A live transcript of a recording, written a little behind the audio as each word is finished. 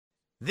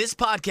This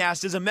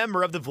podcast is a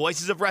member of the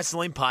Voices of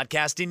Wrestling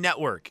Podcasting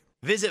Network.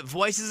 Visit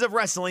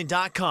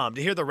voicesofwrestling.com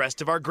to hear the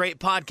rest of our great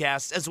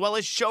podcasts, as well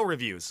as show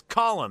reviews,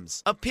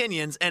 columns,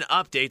 opinions, and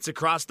updates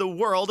across the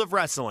world of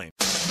wrestling.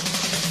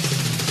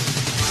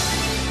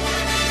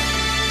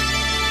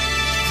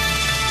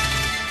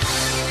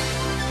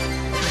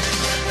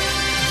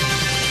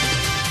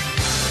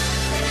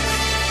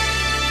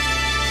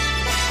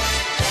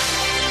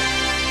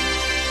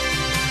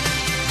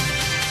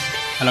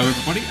 Hello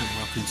everybody and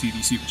welcome to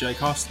the Super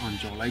J-Cast. I'm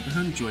Joel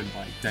Abraham, joined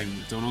by Damon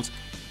McDonald.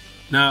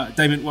 Now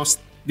Damon, whilst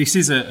this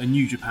is a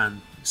New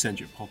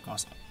Japan-centric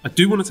podcast, I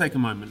do want to take a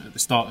moment at the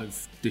start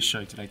of this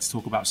show today to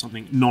talk about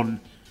something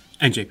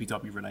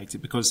non-NJPW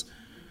related, because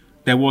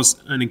there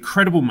was an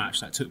incredible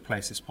match that took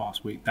place this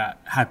past week that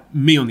had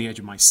me on the edge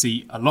of my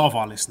seat, a lot of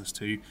our listeners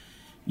too.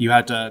 You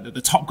had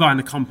the top guy in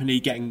the company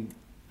getting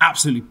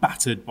absolutely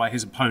battered by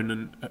his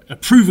opponent, a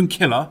proven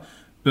killer,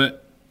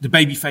 but the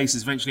babyface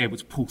is eventually able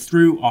to pull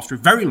through after a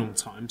very long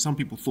time. Some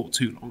people thought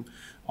too long,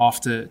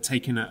 after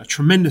taking a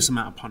tremendous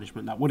amount of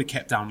punishment that would have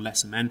kept down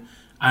lesser men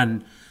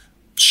and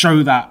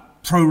show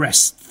that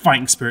pro-wrestling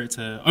fighting spirit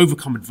to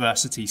overcome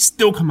adversity,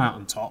 still come out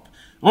on top.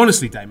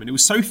 Honestly, Damon, it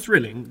was so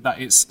thrilling that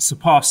it's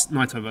surpassed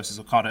Naito versus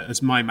Okada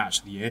as my match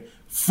of the year.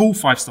 Full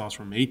 5 stars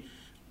from me.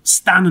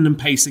 Standing and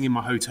pacing in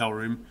my hotel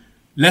room.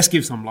 Let's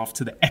give some love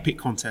to the epic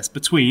contest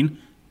between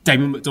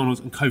Damon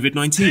McDonald and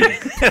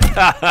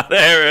COVID-19.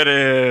 There it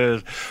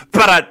is.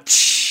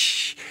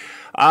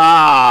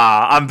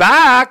 I'm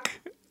back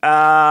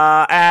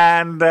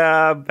and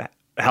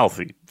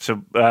healthy.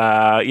 So,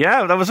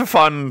 yeah, that was a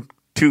fun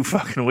 2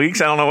 fucking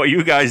weeks. I don't know what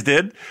you guys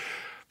did,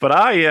 but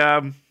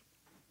I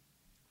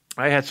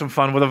had some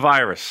fun with a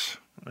virus,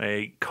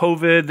 a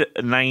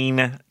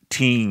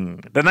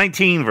COVID-19, the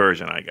 19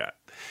 version I got.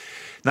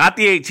 Not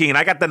the 18,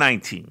 I got the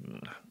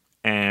 19.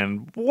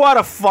 And what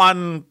a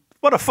fun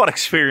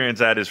experience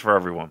that is for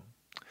everyone.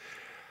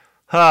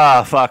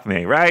 Fuck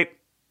me, right?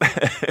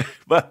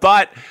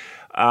 but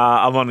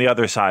I'm on the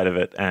other side of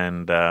it,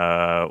 and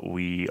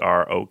we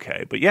are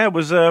okay. But yeah, it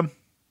was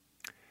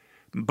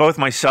both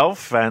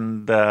myself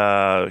and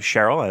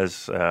Cheryl,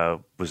 as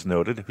was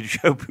noted.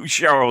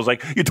 Cheryl was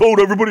like, "You told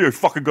everybody I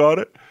fucking got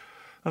it." I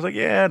was like,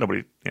 "Yeah,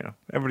 nobody,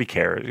 everybody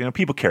cares.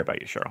 People care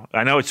about you, Cheryl.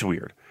 I know it's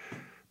weird,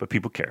 but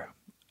people care."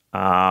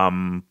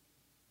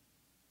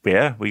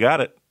 Yeah, we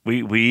got it.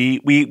 We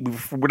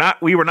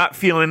were not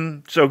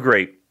feeling so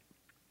great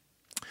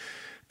a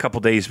couple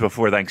days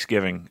before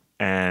Thanksgiving,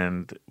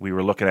 and we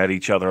were looking at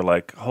each other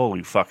like,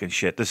 holy fucking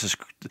shit, this is,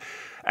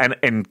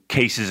 and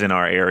cases in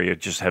our area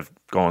just have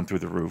gone through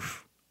the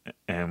roof.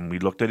 And we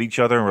looked at each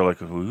other and we're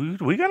like,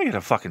 we gotta get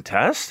a fucking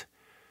test.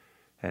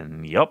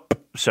 And yup.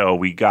 So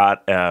we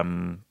got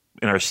in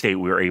our state,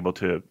 we were able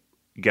to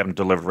get them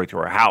delivered right to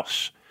our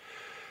house.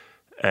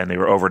 And they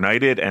were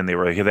overnighted, and they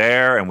were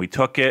there, and we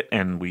took it,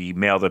 and we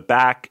mailed it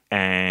back.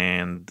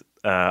 And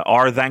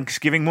our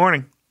Thanksgiving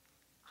morning,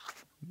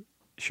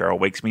 Cheryl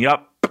wakes me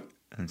up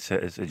and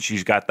says, and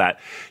she's got that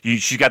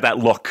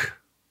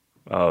look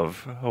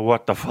of, oh,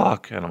 what the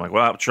fuck? And I'm like,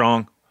 well, what's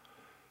wrong?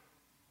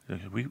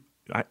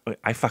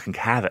 I fucking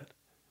have it.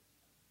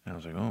 And I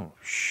was like, oh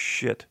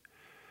shit.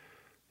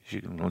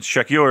 Let's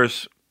check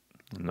yours.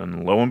 And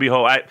then lo and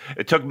behold,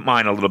 it took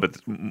mine a little bit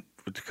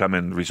to come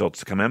in, results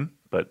to come in,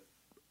 but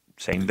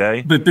same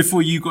day. But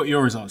before you got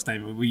your results,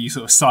 David, were you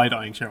sort of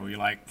side-eyeing Cheryl? You're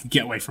like,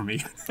 get away from me.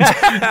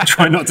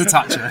 Try not to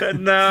touch her.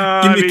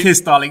 No. Give me a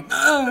kiss, darling.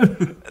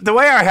 The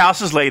way our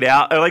house is laid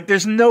out, like,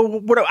 there's no,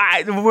 what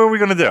are we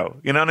going to do?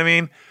 You know what I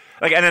mean?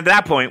 Like, and at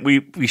that point,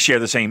 we share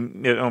the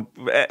same,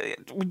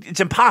 it's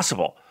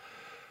impossible.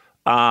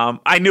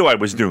 I knew I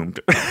was doomed.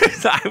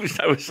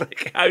 I was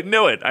like, I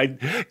knew it.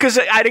 Because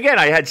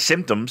I had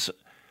symptoms.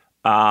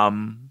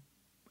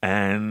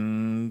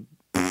 And,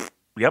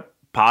 yep.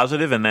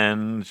 Positive, and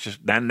then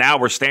now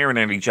we're staring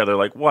at each other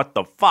like, what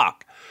the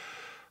fuck?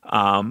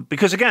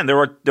 Because again,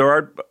 there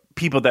are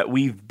people that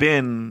we've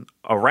been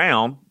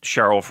around,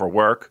 Cheryl for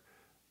work,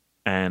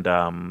 and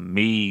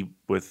me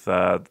with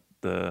my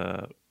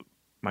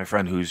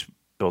friend who's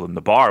building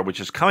the bar, which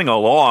is coming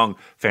along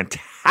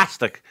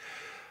fantastic.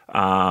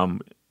 I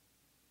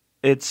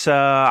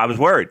was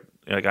worried,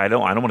 like I don't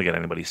want to get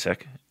anybody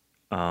sick.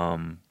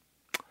 But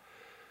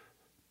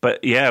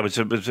yeah,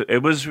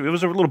 it was a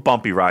little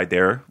bumpy ride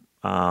there.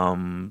 I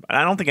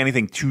don't think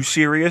anything too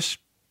serious,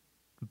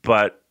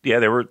 but yeah,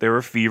 there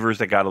were fevers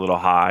that got a little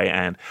high,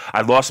 and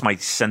I lost my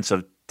sense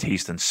of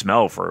taste and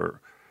smell for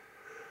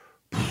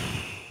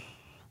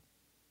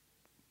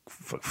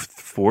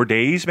 4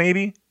 days,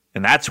 maybe.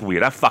 And that's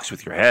weird. That fucks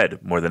with your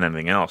head more than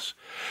anything else.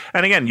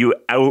 And again, you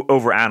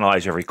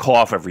overanalyze every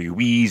cough, every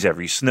wheeze,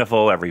 every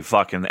sniffle, every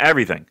fucking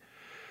everything.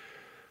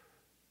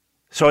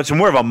 So it's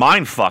more of a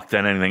mind fuck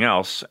than anything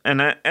else.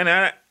 And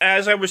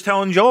as I was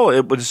telling Joel,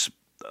 it was,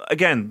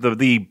 again,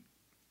 the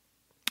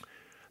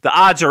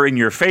odds are in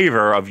your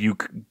favor of you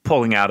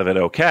pulling out of it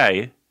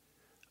okay.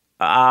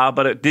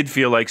 But it did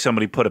feel like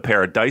somebody put a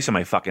pair of dice in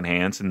my fucking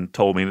hands and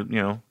told me,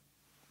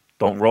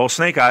 don't roll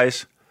snake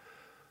eyes.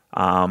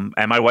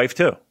 And my wife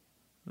too.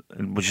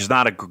 which is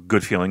not a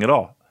good feeling at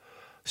all.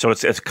 So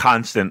it's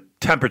constant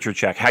temperature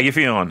check. How you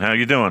feeling? How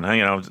you doing?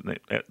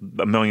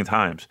 A million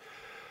times.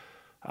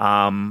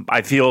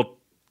 I feel.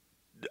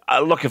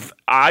 Look, if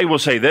I will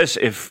say this,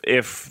 if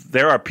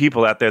there are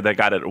people out there that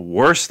got it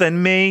worse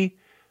than me,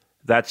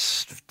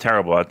 that's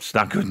terrible. That's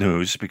not good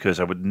news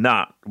because I would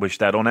not wish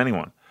that on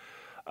anyone.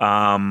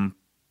 And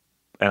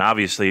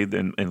obviously,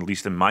 at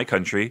least in my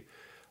country,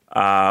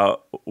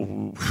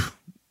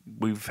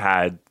 we've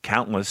had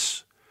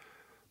countless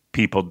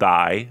people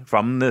die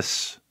from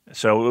this.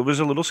 So it was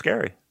a little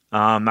scary.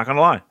 I'm not going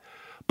to lie.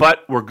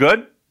 But we're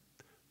good.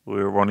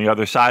 We're on the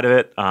other side of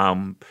it.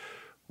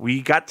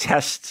 We got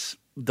tests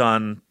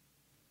done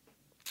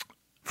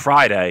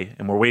Friday,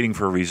 and we're waiting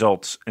for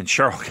results. And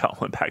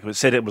Cheryl went back and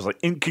said it was like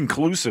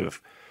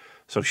inconclusive.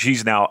 So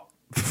she's now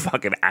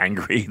fucking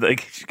angry.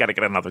 Like she's got to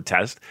get another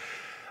test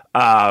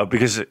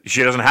because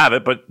she doesn't have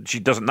it, but she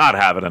doesn't not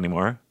have it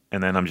anymore.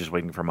 And then I'm just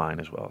waiting for mine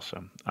as well.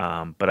 So,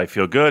 but I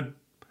feel good.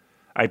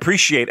 I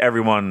appreciate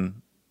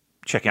everyone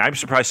checking. I'm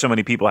surprised so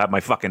many people have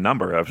my fucking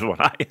number. That's what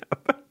I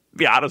am.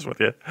 Be honest with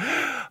you.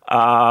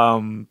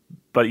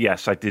 But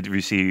yes, I did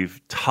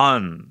receive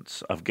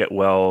tons of get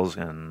wells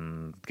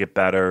and get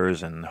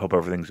betters and hope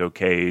everything's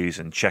okays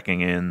and checking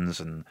ins.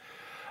 And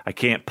I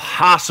can't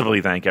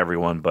possibly thank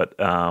everyone, but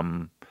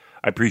I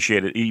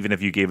appreciate it even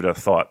if you gave it a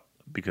thought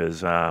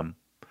because I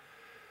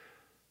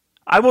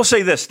will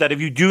say this, that if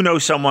you do know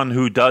someone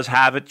who does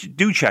have it,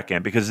 do check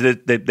in because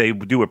they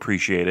do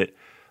appreciate it.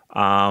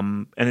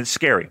 And it's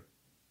scary.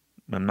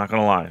 I'm not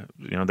going to lie.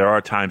 There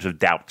are times of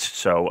doubt.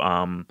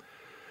 So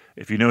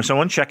if you know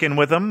someone, check in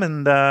with them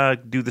and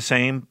do the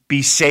same.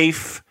 Be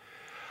safe.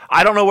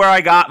 I don't know where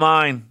I got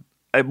mine.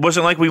 It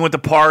wasn't like we went to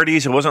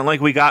parties. It wasn't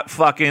like we got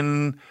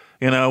fucking,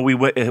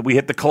 we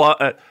hit the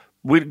club.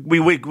 We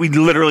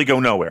literally go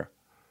nowhere.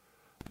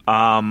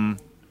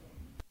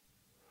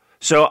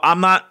 So I'm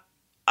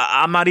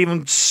not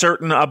even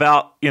certain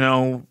about,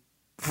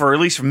 for at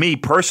least for me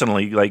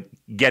personally, like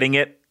getting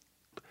it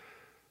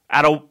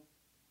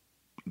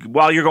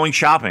while you're going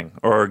shopping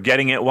or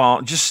getting it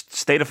while just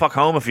stay the fuck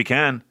home if you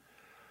can.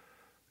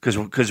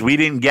 Because we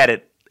didn't get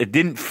it. It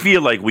didn't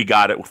feel like we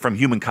got it from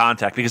human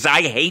contact because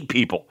I hate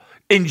people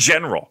in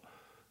general.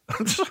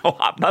 So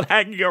I'm not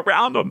hanging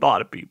around a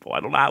lot of people. I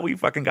don't know how we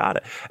fucking got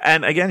it.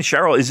 And again,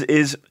 Cheryl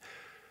is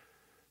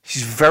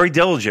she's very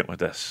diligent with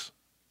this.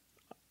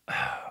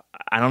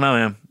 I don't know,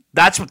 man.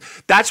 That's what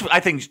I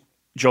think,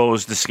 Joel,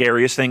 is the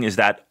scariest thing is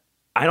that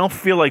I don't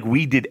feel like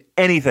we did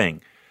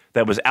anything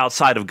that was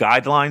outside of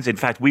guidelines. In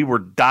fact, we were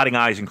dotting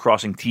I's and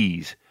crossing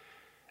T's,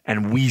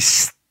 and we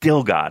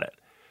still got it.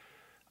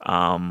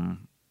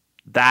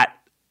 That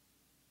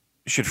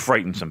should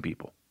frighten some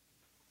people.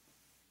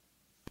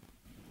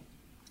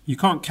 You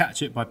can't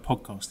catch it by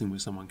podcasting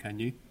with someone, can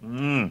you?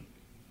 I'm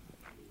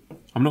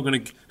not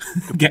going to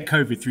get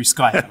COVID through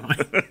Skype, am I?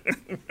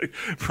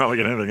 Probably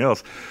get anything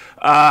else.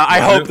 I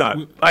hope not.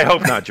 I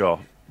hope not,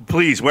 Joel.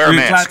 Please wear a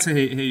mask. We're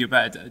glad to hear you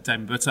better,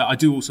 Damon. But I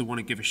do also want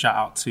to give a shout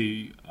out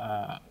to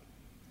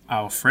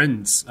our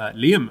friends,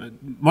 Liam,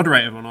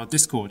 moderator on our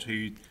Discord,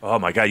 who... Oh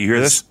my God, you hear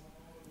this?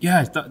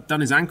 Yeah,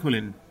 done his ankle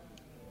in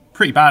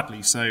pretty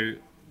badly. So,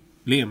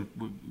 Liam,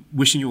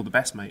 wishing you all the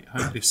best, mate.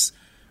 Hope this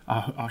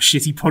our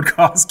shitty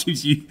podcast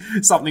gives you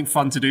something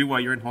fun to do while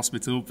you're in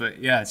hospital. But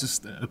yeah, it's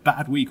just a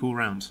bad week all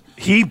round.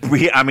 This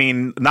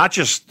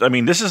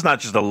is not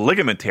just a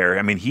ligament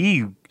tear.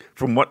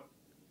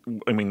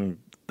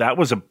 That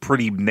was a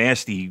pretty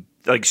nasty,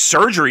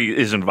 surgery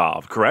is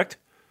involved, correct?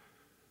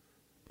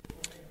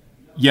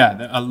 Yeah,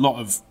 there are a lot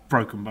of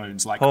broken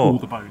bones, all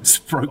the bones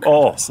broken.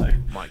 Oh, so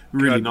my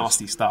really goodness.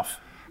 nasty stuff.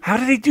 How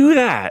did he do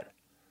that?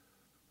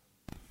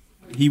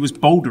 He was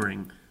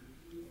bouldering.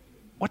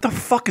 What the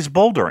fuck is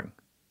bouldering?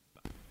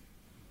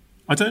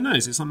 I don't know.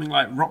 Is it something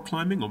like rock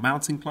climbing or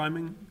mountain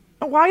climbing?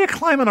 Why are you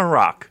climbing a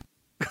rock?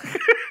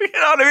 You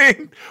know what I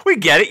mean? We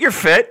get it. You're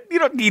fit.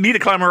 You need to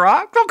climb a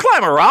rock. Don't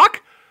climb a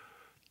rock.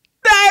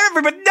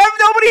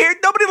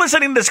 Nobody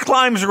listening to this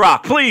climbs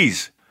rock.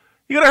 Please,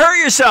 you're gonna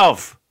hurt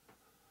yourself.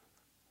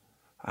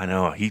 I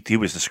know he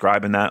was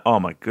describing that. Oh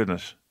my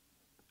goodness,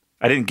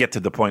 I didn't get to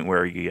the point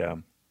where he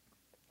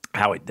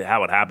how it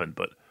happened,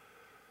 but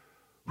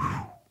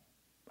whew,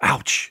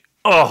 ouch.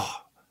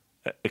 Oh,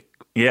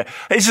 yeah.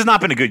 This has not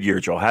been a good year,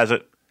 Joel, has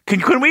it?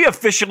 Can we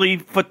officially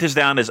put this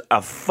down as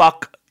a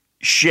fuck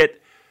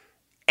shit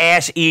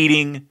ass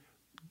eating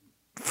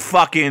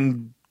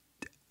fucking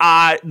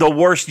the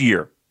worst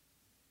year?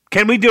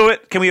 Can we do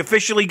it? Can we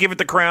officially give it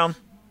the crown?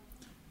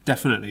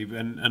 Definitely,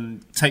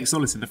 and take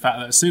solace in the fact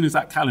that as soon as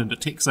that calendar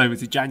ticks over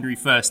to January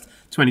 1st,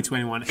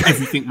 2021,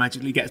 everything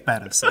magically gets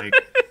better. So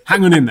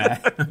hang on in there.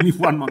 Only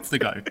 1 month to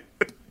go.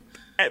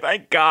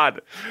 Thank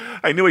God.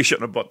 I knew he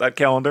shouldn't have bought that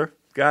calendar.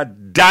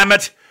 God damn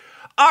it.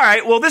 All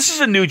right, well, this is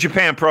a New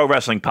Japan Pro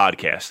Wrestling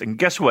podcast. And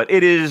guess what?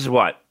 It is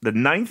what? The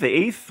 9th,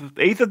 the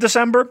 8th of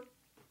December?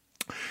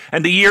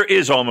 And the year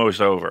is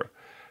almost over.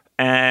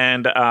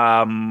 And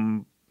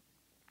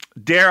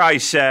dare I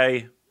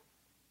say,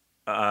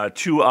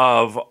 two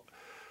of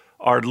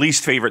our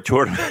least favorite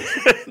tournament.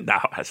 No,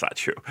 that's not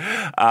true.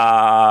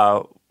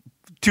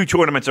 2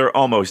 tournaments are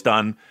almost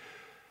done.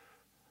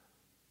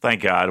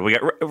 Thank God. We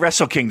got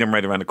Wrestle Kingdom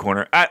right around the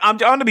corner. I'm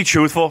going to be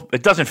truthful.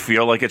 It doesn't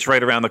feel like it's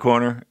right around the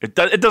corner. It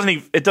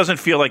doesn't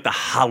feel like the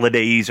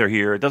holidays are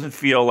here. It doesn't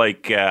feel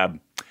like it.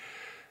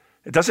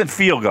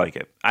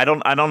 I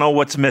don't know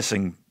what's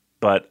missing,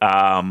 but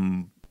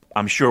I'm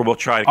sure we'll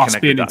try to connect.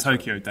 Us being in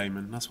Tokyo,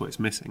 Damon. That's what it's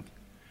missing.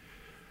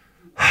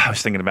 I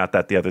was thinking about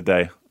that the other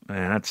day,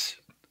 and that's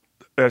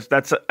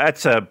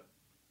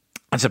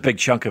a big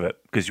chunk of it,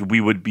 because we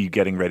would be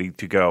getting ready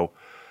to go.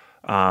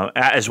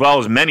 As well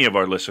as many of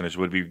our listeners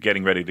would be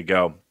getting ready to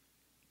go,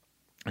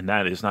 and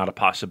that is not a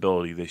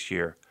possibility this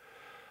year.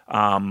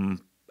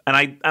 And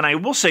I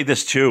will say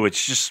this too: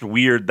 it's just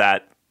weird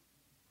that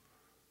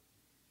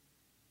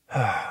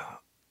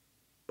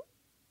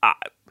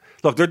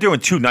look, they're doing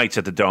 2 nights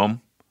at the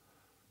Dome.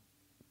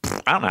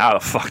 I don't know how the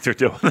fuck they're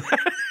doing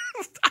that.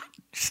 I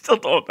still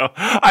don't know.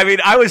 I mean,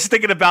 I was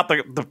thinking about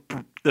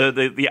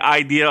the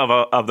idea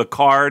of the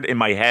card in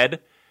my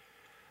head,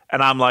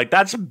 and I'm like,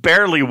 that's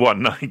barely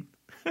 1 night.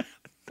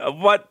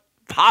 What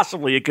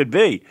possibly it could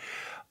be.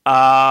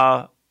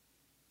 I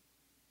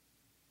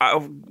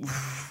don't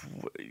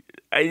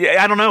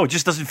know. It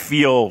just doesn't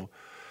feel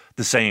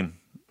the same.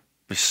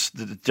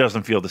 It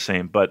doesn't feel the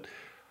same. But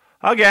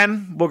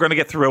again, we're going to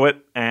get through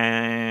it,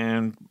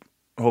 and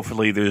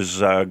hopefully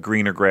there's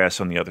greener grass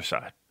on the other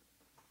side.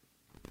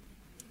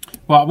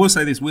 Well, I will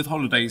say this, with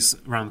holidays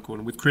around the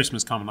corner, with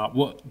Christmas coming up,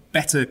 what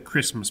better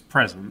Christmas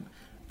present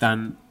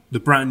than the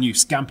brand new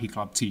Scampy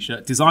Club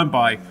t-shirt, designed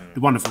by the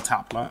wonderful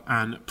Tapler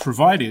and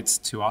provided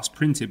to us,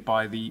 printed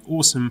by the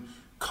awesome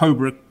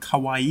Cobra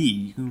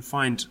Kawaii. You can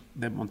find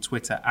them on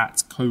Twitter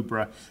at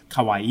Cobra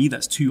Kawaii.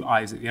 That's 2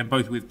 I's at the end,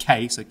 both with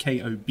K, so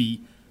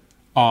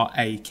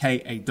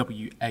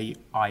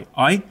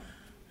KOBRAKAWAII,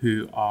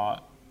 who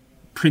are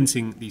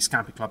printing the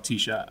Scampy Club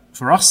t-shirt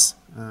for us,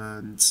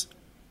 and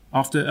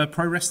after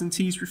Pro Wrestling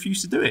Tees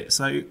refused to do it.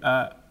 So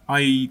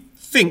I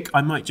think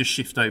I might just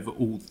shift over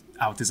all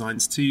our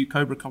designs to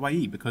Cobra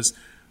Kawaii, because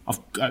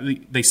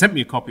they sent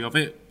me a copy of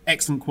it.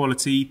 Excellent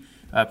quality.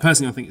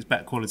 Personally, I think it's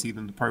better quality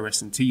than the Pro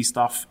Wrestling Tees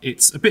stuff.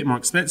 It's a bit more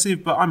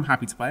expensive, but I'm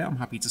happy to pay it. I'm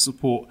happy to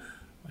support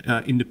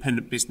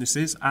independent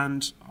businesses,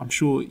 and I'm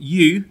sure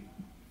you,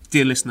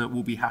 dear listener,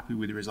 will be happy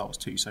with the results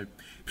too. So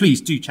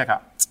please do check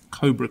out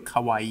Cobra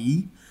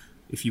Kawaii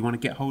if you want to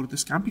get hold of the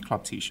Scampy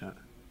Club t-shirt.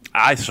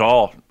 I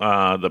saw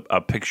a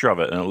picture of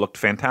it, and it looked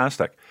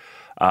fantastic.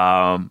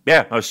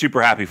 I was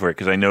super happy for it,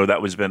 because I know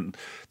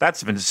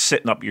that's been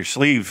sitting up your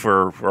sleeve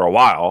for a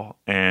while,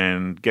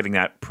 and getting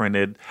that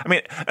printed. I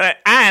mean,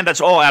 and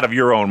that's all out of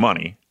your own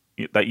money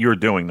that you're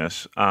doing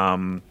this. A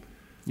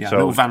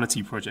little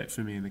vanity project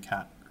for me and the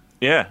cat.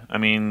 Yeah, I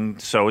mean,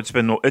 so it's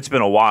been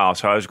a while,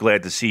 so I was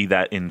glad to see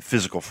that in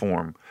physical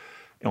form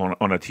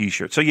on a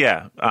T-shirt. So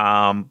yeah,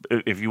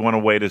 if you want a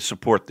way to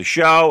support the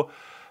show,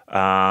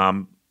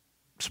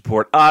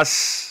 support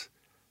us,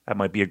 that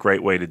might be a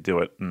great way to do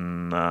it.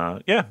 And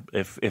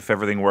if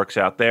everything works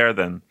out there,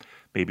 then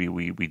maybe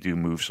we do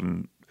move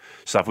some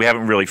stuff. We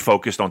haven't really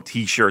focused on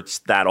T-shirts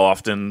that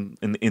often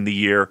in the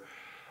year.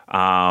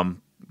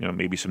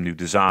 Maybe some new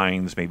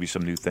designs, maybe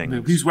some new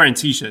things. Who's wearing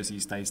T-shirts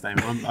these days,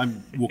 Damon?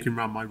 I'm walking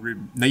around my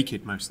room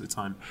naked most of the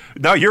time.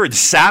 No, you're in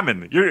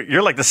salmon.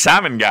 You're like the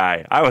salmon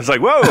guy. I was like,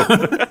 whoa.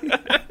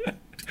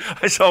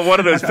 I saw one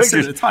of those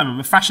pictures at the time. I'm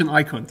a fashion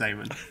icon,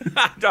 Damon.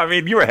 I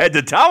mean, you were head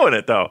to toe in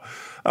it, though.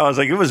 I was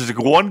like, it was like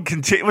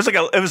it was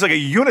like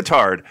a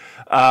unitard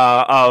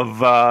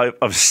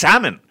of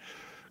salmon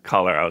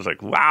color. I was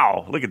like,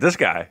 wow, look at this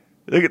guy.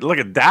 Look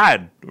at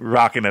Dad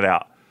rocking it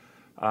out.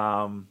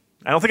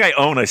 I don't think I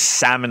own a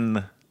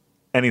salmon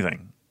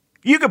anything.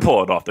 You can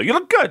pull it off, though. You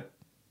look good.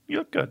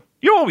 You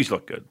always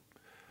look good.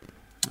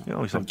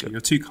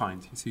 You're too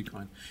kind.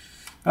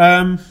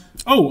 That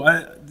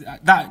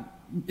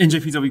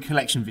NJPW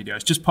collection video,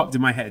 it's just popped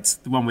in my head.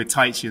 The one with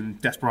Taichi and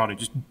Desperado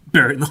just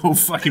burying the whole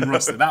fucking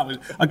roster.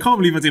 I can't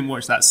believe I didn't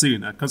watch that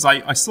sooner, because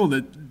I saw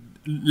the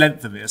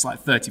length of it. It's like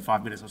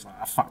 35 minutes. I was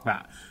like, fuck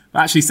that.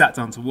 I actually sat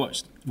down to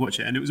watch it,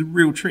 and it was a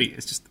real treat.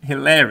 It's just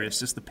hilarious.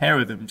 Just the pair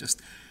of them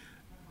just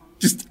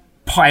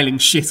piling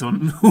shit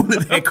on all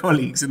of their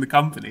colleagues in the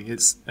company.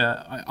 It's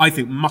I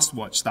think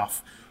must-watch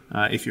stuff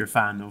if you're a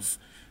fan of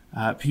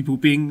people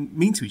being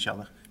mean to each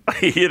other.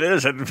 It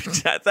is.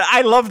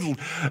 I love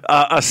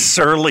a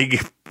surly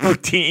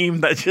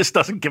team that just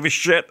doesn't give a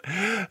shit.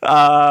 They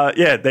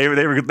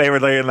were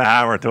laying the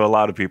hammer to a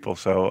lot of people.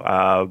 So,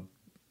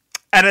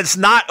 and it's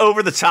not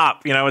over the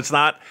top. It's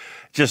not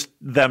just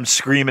them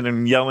screaming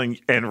and yelling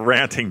and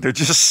ranting.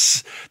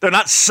 They're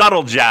not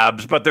subtle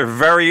jabs, but they're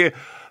very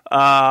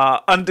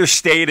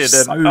understated.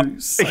 So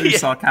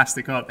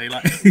sarcastic, aren't they?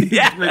 Like,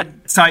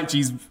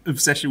 Taichi's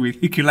obsession with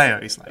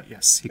Hikuleo. He's like,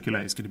 yes,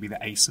 Hikuleo is going to be the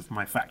ace of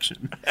my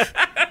faction.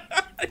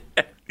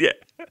 Yeah,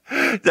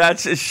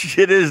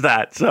 it is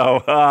that.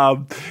 So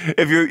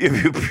if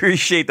you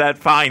appreciate that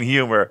fine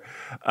humor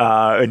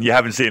and you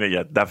haven't seen it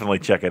yet, definitely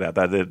check it out.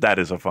 That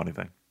is a funny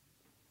thing.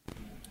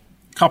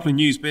 Couple of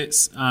news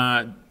bits.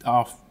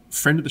 Our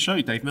friend of the show,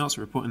 Dave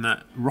Meltzer, reporting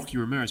that Rocky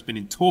Romero has been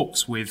in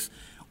talks with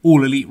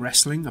All Elite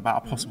Wrestling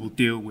about a possible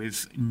deal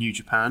with New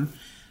Japan.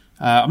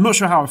 I'm not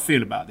sure how I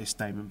feel about this,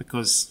 Damon,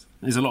 because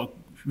there's a lot of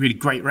really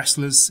great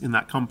wrestlers in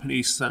that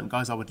company, certain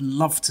guys I would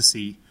love to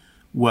see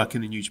work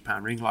in the New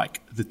Japan ring,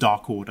 like the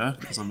Dark Order,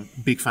 because I'm a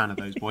big fan of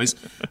those boys.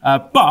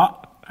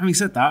 But having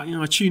said that,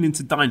 I tune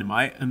into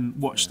Dynamite and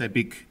watch their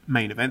big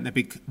main event, their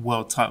big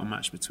world title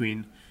match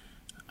between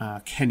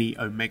Kenny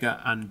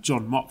Omega and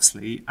Jon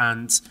Moxley,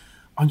 and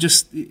I'm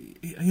just,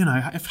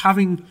 if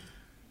having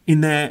in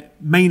their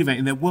main event,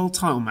 in their world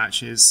title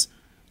matches,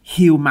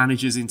 heel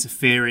managers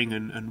interfering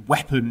and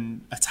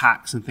weapon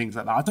attacks and things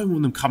like that. I don't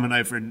want them coming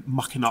over and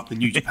mucking up the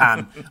New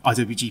Japan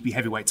IWGP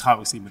heavyweight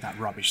title scene with that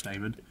rubbish,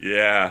 Damon.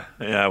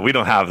 Yeah, we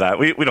don't have that.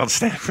 We don't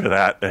stand for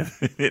that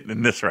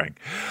in this ring.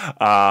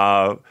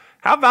 How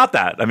about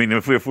that? I mean,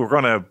 if we're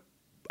going to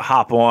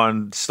hop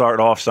on, start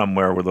off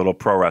somewhere with a little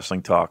pro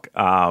wrestling talk.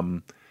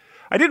 I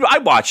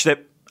watched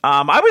it.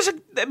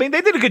 They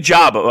did a good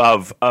job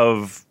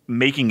of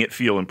making it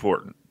feel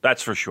important.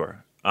 That's for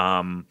sure.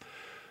 And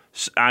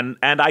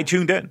I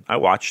tuned in. I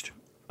watched,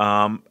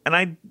 and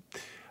I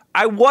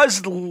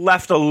was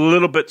left a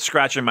little bit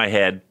scratching my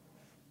head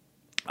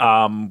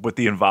with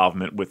the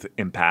involvement with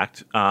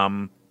Impact.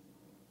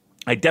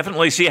 I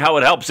definitely see how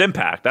it helps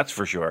Impact. That's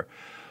for sure.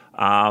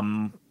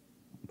 I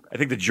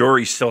think the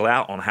jury's still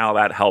out on how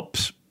that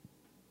helps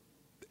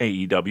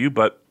AEW,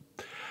 but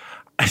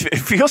it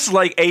feels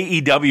like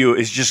AEW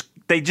is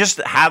they just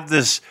have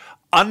this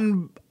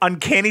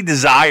uncanny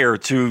desire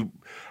to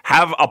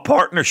have a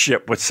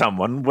partnership with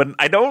someone when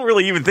I don't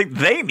really even think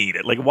they need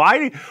it. Like,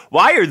 why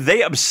are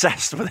they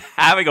obsessed with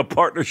having a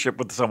partnership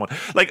with someone?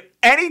 Like,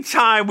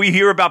 anytime we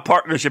hear about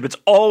partnership, it's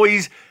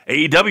always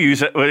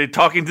AEW's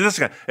talking to this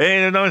guy.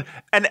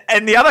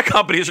 And the other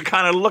companies are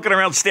kind of looking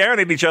around, staring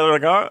at each other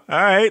like, oh,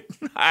 all right.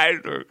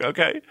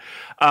 Okay.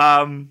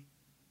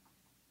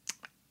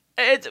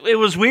 It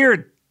was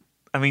weird.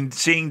 I mean,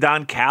 seeing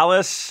Don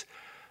Callis,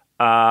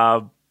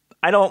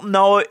 I don't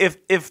know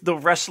if the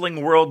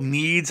wrestling world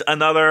needs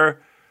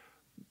another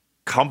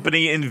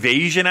company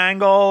invasion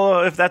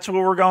angle, if that's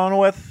what we're going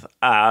with.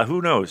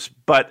 Who knows?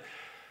 But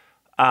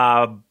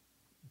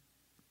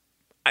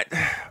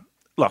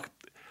look,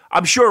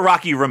 I'm sure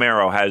Rocky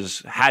Romero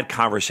has had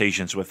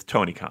conversations with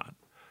Tony Khan.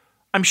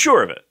 I'm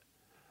sure of it.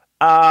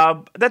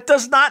 That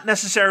does not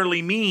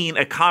necessarily mean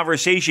a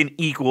conversation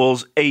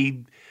equals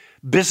a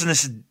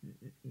business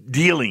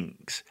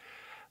dealings.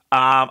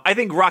 I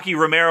think Rocky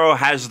Romero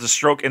has the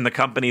stroke in the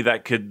company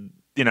that could,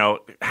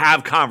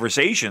 have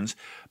conversations,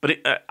 but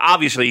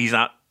obviously he's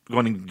not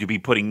going to be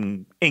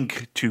putting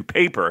ink to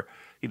paper.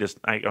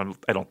 I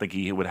don't think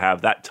he would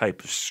have that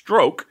type of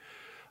stroke.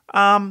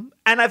 And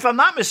if I'm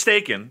not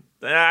mistaken,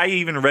 I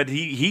even read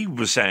he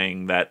was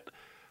saying that,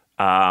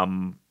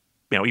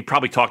 he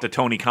probably talked to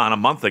Tony Khan a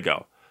month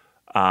ago.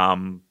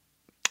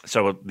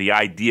 So the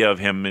idea of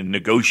him in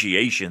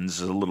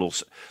negotiations is a little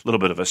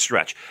bit of a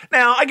stretch.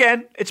 Now,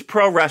 again, it's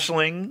pro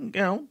wrestling.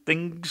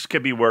 Things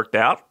can be worked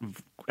out,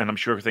 and I'm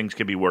sure things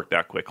can be worked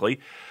out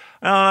quickly.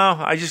 I don't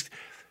know. I just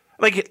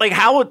like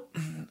how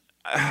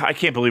I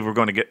can't believe we're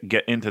going to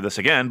get into this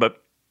again.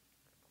 But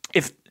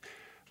if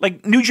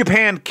New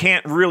Japan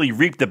can't really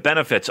reap the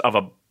benefits of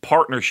a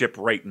partnership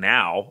right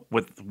now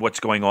with what's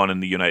going on in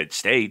the United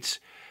States,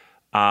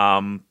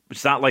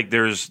 it's not like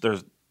there's.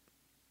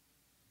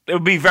 It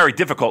would be very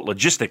difficult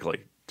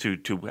logistically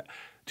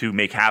to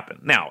make happen.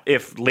 Now,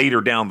 if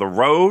later down the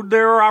road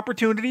there are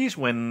opportunities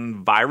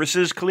when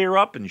viruses clear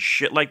up and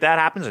shit like that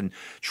happens and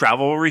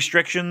travel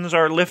restrictions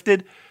are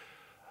lifted,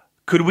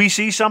 could we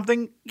see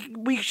something?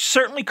 We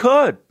certainly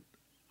could,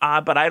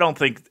 but I don't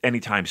think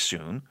anytime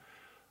soon.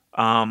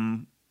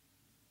 But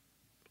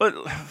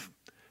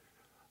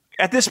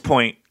at this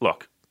point,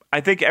 look, I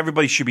think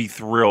everybody should be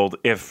thrilled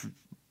if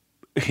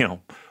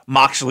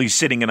Moxley's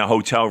sitting in a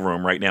hotel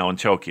room right now in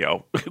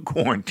Tokyo,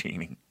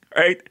 quarantining,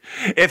 right?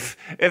 If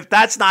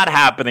that's not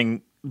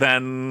happening,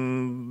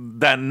 then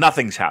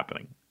nothing's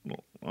happening.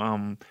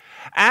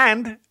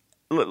 And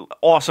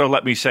also,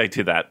 let me say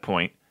to that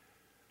point,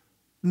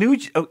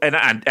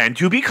 and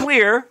to be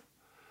clear,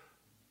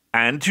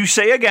 and to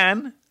say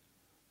again,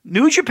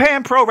 New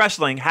Japan Pro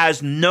Wrestling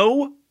has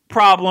no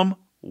problem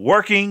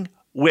working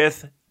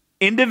with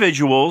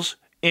individuals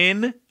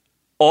in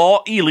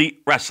All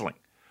Elite Wrestling.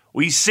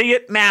 We see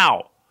it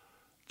now.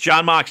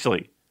 Jon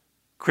Moxley,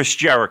 Chris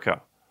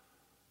Jericho.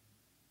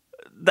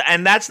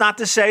 And that's not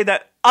to say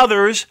that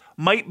others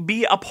might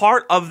be a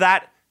part of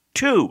that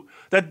too.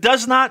 That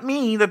does not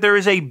mean that there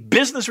is a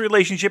business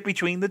relationship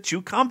between the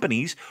two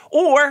companies,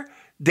 or,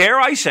 dare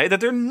I say,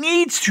 that there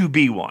needs to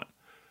be one.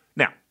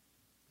 Now,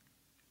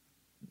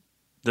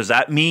 does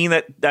that mean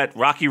that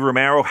Rocky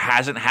Romero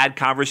hasn't had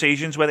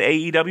conversations with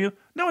AEW?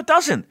 No, it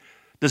doesn't.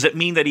 Does it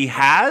mean that he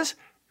has?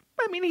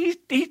 I mean,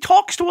 he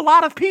talks to a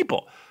lot of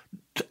people.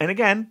 And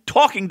again,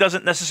 talking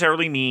doesn't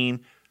necessarily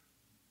mean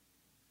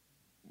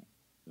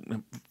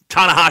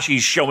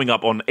Tanahashi's showing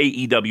up on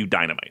AEW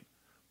Dynamite.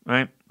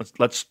 Right?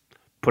 Let's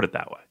put it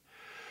that way.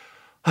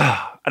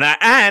 And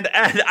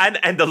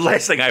the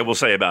last thing I will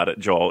say about it,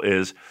 Joel,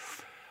 is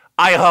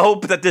I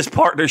hope that this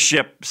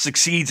partnership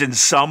succeeds in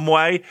some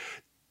way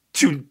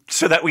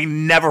so that we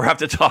never have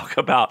to talk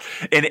about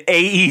an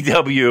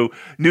AEW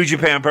New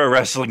Japan Pro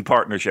Wrestling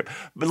partnership.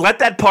 But let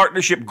that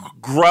partnership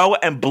grow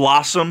and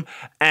blossom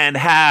and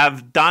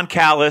have Don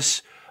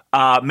Callis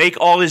make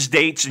all his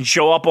dates and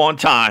show up on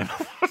time.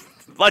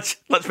 Let's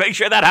make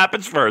sure that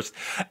happens first.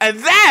 And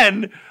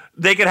then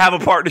they can have a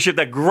partnership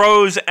that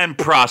grows and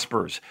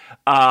prospers.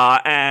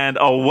 And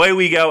away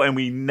we go, and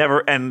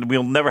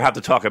we'll never have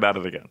to talk about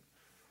it again.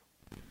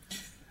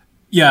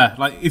 Yeah,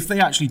 like if they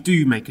actually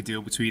do make a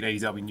deal between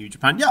AEW and New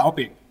Japan, yeah, I'll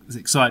be as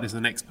excited as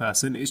the next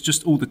person. It's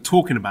just all the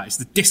talking about. It's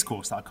the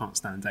discourse that I can't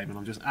stand, Damon.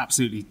 I'm just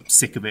absolutely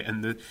sick of it,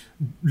 and the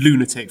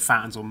lunatic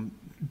fans on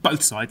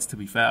both sides. To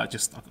be fair,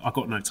 I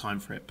got no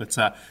time for it. But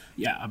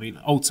yeah, I mean,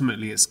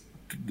 ultimately, it's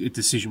a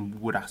decision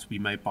would have to be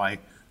made by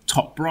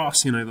top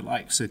brass. You know, the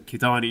likes of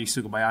Kidani,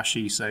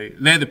 Sugabayashi. So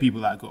they're the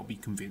people that have got to be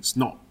convinced,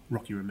 not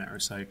Rocky Romero.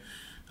 So.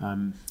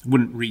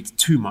 Wouldn't read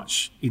too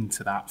much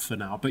into that for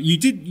now. But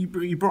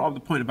you brought up the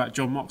point about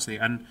Jon Moxley,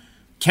 and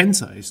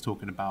Kenta is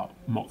talking about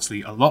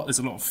Moxley a lot. There's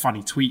a lot of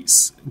funny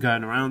tweets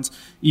going around.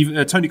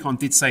 Even Tony Khan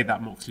did say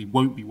that Moxley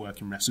won't be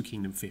working Wrestle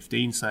Kingdom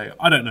 15. So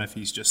I don't know if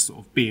he's just sort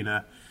of being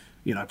a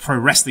pro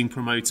wrestling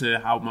promoter.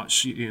 How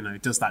much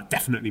does that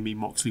definitely mean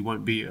Moxley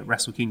won't be at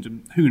Wrestle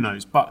Kingdom? Who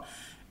knows? But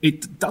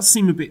it does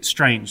seem a bit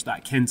strange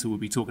that Kenta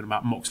would be talking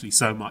about Moxley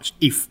so much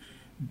if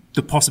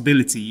the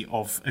possibility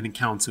of an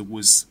encounter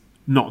was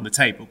not on the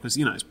table, because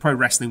it's pro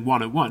wrestling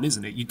 101,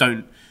 isn't it? You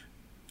don't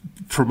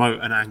promote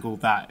an angle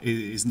that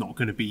is not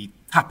going to be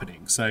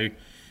happening. So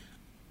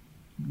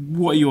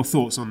what are your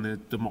thoughts on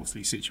the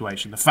Moxley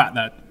situation, the fact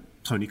that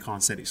Tony Khan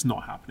said it's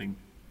not happening?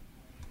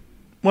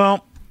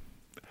 Well,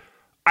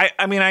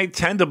 I mean, I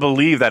tend to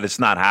believe that it's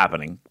not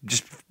happening.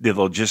 Just the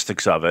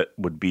logistics of it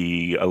would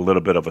be a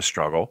little bit of a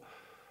struggle.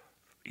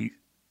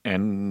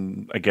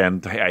 And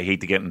again, I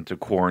hate to get into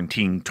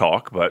quarantine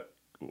talk, but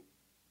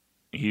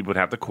he would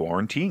have to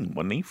quarantine,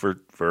 wouldn't he, for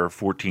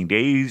 14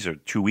 days or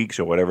 2 weeks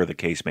or whatever the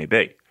case may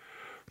be.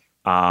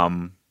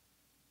 I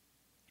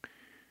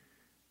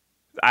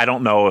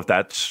don't know if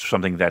that's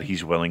something that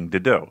he's willing to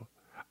do.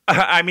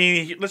 I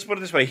mean, let's put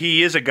it this way.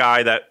 He is a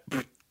guy that,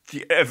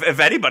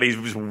 if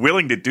anybody's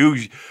willing to do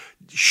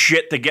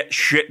shit to get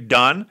shit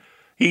done,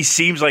 he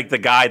seems like the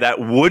guy that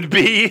would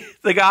be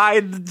the guy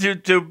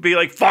to be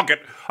like, fuck it,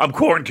 I'm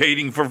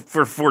quarantining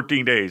for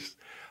 14 days.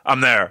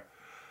 I'm there.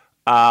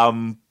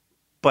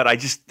 But I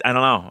don't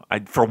know.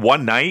 For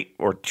one night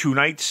or 2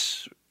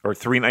 nights or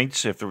 3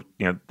 nights, if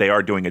they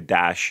are doing a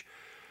dash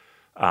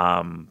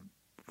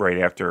right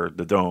after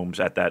the domes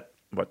at that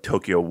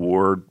Tokyo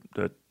Ward,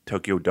 the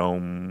Tokyo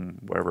Dome,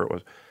 whatever it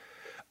was.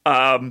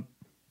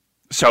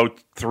 So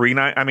 3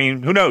 nights. I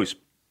mean, who knows?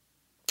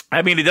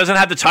 I mean, he doesn't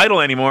have the title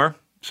anymore.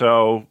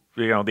 So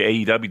the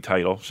AEW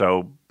title.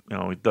 So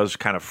it does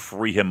kind of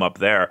free him up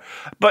there.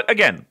 But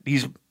again,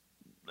 is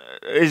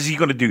he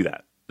going to do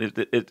that?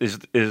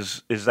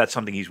 Is that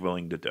something he's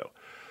willing to do?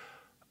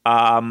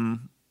 I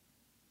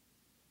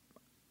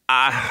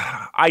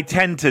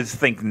tend to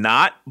think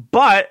not,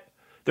 but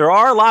there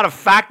are a lot of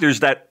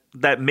factors that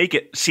make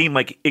it seem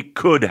like it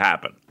could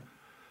happen.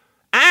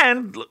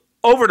 And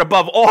over and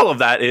above all of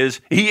that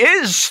he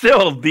is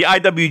still the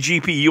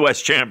IWGP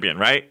US champion,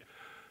 right?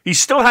 He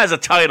still has a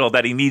title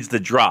that he needs to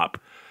drop.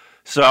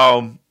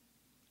 So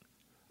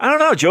I don't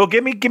know, Joe.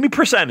 Give me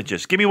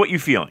percentages. Give me what you're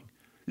feeling.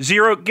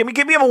 0. Give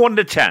me a 1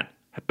 to 10.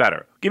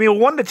 Better. Give me a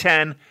 1 to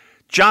 10.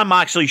 Jon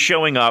Moxley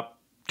showing up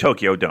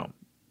Tokyo Dome.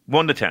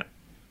 1 to 10.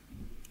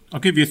 I'll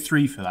give you a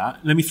 3 for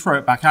that. Let me throw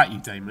it back at you,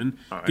 Damon.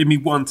 Right. Give me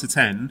 1 to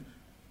 10.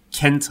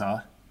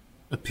 Kenta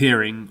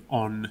appearing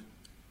on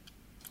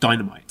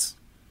Dynamite.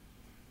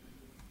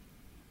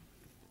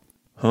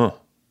 Huh.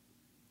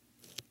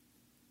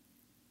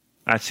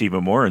 That's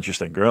even more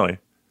interesting, really.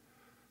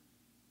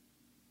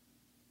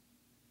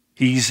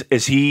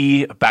 Is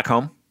he back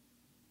home?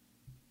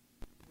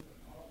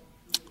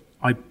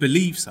 I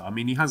believe so. I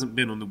mean, he hasn't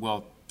been on the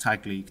World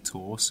Tag League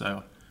tour,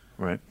 so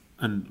right.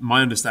 And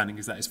my understanding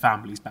is that his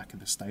family's back in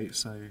the States,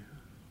 so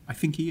I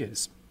think he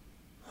is.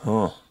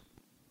 Huh.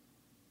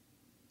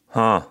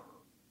 Oh,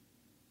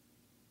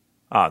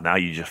 now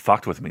you just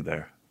fucked with me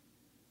there.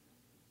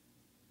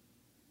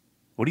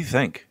 What do you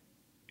think?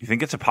 You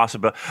think it's a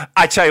possibility?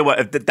 I tell you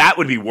what, that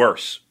would be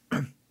worse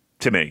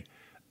to me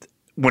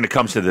when it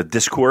comes to the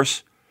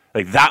discourse.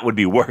 Like, that would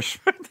be worse.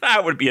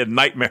 That would be a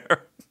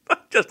nightmare.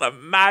 Just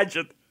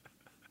imagine.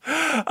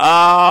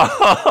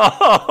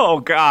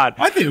 Oh, God.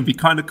 I think it would be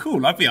kind of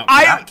cool. I'd be up for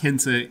that.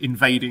 Kenta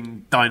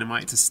invading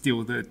Dynamite to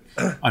steal the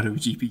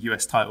IWGP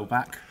US title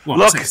back. Well,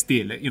 look, say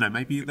steal it.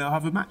 Maybe they'll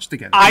have a match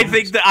together. I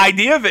think the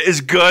idea of it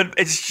is good.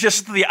 It's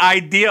just the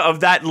idea of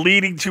that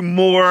leading to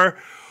more,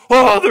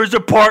 there's a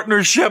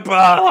partnership. Yeah.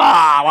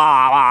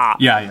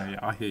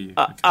 I hear you.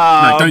 Okay.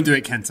 No, don't do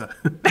it, Kenta.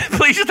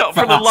 Please don't,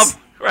 for the love.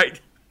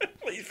 Right.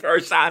 Please, for our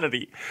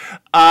sanity.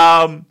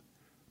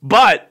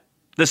 But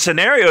the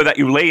scenario that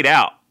you laid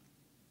out,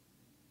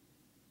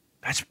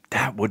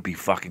 That would be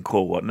fucking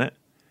cool, wouldn't it?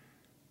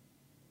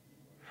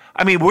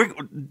 I mean,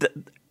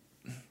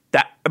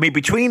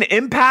 between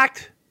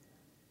Impact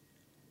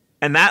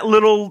and that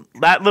little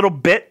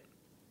bit.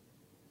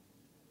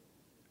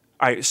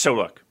 All right, so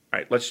look. All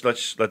right,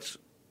 let's.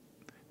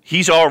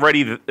 He's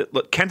already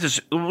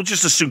Kenta's. We'll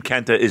just assume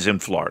Kenta is in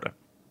Florida.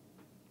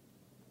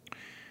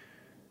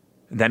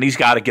 And then he's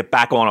got to get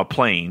back on a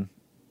plane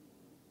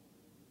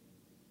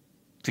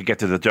to get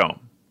to the Dome.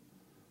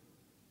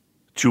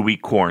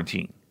 2-week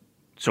quarantine.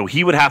 So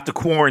he would have to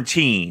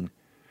quarantine.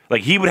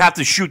 Like, he would have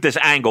to shoot this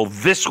angle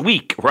this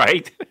week,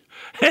 right?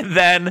 And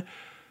then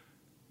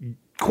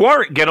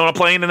get on a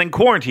plane and then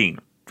quarantine,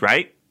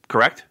 right?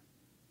 Correct?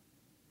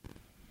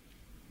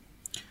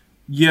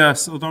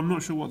 Yes, although I'm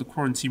not sure what the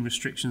quarantine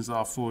restrictions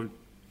are for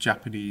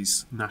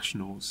Japanese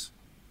nationals.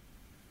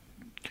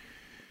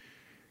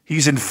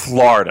 He's in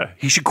Florida.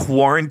 He should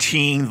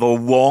quarantine the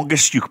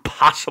longest you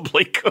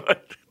possibly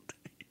could.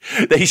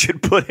 They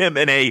should put him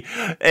in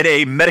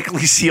a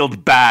medically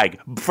sealed bag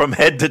from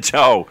head to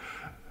toe.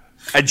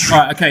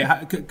 Right,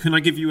 okay, can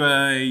I give you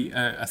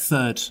a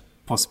third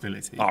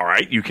possibility? All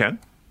right, you can.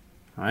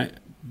 All right,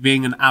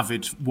 being an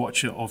avid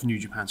watcher of New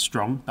Japan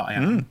Strong that I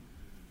am,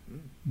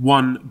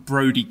 one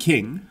Brody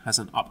King has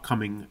an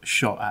upcoming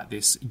shot at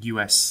this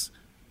US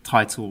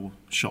title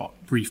shot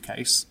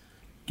briefcase.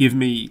 Give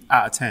me,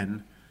 out of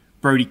 10,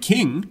 Brody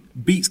King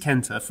beats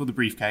Kenta for the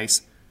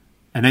briefcase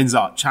and ends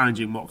up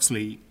challenging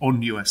Moxley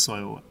on US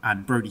soil,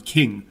 and Brody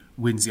King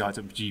wins the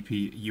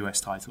IWGP US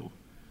title.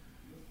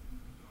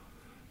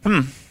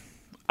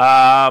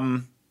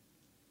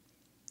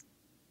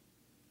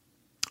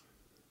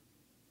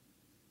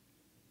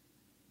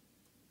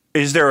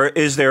 Is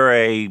there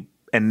a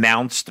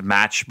announced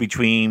match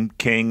between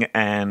King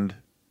and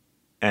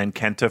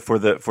Kenta for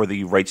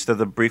the rights to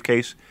the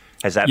briefcase?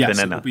 Has that been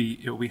announced?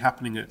 It will be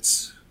happening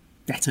at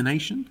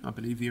Detonation, I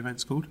believe the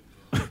event's called.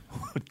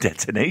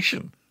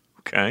 Detonation.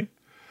 Okay.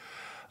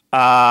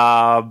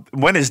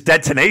 When is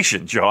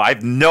Detonation, Joe? I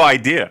have no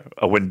idea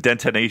when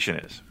Detonation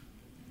is.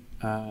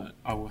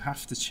 I will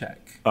have to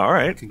check. All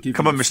right.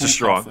 Come on, Mr.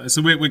 Strong. Offer.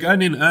 So we're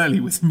going in early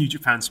with New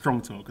Japan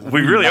Strong Talk.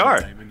 We really are.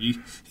 And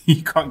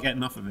you can't get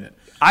enough of it.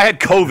 I had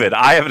COVID.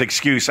 I have an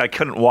excuse. I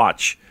couldn't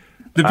watch.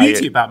 The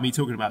beauty about me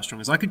talking about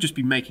Strong is I could just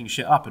be making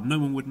shit up and no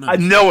one would know.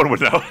 No one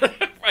would know.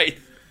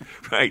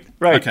 Right.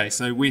 Okay,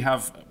 so we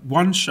have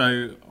one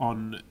show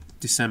on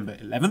December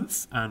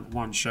 11th and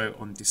one show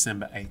on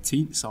December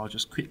 18th. So I'll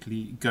just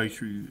quickly go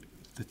through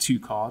the two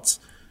cards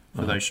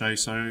for those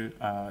shows. So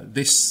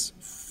this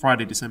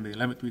Friday, December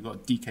 11th, we've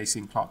got DKC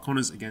and Clark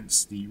Connors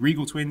against the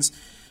Regal Twins.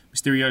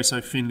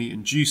 Mysterioso, Finley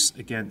and Juice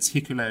against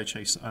Hikuleo,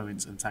 Chase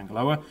Owens and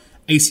Tangaloa.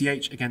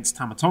 ACH against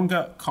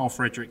Tamatonga. Carl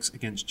Fredericks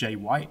against Jay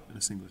White in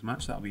a singles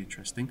match. That'll be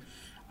interesting.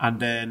 And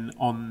then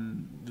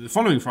on the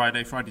following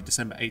Friday,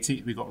 December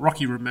 18th, we've got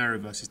Rocky Romero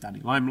versus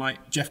Danny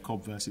Limelight. Jeff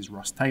Cobb versus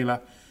Russ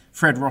Taylor.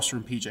 Fred Rosser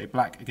and PJ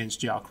Black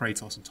against JR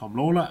Kratos and Tom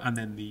Lawler. And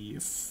then the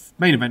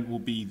main event will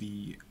be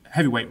the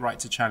heavyweight right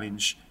to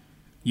challenge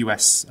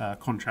US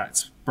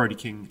contract, Brody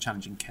King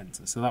challenging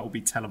Kenta. So that will be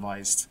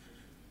televised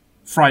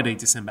Friday,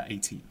 December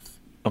 18th.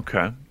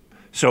 Okay.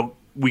 So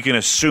we can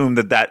assume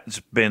that that's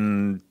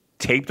been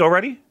taped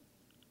already?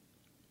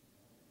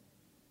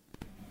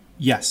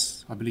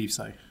 Yes, I believe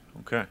so.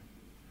 Okay.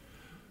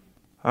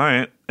 All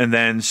right. And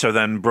then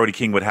Brody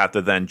King would have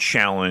to then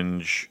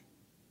challenge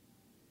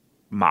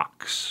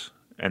Mox,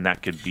 and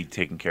that could be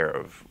taken care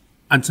of.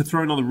 And to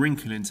throw another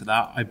wrinkle into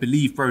that, I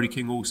believe Brody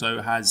King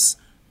also has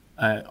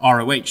a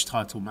ROH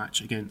title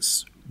match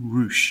against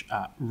Roosh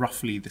at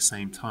roughly the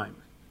same time.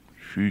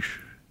 Sheesh.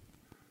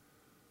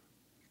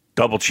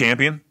 Double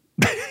champion?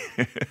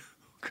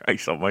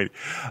 Christ almighty.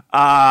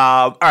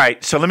 All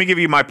right, so let me give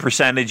you my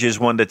percentages,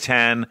 1 to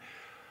 10.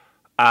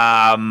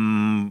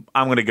 I'm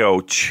going to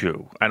go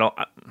 2.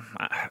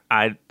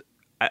 I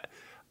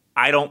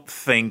don't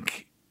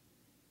think,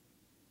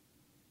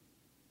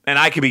 and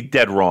I could be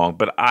dead wrong,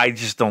 but I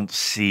just don't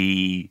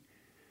see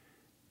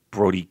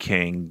Brody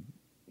King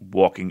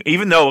walking.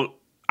 Even though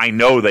I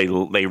know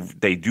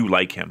they do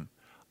like him,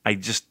 I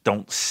just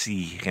don't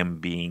see him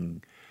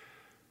being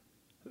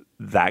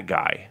that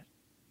guy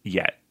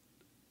yet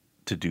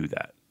to do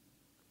that.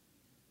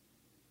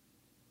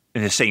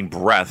 In the same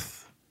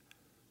breath,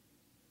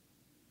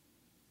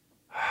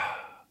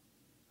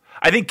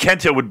 I think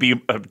Kenta would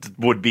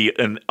be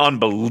an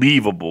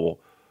unbelievable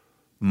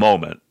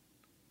moment.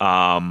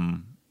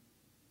 But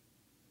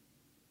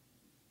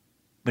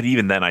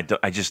even then,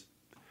 I just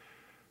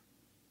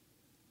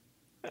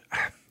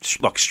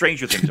look,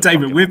 stranger things.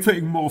 David, we're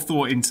putting more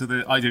thought into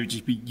the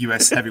IWGP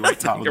US heavyweight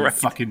title than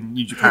fucking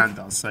New Japan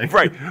does. So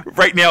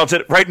right now it's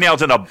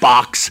in a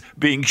box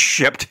being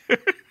shipped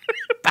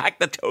back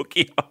to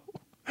Tokyo.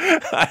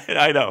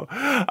 I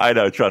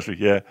know. Trust me.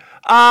 Yeah.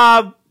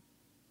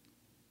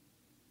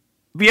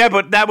 Yeah,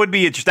 but that would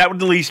be interesting.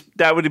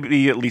 That would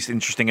be at least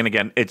interesting. And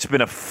again, it's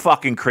been a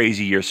fucking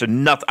crazy year. So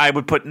I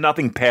would put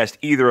nothing past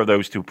either of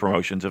those two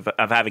promotions of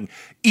having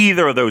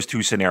either of those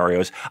two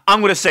scenarios. I'm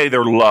going to say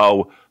they're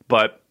low,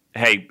 but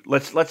hey,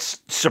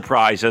 let's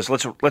surprise us.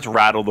 Let's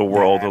rattle the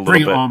world a little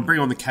bit. Bring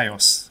on the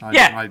chaos.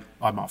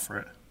 I'm up for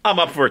it. I'm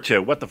up for it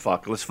too. What the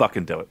fuck? Let's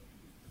fucking do it.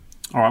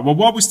 All right. Well,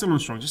 while we're still on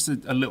Strong, just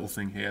a little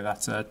thing here.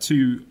 That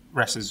two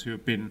wrestlers who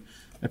have been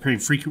appearing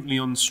frequently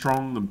on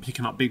Strong and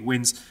picking up big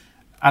wins,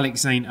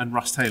 Alex Zane and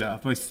Russ Taylor,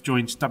 have both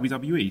joined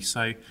WWE.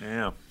 So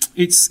yeah,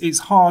 it's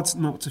hard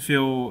not to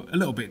feel a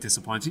little bit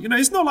disappointed.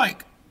 It's not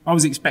like I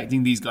was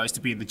expecting these guys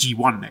to be in the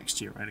G1 next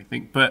year or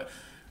anything, but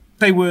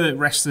they were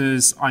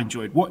wrestlers I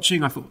enjoyed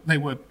watching. I thought they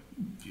were,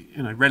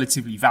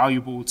 relatively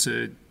valuable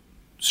to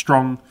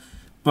Strong,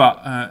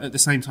 but at the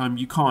same time,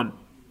 you can't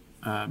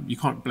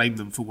blame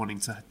them for wanting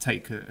to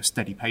take a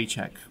steady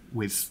paycheck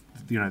with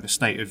the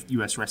state of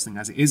US wrestling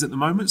as it is at the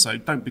moment. So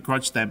don't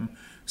begrudge them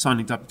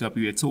signing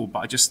WWE at all. But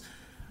I just,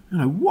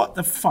 what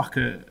the fuck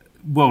are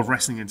World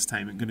Wrestling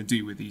Entertainment going to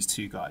do with these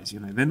two guys?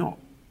 They're not.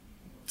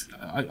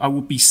 I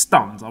will be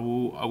stunned. I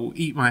will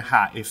eat my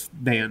hat if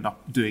they end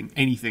up doing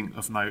anything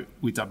of note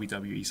with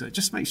WWE. So it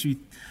just makes me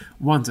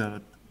wonder,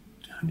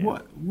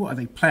 what are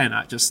they playing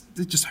at?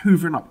 They're just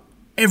hoovering up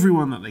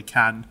everyone that they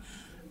can,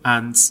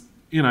 and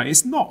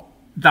it's not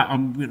that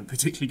I'm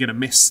particularly going to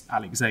miss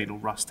Alex Zane or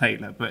Russ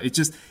Taylor, but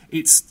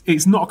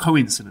it's not a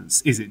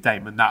coincidence, is it,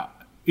 Damon? That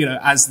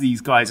as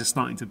these guys are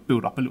starting to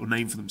build up a little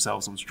name for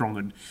themselves on Strong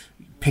and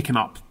picking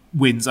up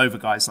wins over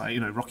guys like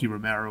Rocky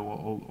Romero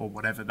or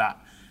whatever,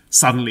 that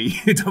suddenly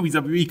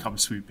WWE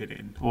comes swooping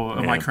in, or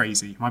am I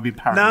crazy? Am I being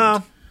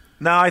paranoid?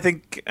 No.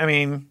 I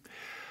mean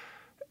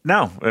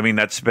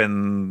that's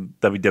been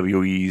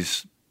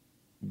WWE's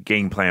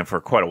game plan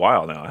for quite a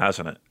while now,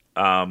 hasn't it?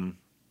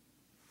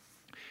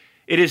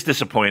 It is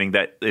disappointing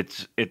that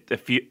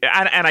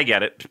and I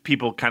get it.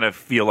 People kind of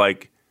feel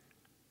like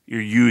you're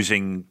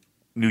using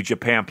New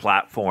Japan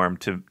platform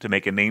to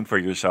make a name for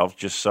yourself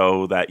just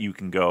so that you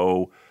can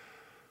go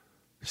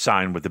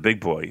sign with the big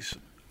boys.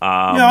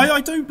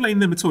 I don't blame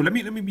them at all. Let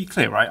me be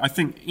clear, right? I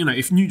think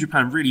if New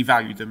Japan really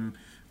valued them,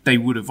 they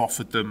would have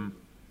offered them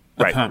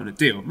a permanent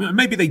deal.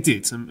 Maybe they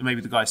did, and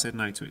maybe the guy said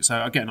no to it.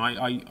 So again,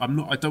 I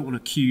don't want to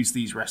accuse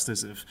these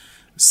wrestlers of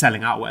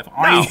selling out or whatever.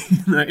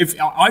 No.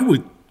 If I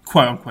would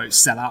quote unquote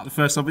sell out the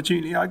first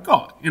opportunity I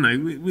got. We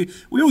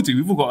all do.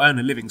 We've all got to earn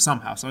a living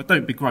somehow. So I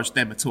don't begrudge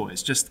them at all.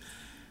 It's just,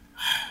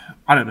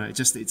 I don't know.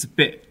 It's a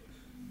bit.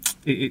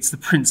 It's the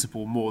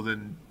principle more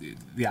than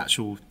the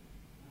actual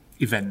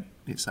event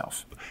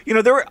itself.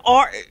 There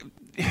are.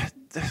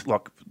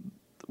 Look,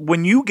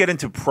 when you get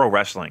into pro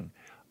wrestling,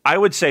 I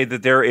would say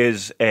that there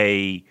is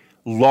a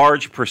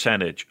large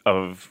percentage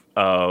of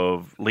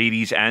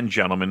ladies and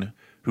gentlemen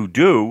who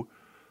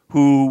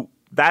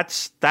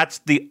that's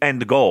the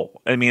end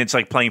goal. I mean, it's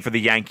like playing for the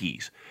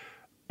Yankees,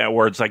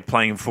 or it's like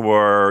playing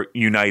for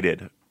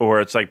United, or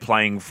it's like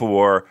playing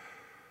for,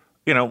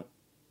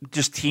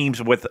 just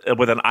teams with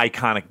an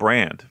iconic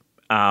brand,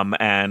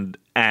 and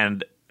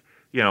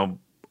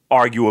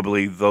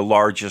arguably the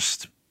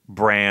largest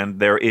brand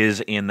there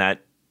is in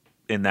that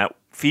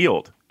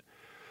field.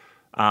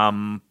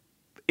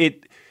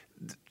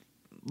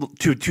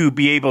 To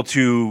be able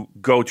to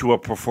go to a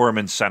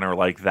performance center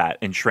like that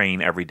and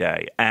train every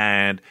day,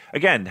 and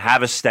again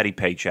have a steady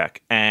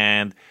paycheck,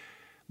 and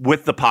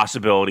with the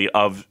possibility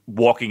of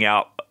walking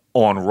out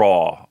on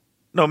Raw,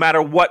 no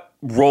matter what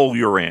role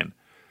you're in,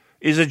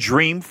 is a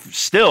dream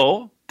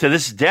still to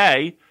this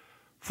day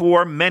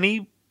for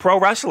many pro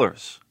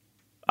wrestlers.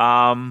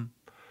 When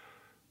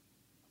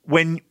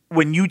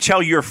you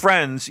tell your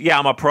friends, "Yeah,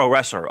 I'm a pro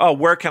wrestler," "Oh,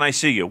 where can I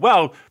see you?"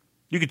 "Well,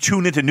 you could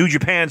tune into New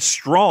Japan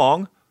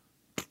Strong."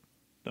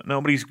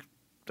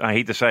 I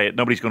hate to say it,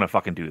 nobody's going to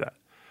fucking do that.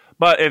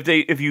 But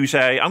if you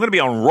say, "I'm going to be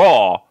on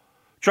Raw,"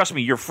 trust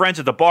me, your friends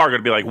at the bar are going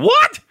to be like,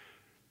 "What?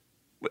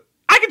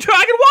 I can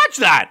watch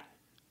that."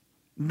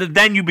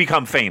 Then you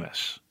become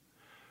famous.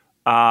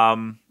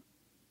 And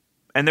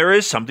there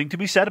is something to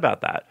be said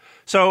about that.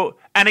 So,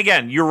 and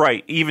again, you're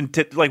right. Even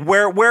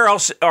where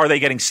else are they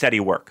getting steady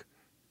work?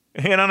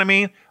 You know what I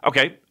mean?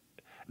 Okay,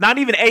 not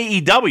even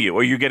AEW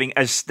are you getting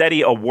as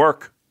steady a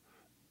work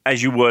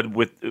as you would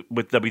with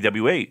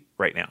WWE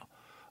right now.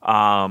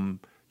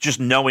 Just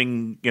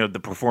knowing, the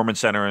Performance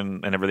Center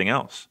and everything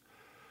else.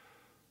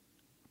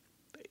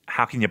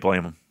 How can you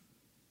blame them?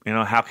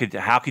 How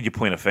could you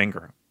point a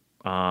finger?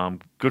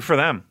 Good for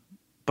them.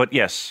 But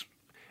yes,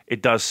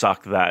 it does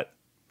suck that,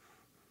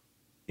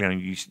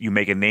 you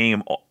make a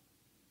name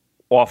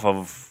off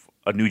of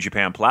a New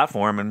Japan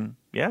platform, and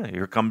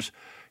here comes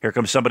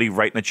somebody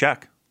writing a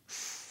check.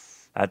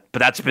 But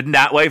that's been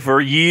that way for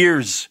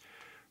years.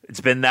 It's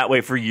been that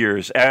way for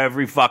years.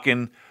 Every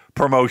fucking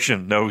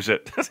promotion knows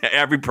it.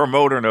 Every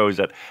promoter knows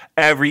it.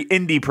 Every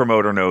indie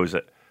promoter knows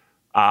it.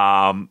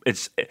 I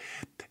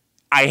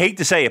hate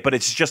to say it, but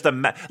it's just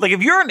like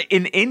if you're an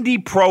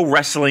indie pro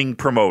wrestling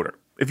promoter,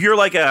 if you're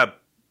like an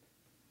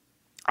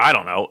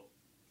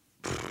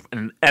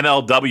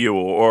MLW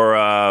or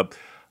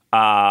I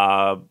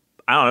don't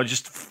know,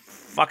 just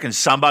fucking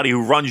somebody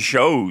who runs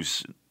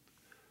shows,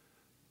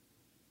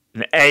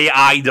 an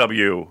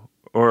AIW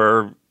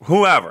or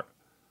whoever.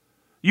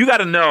 You got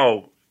to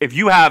know if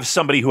you have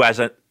somebody who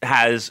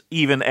has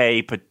even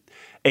a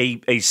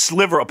a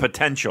sliver of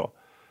potential,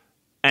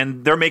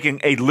 and they're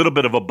making a little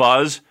bit of a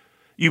buzz,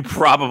 you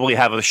probably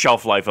have a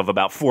shelf life of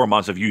about 4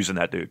 months of using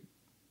that dude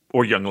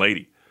or young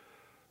lady.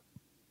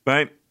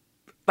 Right?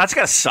 That's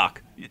got to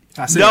suck.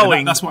 That's it.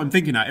 That's what I'm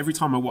thinking now. Every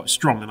time I watch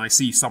Strong and I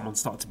see someone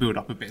start to build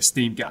up a bit of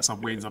steam, get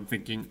some wins, I'm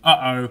thinking,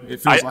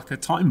 it feels like a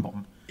time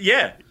bomb.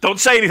 Yeah, don't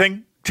say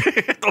anything.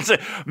 Don't say,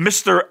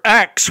 Mr.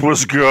 X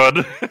was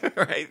good.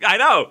 Right? I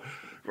know.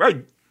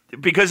 Right.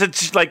 Because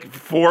it's like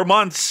 4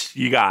 months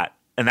you got,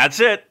 and that's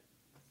it.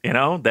 You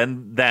know,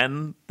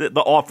 then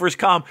the offers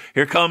come.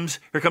 Here comes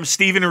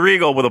Steven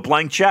Regal with a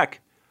blank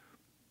check.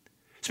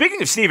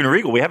 Speaking of Steven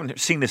Regal, we haven't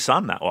seen his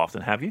son that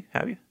often, have you?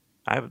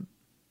 I haven't.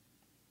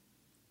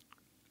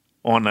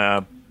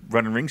 On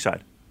running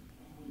ringside.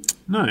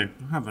 No, I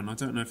haven't. I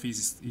don't know if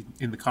he's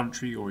in the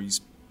country or he's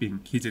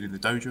been hidden in the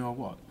dojo or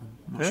what.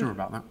 I'm not sure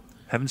about that.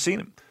 Haven't seen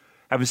him.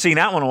 Haven't seen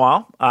that one in a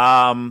while.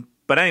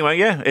 But anyway,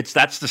 yeah,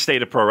 that's the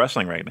state of pro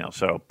wrestling right now.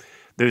 So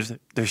there's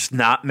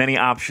not many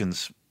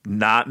options.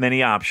 Not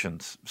many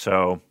options.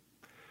 So,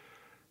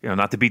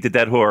 not to beat the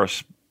dead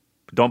horse,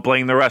 don't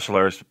blame the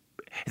wrestlers.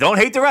 Don't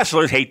hate the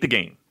wrestlers, hate the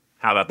game.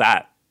 How about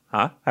that?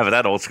 Huh? How about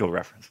that old school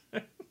reference?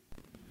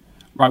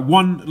 Right,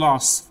 one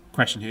last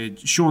question here.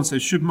 Sean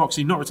says, should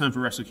Moxley not return for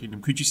Wrestle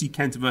Kingdom, could you see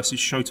Kenta versus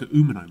Shota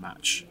Umino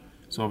match?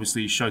 So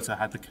obviously Shota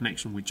had the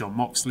connection with Jon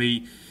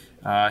Moxley.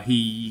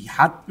 He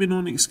had been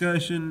on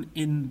excursion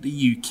in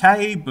the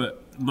UK,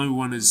 but no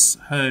one has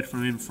heard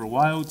from him for a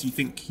while. Do you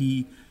think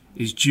he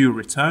is due a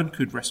return?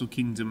 Could Wrestle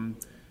Kingdom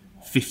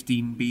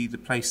 15 be the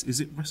place? Is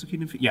it Wrestle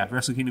Kingdom? Yeah,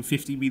 Wrestle Kingdom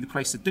 15 be the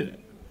place to do it?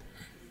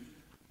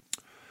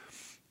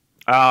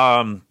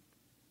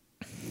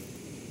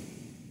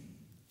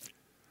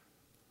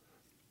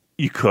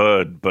 You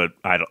could, but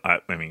I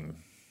mean,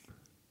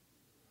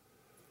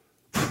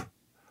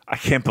 I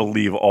can't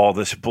believe all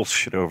this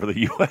bullshit over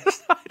the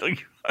U.S.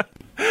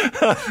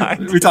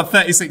 We've done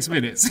 36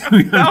 minutes.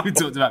 We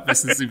talked about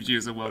Best of Super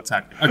Juniors and World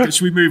Tag. Okay,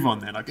 should we move on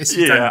then? I guess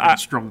you don't have any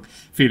strong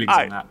feelings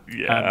on that.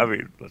 Yeah,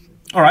 listen.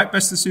 All right,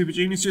 Best of Super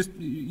Juniors. Just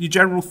your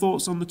general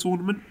thoughts on the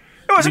tournament.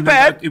 It wasn't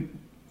bad.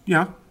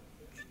 Yeah.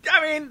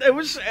 I mean, it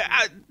was.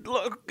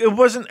 Look, it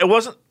wasn't.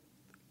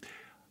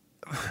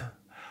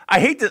 I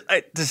hate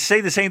to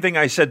say the same thing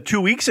I said 2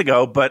 weeks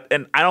ago,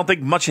 and I don't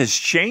think much has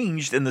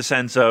changed in the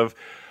sense of,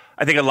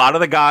 I think a lot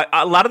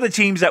of the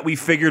teams that we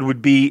figured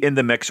would be in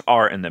the mix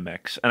are in the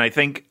mix, and I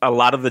think a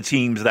lot of the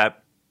teams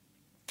that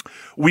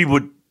we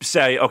would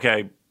say,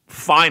 okay,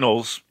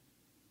 finals,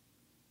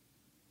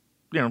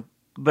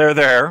 they're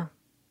there,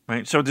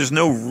 right? So there's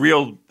no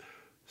real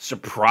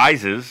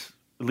surprises,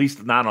 at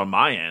least not on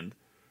my end,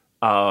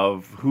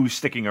 of who's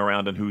sticking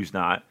around and who's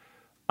not.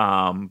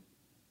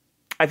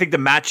 I think the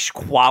match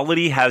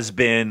quality has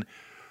been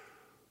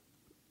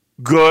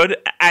good.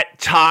 At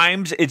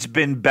times, it's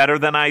been better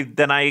than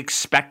I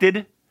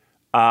expected.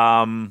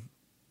 I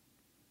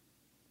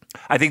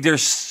think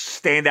there's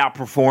standout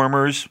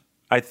performers.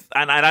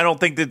 And I don't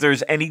think that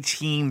there's any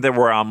team that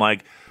where I'm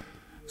like...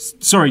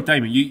 Sorry,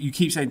 Damon, you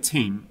keep saying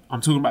team. I'm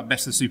talking about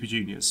Best of Super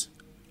Juniors.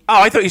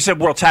 Oh, I thought you said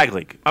World Tag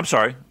League. I'm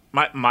sorry.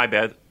 My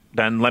bad.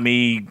 Then let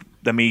me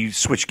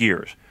switch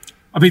gears.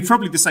 I mean,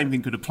 probably the same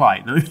thing could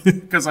apply, no?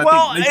 Because I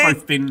think they've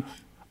both been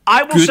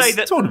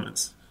good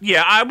tournaments.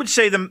 Yeah, I would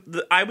say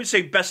I would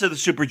say Best of the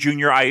Super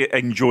Junior I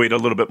enjoyed a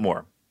little bit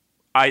more.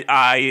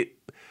 I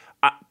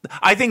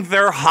think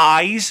their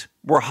highs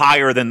were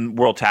higher than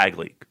World Tag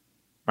League,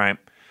 right?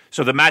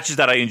 So the matches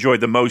that I enjoyed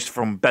the most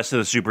from Best of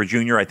the Super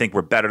Junior, I think,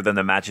 were better than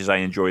the matches I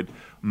enjoyed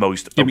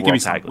most of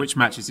World Tag League. Which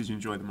matches did you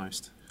enjoy the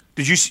most?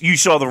 You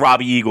saw the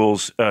Robbie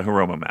Eagles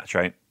Hiromu match,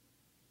 right?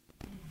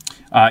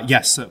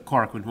 Yes, at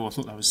Korakuen Hall. I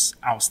thought that was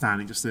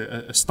outstanding. Just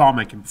a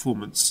star-making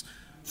performance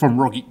from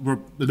Robbie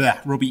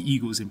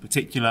Eagles in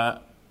particular.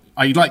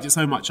 I liked it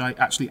so much, I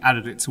actually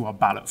added it to our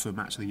ballot for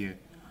Match of the Year.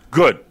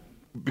 Good,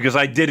 because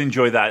I did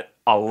enjoy that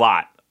a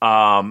lot.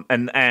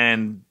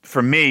 And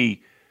for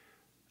me,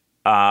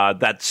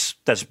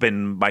 that's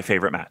been my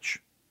favorite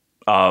match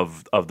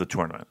of the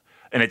tournament.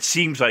 And it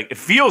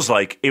feels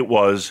like it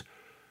was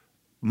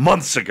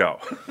months ago.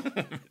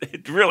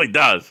 It really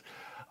does.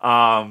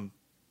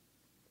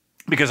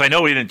 Because I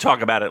know we didn't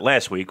talk about it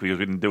last week because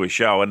we didn't do a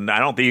show, and I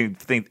don't even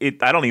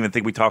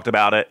think we talked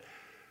about it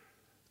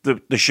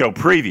the show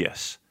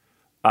previous.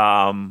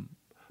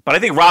 But I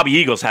think Robbie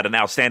Eagles had an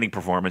outstanding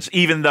performance,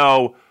 even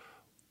though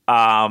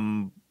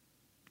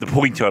the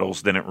point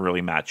totals didn't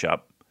really match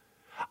up.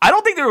 I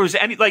don't think there was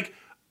any like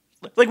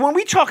when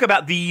we talk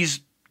about these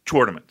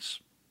tournaments,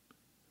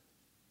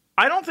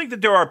 I don't think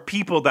that there are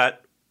people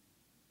that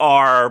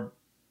are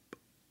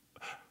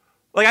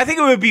like. I think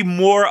it would be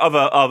more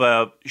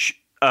of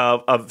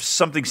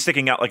something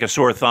sticking out like a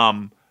sore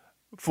thumb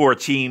for a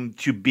team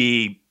to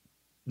be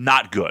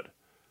not good.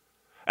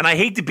 And I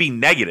hate to be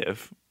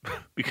negative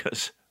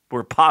because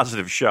we're a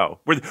positive show.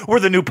 We're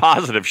the new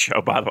positive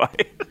show, by the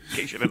way. In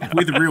case you didn't know.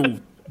 We're the real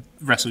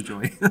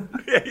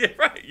WrestleJoy. yeah,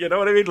 right. You know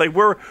what I mean? Like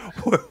we're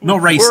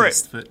not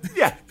racist, but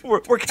yeah, we're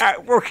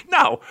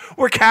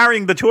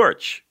carrying the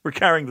torch. We're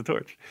carrying the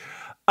torch.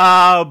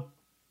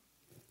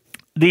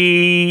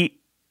 there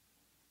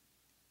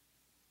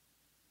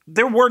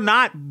were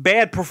not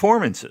bad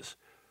performances.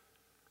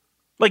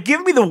 Like,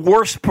 give me the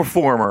worst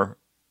performer,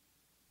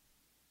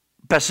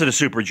 best of the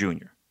Super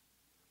Junior.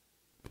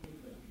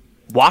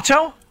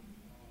 Watto?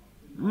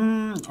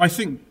 I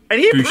think And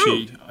he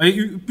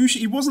Bushi,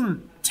 he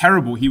wasn't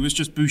terrible. He was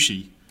just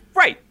Bushi.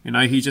 Right. You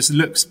know, he just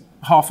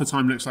half the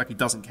time looks like he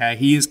doesn't care.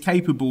 He is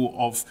capable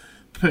of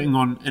putting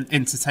on an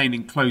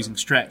entertaining closing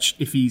stretch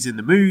if he's in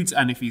the mood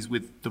and if he's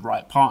with the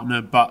right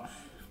partner. But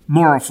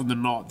more often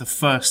than not, the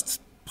first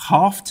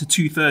half to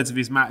 2/3 of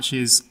his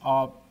matches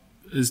are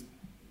as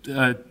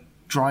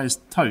dry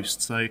as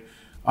toast. So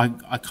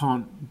I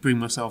can't bring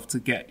myself to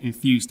get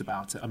enthused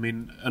about it. I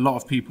mean, a lot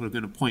of people are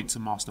going to point to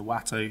Master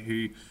Watto,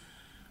 who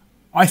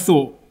I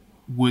thought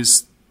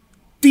was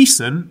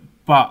decent,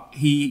 but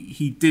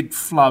he did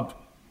flub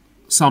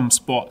some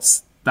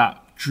spots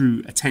that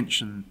drew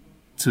attention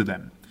to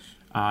them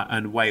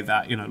in a way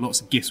that, you know, lots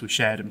of GIFs were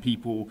shared and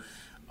people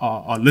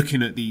are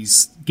looking at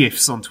these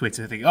GIFs on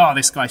Twitter thinking, oh,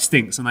 this guy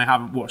stinks, and they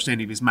haven't watched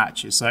any of his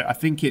matches. So I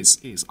think it's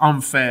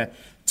unfair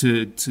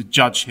to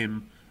judge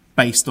him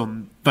based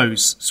on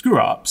those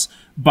screw-ups,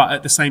 but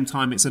at the same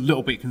time it's a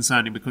little bit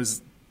concerning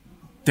because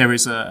there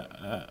is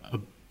a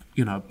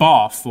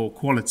bar for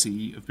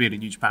quality of being a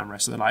New Japan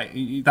wrestler. Like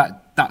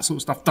that sort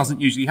of stuff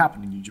doesn't usually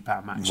happen in New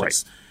Japan matches.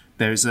 Right.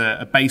 There's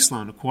a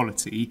baseline of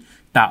quality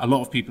that a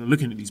lot of people are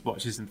looking at these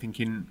watches and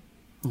thinking,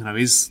 you know,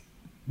 is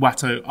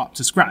Watto up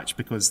to scratch?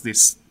 Because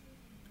this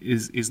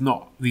is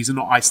not, these are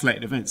not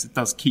isolated events. It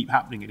does keep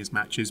happening in his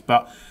matches,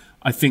 but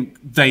I think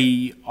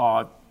they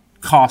are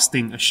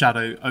casting a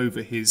shadow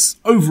over his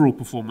overall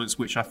performance,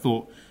 which I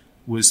thought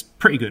was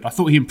pretty good. I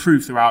thought he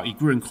improved throughout. He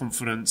grew in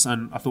confidence,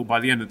 and I thought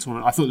by the end of the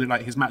tournament, I thought that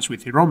like his match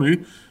with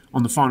Hiromu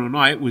on the final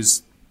night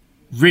was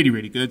really,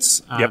 really good.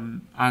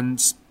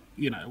 And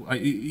you know,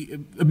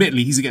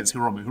 admittedly, he's against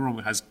Hiromu.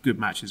 Hiromu has good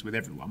matches with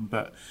everyone,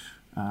 but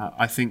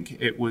I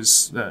think it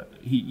was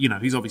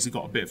he's obviously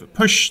got a bit of a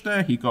push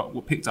there. He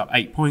picked up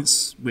 8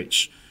 points,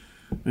 which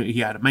he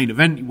had a main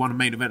event. He won a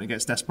main event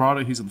against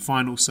Desperado, who's in the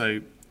final. So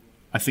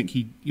I think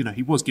he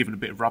was given a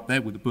bit of rub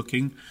there with the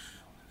booking.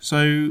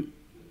 So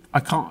I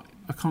can't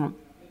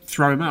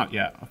throw him out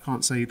yet. I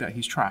can't say that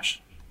he's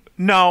trash.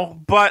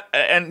 No, but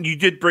and you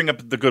did bring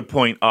up the good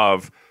point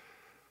of,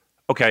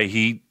 okay,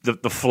 the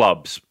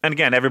flubs. And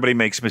again, everybody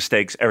makes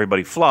mistakes,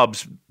 everybody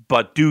flubs,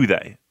 but do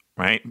they?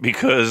 Right?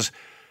 Because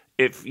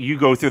if you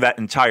go through that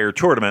entire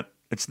tournament,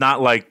 it's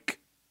not like,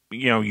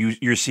 you know,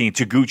 you're seeing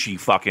Taguchi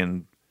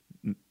fucking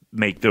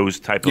make those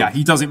type of... Yeah,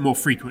 he does it more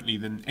frequently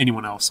than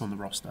anyone else on the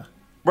roster.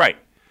 Right.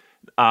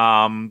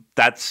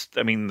 That's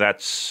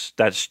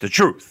the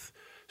truth.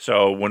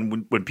 So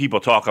when people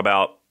talk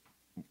about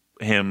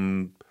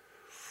him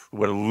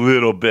with a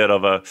little bit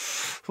of a,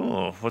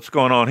 what's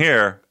going on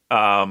here?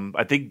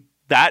 I think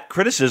that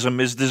criticism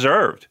is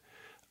deserved.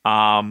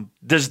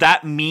 Does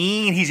that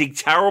mean he's a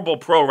terrible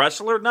pro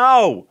wrestler?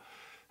 No.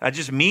 That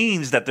just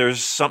means that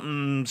there's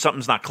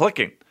something's not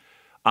clicking.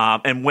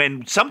 And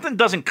when something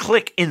doesn't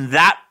click in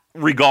that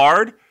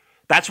regard,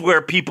 that's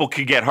where people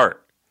could get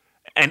hurt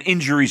and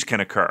injuries can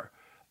occur.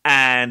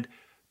 And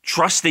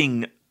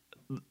trusting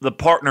the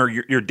partner,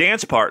 your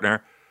dance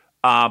partner,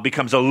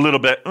 becomes a little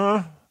bit,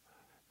 am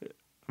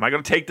I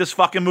going to take this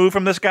fucking move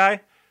from this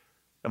guy?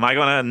 Am I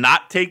going to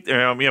not take,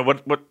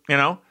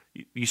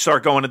 you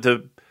start going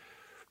into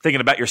thinking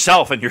about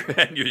yourself and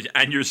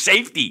your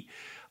safety.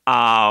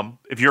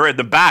 If you're in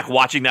the back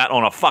watching that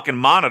on a fucking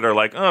monitor,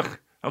 like,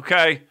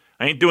 okay,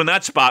 I ain't doing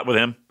that spot with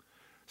him.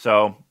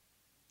 So,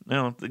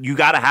 you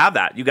got to have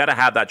that. You got to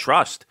have that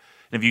trust.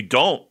 And if you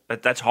don't,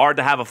 that's hard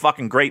to have a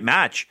fucking great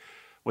match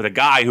with a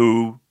guy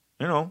who,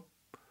 a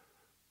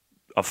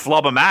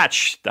flub a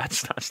match.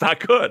 That's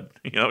not good.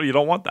 You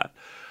don't want that.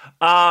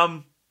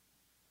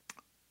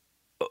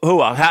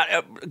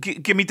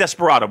 Give me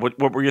Desperado. What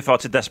were your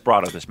thoughts of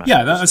Desperado this match?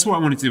 Yeah, that's what I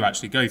wanted to do,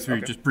 actually. Go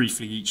through just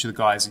briefly each of the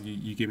guys and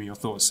you give me your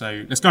thoughts.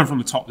 So let's go from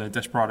the top there.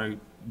 Desperado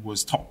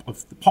was top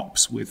of the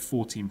pops with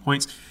 14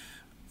 points.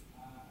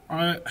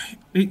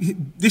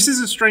 This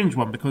is a strange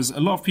one because a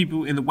lot of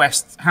people in the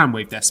West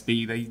handwave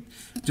Despy. They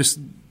just,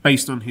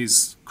 based on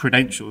his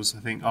credentials, I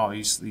think,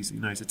 he's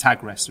a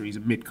tag wrestler, he's a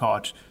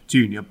mid-card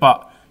junior.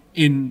 But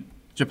in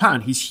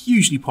Japan, he's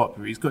hugely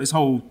popular. He's got his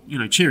whole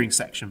cheering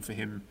section for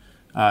him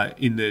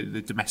in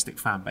the domestic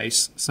fan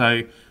base.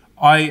 So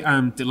I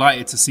am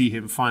delighted to see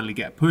him finally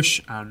get a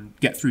push and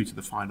get through to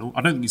the final.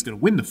 I don't think he's going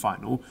to win the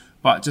final,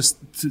 but just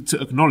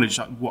to acknowledge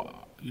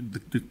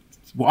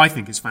what I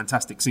think is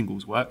fantastic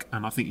singles work,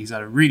 and I think he's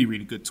had a really,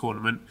 really good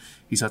tournament.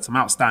 He's had some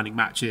outstanding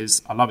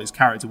matches. I love his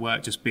character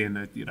work, just being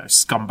a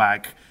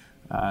scumbag,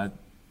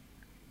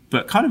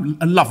 but kind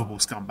of a lovable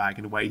scumbag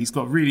in a way. He's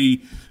got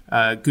really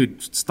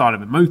good style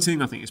of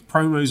emoting. I think his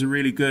promos are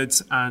really good,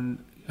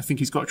 and I think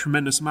he's got a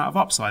tremendous amount of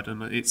upside,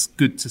 and it's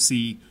good to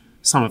see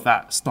some of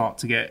that start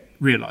to get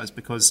realised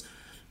because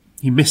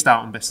he missed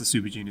out on Best of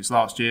Super Juniors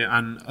last year,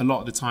 and a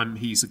lot of the time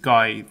he's a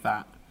guy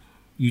that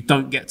you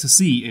don't get to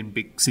see in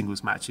big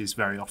singles matches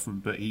very often,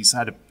 but he's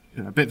had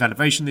a bit of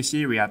elevation this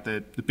year. He had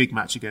the big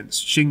match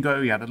against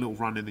Shingo. He had a little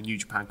run in the New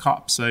Japan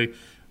Cup. So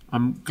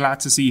I'm glad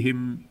to see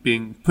him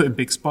being put in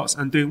big spots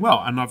and doing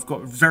well. And I've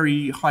got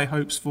very high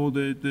hopes for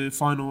the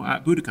final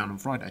at Budokan on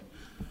Friday.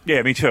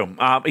 Yeah, me too.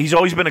 He's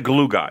always been a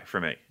glue guy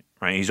for me,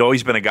 right? He's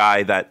always been a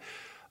guy that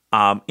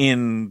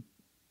in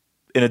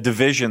a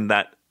division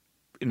that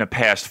in the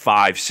past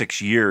 5-6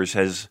 years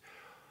has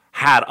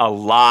had a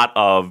lot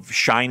of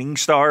shining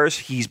stars.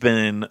 He's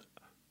been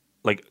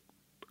like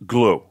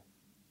glue.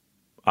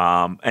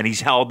 And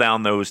he's held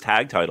down those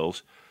tag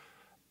titles,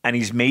 and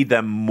he's made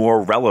them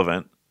more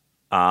relevant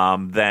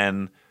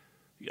than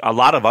a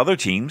lot of other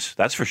teams,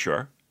 that's for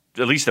sure,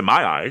 at least in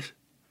my eyes.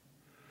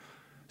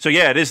 So,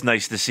 yeah, it is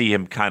nice to see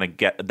him kind of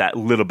get that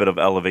little bit of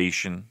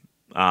elevation,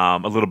 a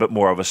little bit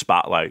more of a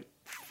spotlight.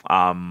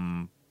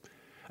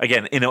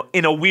 Again,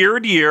 in a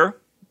weird year,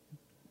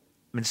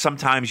 I mean,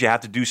 sometimes you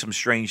have to do some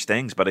strange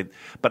things, but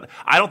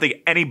I don't think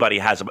anybody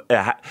has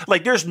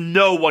like. There's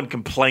no one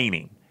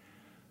complaining.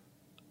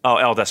 Oh,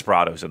 El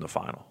Desperado's in the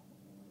final.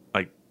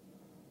 Like,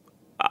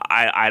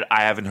 I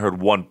haven't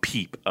heard one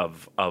peep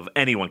of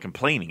anyone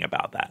complaining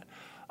about that.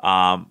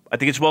 I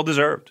think it's well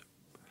deserved.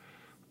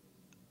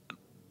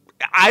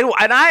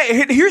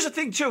 Here's the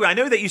thing too. I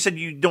know that you said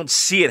you don't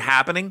see it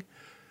happening.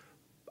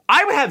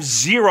 I would have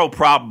zero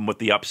problem with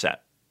the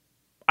upset.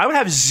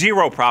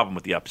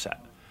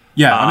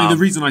 Yeah, I mean, the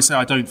reason I say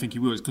I don't think he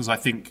will is because I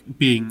think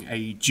being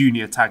a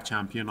junior tag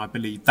champion, I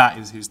believe that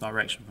is his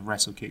direction for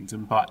Wrestle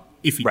Kingdom. But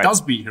if he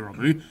does beat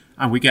Hiromu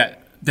and we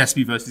get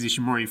Despy versus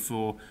Ishimori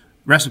for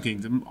Wrestle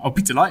Kingdom, I'll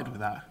be delighted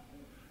with that.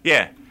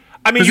 Yeah.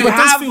 I mean,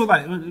 does feel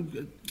like...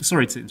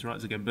 Sorry to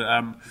interrupt again,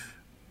 but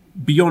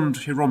beyond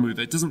Hiromu,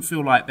 it doesn't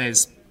feel like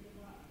there's...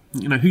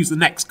 who's the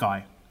next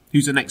guy?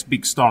 Who's the next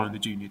big star in the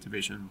junior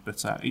division?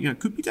 But, it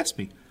could be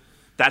Despy.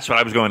 That's what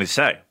I was going to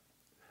say.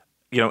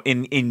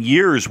 In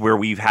years where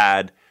we've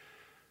had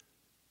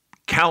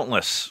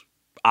countless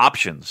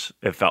options,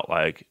 it felt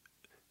like,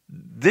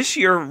 this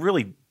year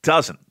really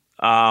doesn't.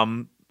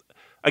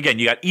 Again,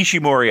 you got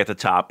Ishimori at the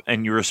top,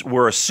 and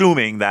we're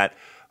assuming that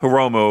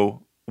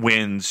Hiromu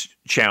wins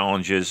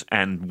challenges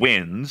and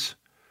wins.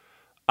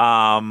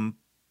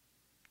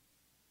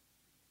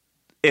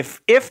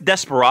 If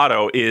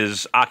Desperado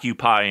is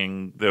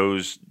occupying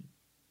those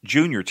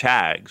junior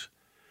tags,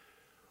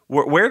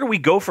 where do we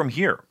go from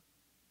here?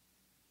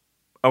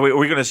 Are we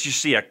going to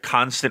just see a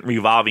constant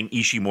revolving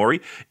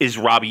Ishimori? Is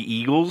Robbie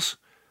Eagles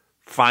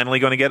finally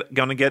going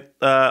to get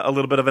a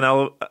little bit of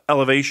an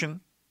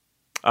elevation?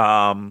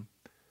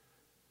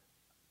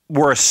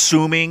 We're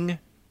assuming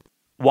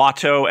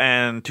Wato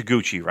and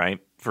Taguchi, right,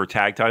 for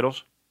tag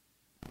titles?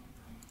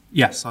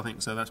 Yes, I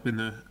think so. That's been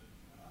the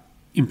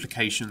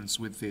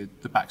implications with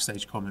the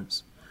backstage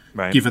comments.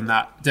 Right. Given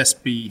that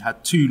Despy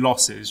had 2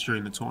 losses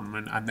during the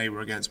tournament and they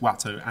were against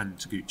Wato and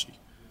Taguchi.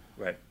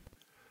 Right.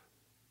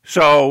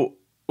 So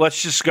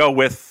let's just go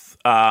with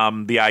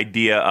the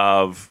idea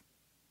of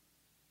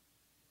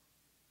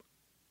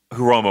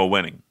Hiromu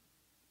winning.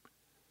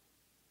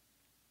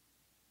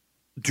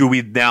 Do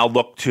we now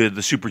look to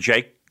the Super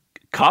J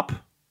Cup? I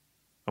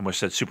almost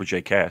said Super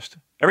J Cast.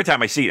 Every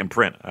time I see it in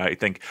print, I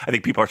think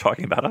people are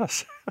talking about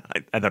us,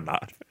 and they're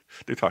not.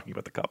 They're talking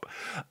about the cup.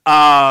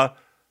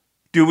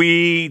 Do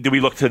we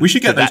look to? We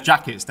should get those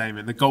jackets,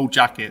 Damon. The gold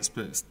jackets,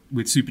 but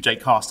with Super J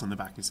Cast on the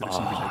back instead of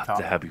Super J Cup.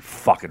 That'd be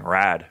fucking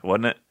rad,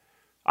 wouldn't it?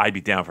 I'd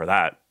be down for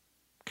that.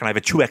 Can I have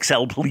a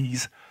 2XL,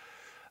 please?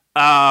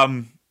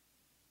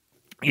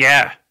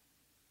 Yeah.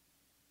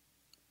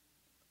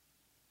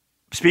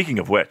 Speaking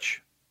of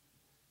which,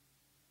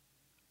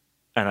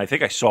 and I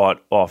think I saw it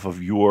off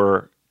of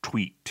your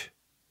tweet.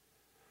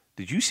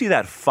 Did you see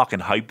that fucking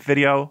hype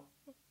video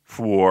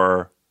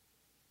for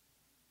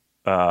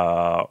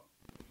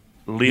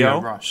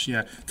Leo? Rush,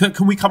 yeah.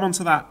 Can we come on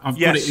to that? I've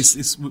got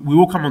it. We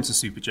will come on to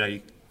Super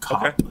J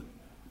Cup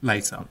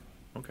later.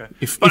 Okay.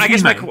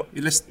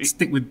 Let's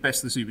stick with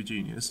Best of the Super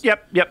Juniors.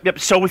 Yep.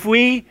 So if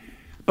we...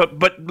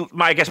 But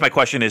I guess my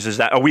question is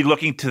that, are we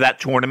looking to that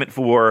tournament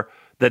for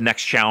the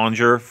next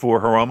challenger for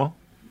Hiromu?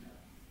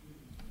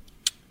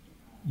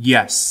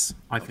 Yes,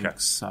 I think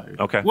so.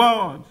 Okay.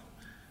 Well,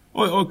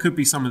 or it could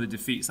be some of the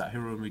defeats that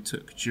Hiromu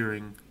took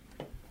during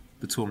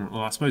the tournament.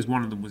 Well, I suppose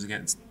one of them was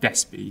against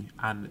Despy,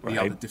 and the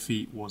other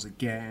defeat was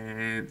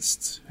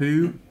against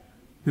who?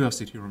 Who else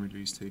did Hiromu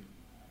lose to?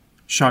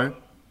 Sho.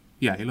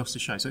 Yeah, he lost to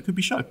Sho, so it could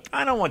be Sho.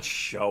 I don't want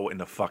Sho in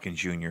the fucking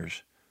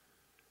juniors.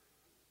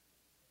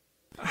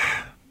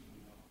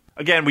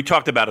 Again, we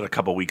talked about it a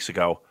couple weeks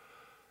ago.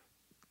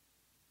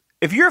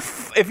 If you're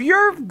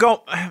going,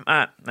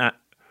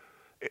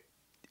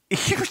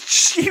 he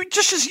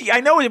just as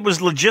I know it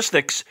was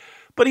logistics,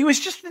 but he was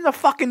just in the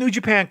fucking New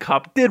Japan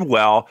Cup, did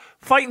well,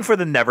 fighting for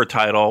the Never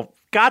title,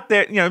 got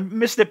there,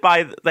 missed it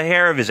by the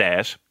hair of his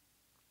ass.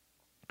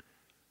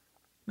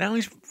 Now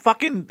he's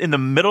fucking in the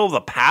middle of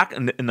the pack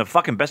in the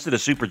fucking Best of the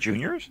Super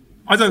Juniors?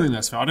 I don't think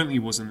that's fair. I don't think he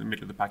was in the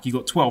middle of the pack. He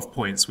got 12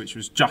 points, which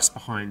was just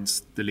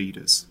behind the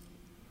leaders.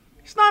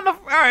 He's not enough.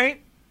 All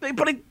right.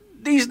 But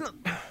he's not.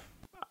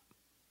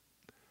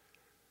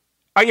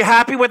 Are you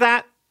happy with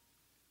that?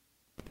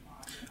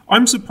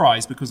 I'm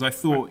surprised because I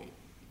thought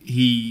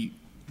he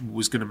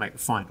was going to make the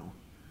final,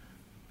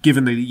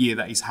 given the year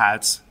that he's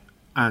had,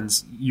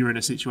 and you're in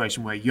a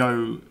situation where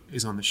Yo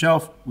is on the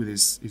shelf with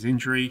his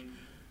injury,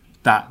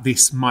 that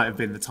this might have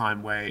been the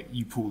time where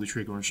you pull the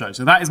trigger on Sho.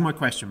 So that is my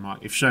question mark.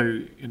 If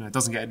Sho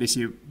doesn't get it this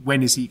year,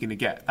 when is he going to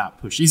get that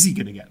push? Is he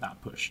going to get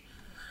that push?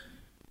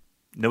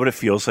 Know what it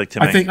feels like to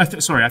me?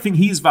 I think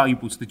he is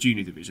valuable to the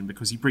junior division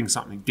because he brings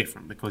something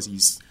different, because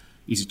he's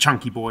a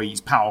chunky boy,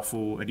 he's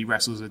powerful, and he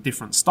wrestles a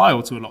different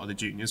style to a lot of the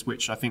juniors,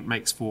 which I think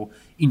makes for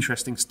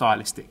interesting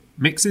stylistic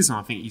mixes. And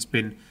I think he's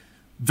been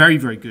very,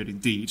 very good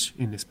indeed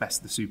in this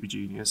Best of the Super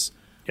Juniors.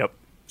 Yep.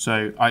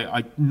 So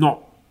I'm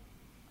not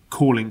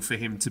calling for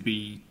him to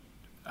be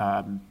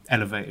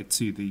elevated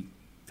to the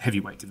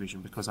heavyweight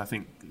division, because I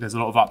think there's a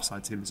lot of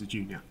upside to him as a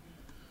junior.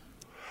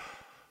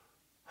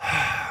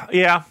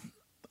 Yeah,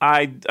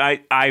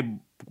 I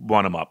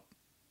want him up.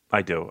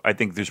 I do. I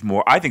think there's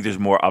more. I think there's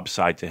more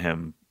upside to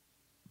him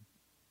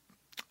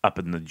up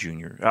from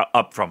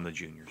the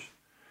juniors.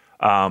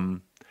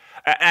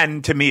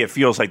 And to me, it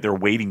feels like they're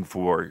waiting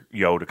for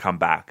Yo to come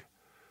back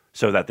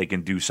so that they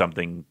can do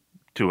something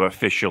to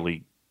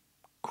officially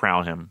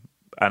crown him.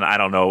 And I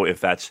don't know if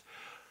that's...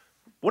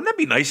 Wouldn't that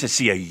be nice to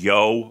see a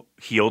Yo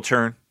heel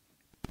turn?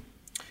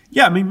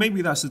 Yeah, I mean,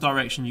 maybe that's the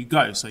direction you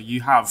go. So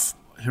you have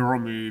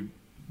Hiromu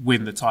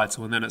win the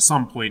title, and then at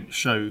some point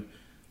Sho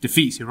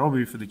defeats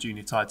Hiromu for the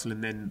junior title,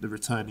 and then the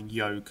returning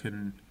Yo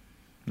can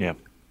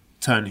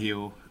turn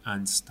heel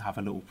and have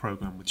a little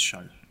program with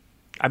Sho.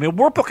 I mean,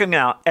 we're booking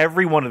out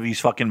every one of these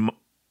fucking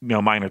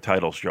minor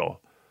titles,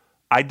 Joel.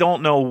 I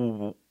don't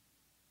know.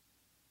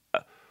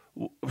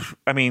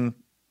 I mean,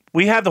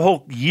 we had the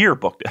whole year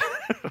booked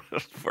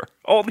for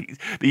all these: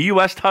 the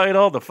U.S.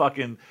 title,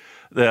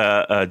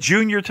 the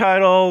junior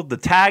title, the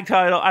tag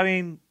title. I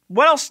mean,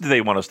 what else do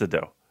they want us to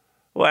do?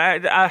 Well,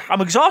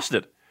 I'm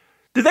exhausted.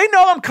 Do they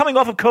know I'm coming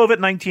off of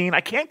COVID-19?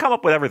 I can't come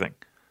up with everything.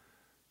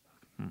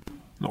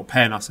 Not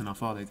paying us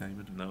enough, are they,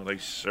 David? No, they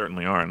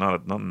certainly are.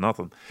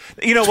 Nothing.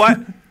 You know what?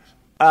 No,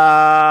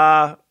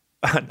 I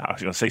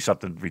was going to say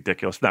something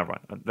ridiculous. Never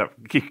mind.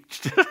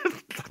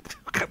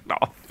 No.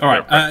 All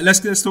right.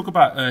 Let's talk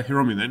about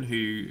Hiromu then,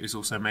 who has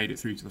also made it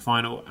through to the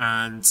final,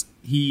 and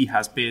he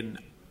has been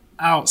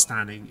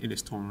outstanding in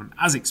this tournament,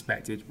 as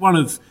expected. One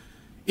of,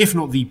 if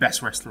not the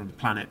best wrestler on the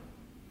planet.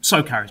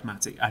 So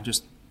charismatic, and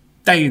just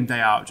day in, day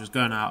out, just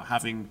going out,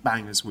 having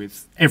bangers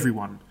with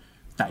everyone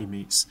that he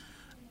meets.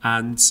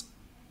 And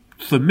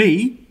for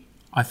me,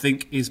 I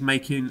think is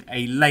making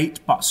a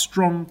late but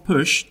strong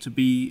push to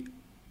be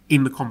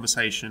in the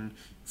conversation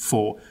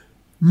for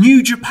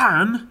New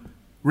Japan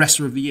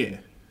Wrestler of the Year.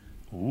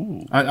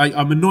 Ooh.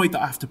 I'm annoyed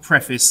that I have to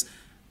preface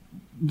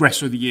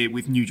Wrestler of the Year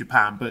with New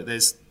Japan, but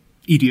there's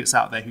idiots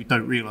out there who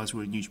don't realise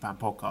we're a New Japan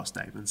podcast,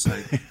 Dave. And so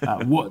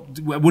what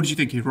did you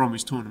think of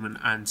Hiromu's tournament,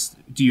 and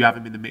do you have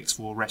him in the mix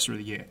for Wrestler of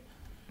the Year?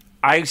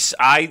 I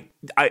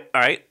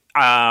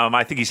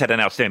think he's had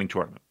an outstanding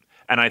tournament.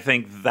 And I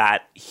think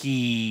that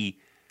I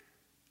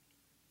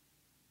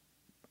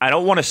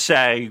don't want to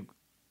say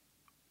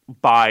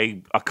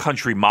by a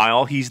country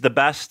mile he's the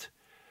best,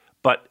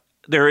 but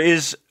there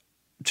is,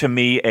 to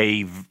me,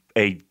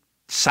 a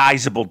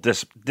sizable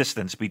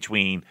distance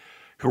between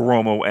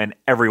Hiromu and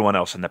everyone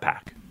else in the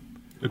pack.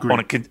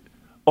 Agreed.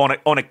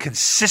 On a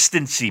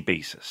consistency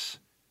basis,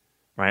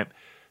 right?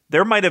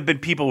 There might have been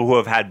people who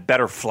have had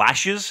better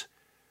flashes,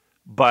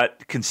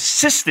 but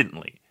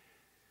consistently,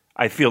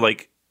 I feel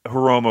like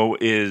Hiromu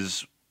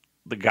is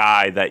the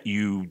guy that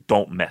you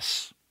don't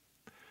miss.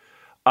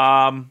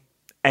 And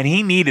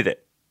he needed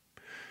it,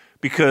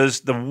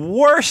 because the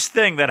worst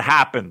thing that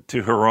happened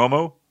to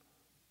Hiromu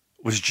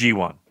was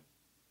G1.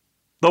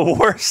 The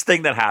worst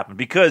thing that happened,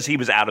 because he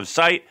was out of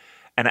sight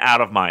and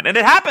out of mind. And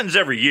it happens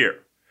every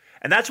year.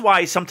 And that's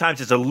why sometimes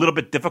it's a little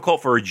bit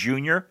difficult for a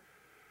junior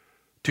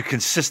to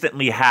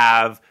consistently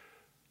have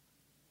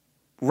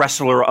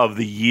Wrestler of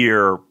the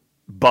Year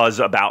buzz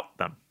about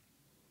them.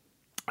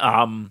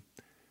 And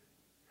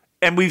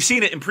we've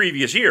seen it in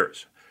previous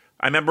years.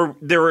 I remember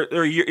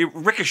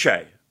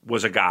Ricochet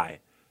was a guy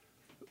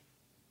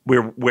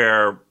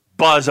where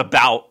buzz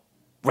about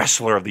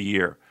Wrestler of the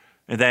Year.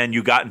 And then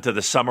you got into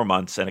the summer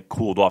months and it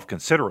cooled off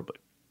considerably.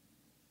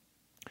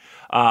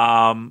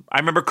 I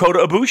remember Kota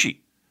Ibushi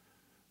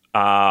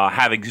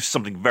having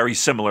something very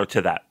similar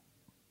to that.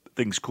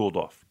 Things cooled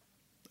off.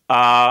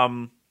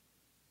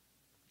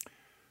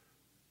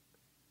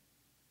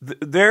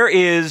 There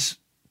is...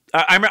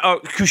 I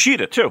remember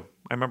Kushida, too.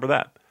 I remember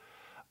that.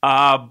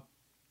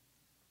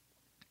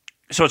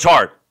 So it's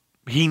hard.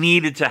 He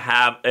needed to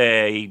have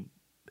a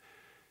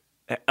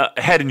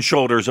head and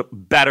shoulders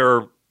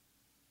better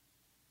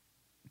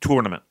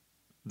tournament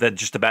than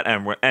just about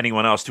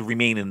anyone else to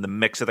remain in the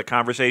mix of the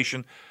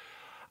conversation.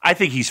 I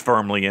think he's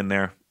firmly in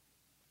there.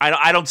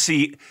 I don't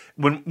see...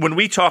 When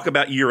we talk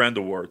about year-end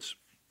awards,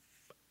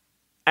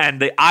 and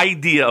the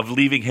idea of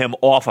leaving him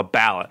off a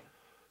ballot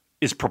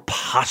is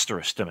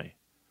preposterous to me.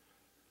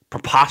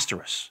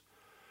 Preposterous.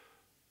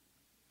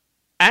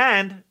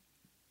 And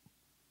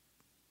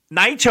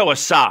Naito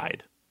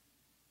aside,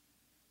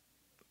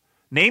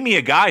 Name me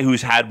a guy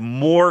who's had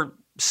more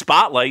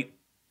spotlight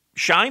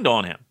shined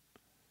on him.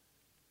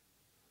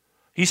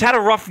 He's had a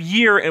rough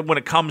year when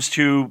it comes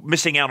to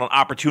missing out on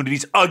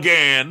opportunities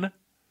again.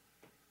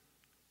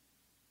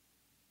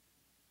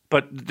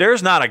 But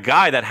there's not a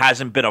guy that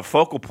hasn't been a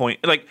focal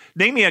point. Like,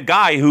 name me a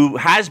guy who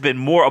has been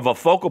more of a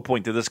focal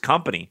point to this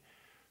company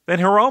than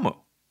Hiromu.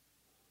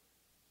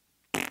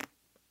 I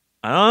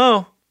don't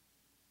know.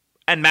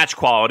 And match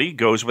quality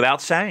goes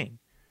without saying.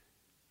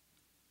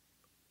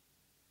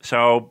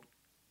 So,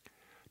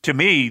 to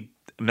me,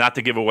 not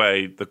to give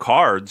away the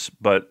cards,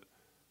 but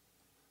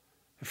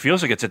it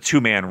feels like it's a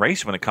two-man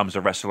race when it comes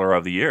to Wrestler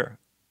of the Year.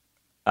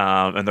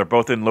 And they're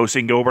both in Los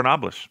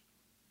Ingobernables.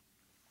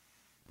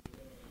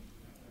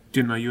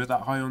 Didn't know you were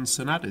that high on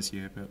Sonata this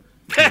year, but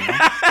you know,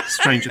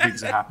 stranger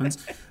things that happens.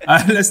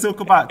 Let's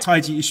talk about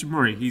Taiji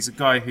Ishimori. He's a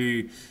guy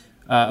who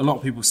a lot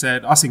of people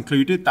said, us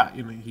included, that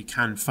he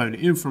can phone it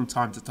in from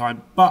time to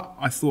time, but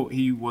I thought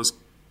he was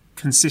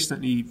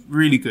consistently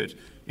really good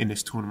in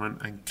this tournament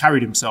and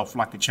carried himself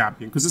like a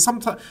champion. Because some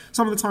of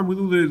the time with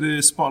all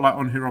the spotlight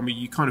on Hiromu,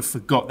 you kind of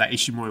forgot that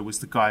Ishimori was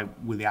the guy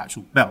with the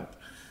actual belt.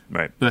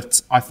 Right.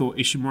 But I thought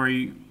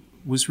Ishimori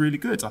was really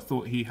good. I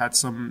thought he had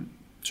some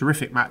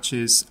terrific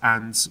matches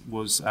and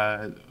was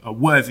a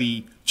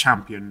worthy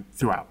champion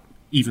throughout,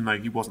 even though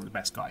he wasn't the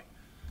best guy.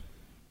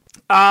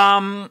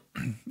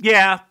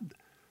 Yeah.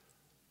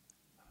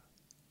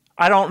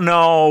 I don't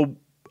know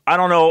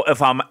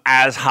if I'm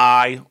as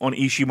high on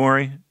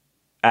Ishimori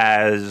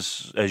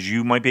as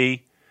you might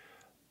be.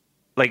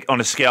 Like, on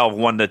a scale of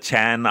 1 to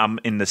 10, I'm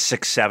in the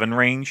 6, 7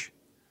 range.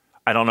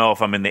 I don't know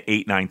if I'm in the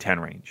 8, 9, 10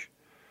 range.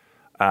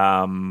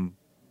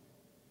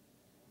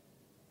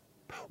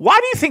 Why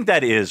do you think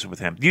that is with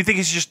him? Do you think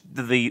it's just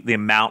the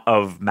amount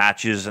of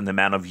matches and the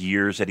amount of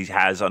years that he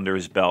has under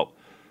his belt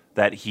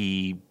that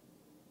he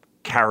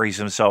carries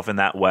himself in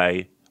that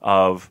way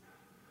of...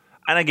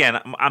 And again,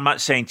 I'm not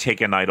saying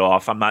take a night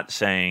off. I'm not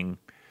saying...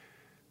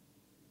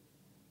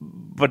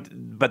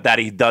 But that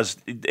he does...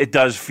 It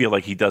does feel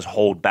like he does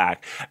hold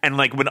back. And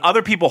like when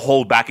other people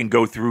hold back and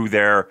go through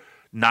their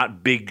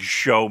not big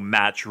show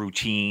match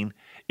routine...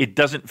 It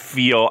doesn't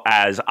feel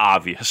as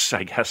obvious,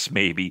 I guess,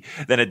 maybe,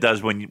 than it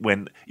does when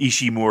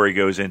Ishimori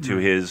goes into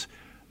his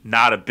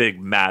not a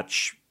big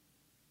match.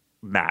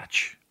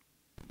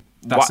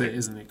 That's it,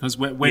 isn't it? Because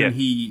when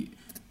he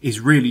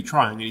is really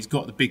trying and he's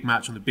got the big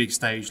match on the big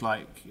stage,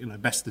 like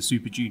Best of the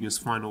Super Juniors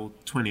final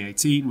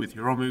 2018 with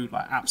Hiromu,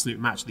 like absolute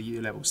match of the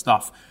year level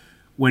stuff.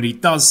 When he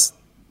does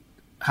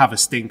have a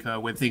stinker,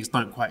 when things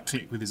don't quite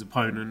click with his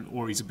opponent,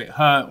 or he's a bit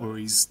hurt, or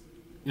he's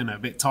a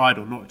bit tired,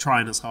 or not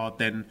trying as hard,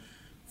 then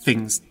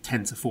things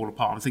tend to fall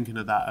apart. I'm thinking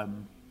of that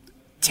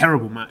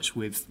terrible match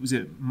with, was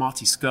it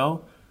Marty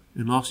Scurll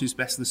in last year's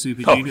Best of the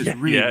Super Juniors?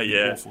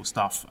 Really awful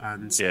stuff.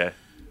 And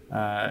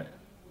I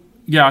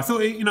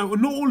thought,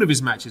 not all of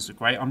his matches are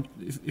great.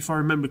 If I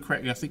remember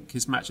correctly, I think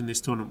his match in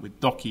this tournament with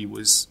Doki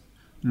was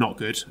not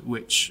good,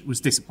 which was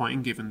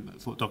disappointing given I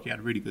thought Doki had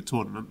a really good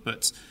tournament.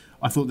 But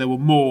I thought there were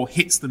more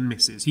hits than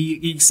misses.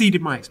 He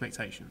exceeded my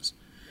expectations.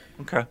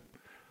 Okay. All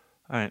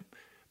right.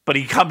 But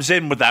he comes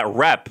in with that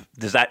rep.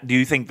 Do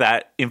you think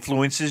that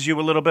influences you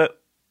a little bit?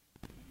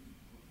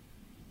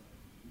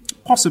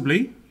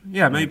 Possibly.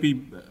 Yeah,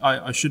 maybe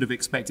I should have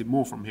expected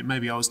more from him.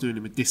 Maybe I was doing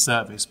him a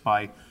disservice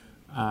by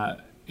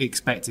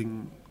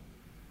expecting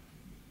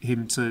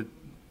him to,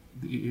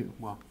 I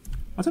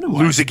don't know.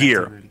 Lose a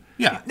gear. Really.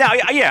 Yeah. Now,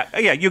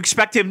 yeah. You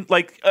expect him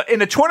like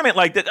in a tournament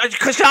like that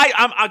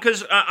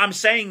because I'm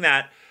saying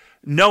that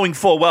knowing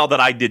full well that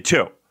I did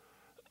too.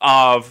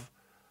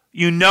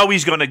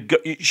 He's going to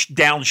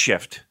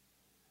downshift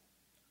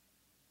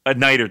a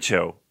night or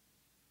two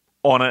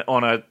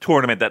on a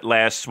tournament that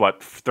lasts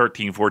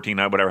 13, 14,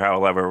 whatever,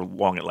 however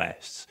long it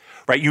lasts,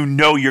 right?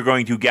 You're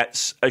going to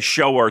get a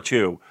show or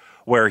two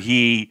where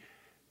he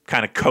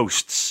kind of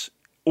coasts,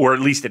 or at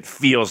least it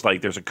feels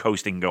like there's a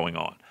coasting going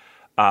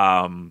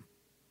on.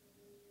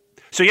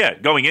 So yeah,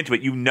 going into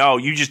it,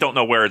 you just don't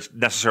know where it's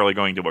necessarily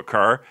going to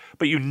occur,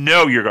 but you're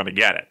going to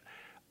get it.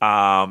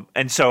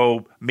 And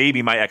so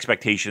maybe my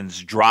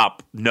expectations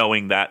drop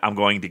knowing that I'm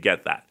going to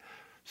get that.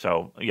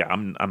 So yeah,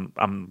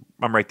 I'm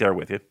right there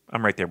with you.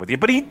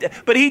 But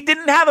he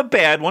didn't have a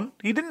bad one.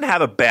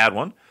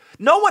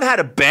 No one had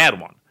a bad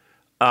one.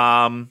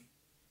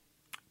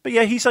 But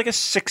yeah, he's like a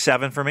 6,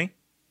 7 for me,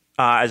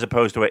 as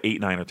opposed to an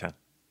 8, 9, or 10.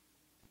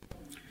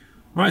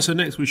 All right, so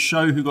next was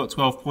Sho, who got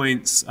 12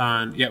 points,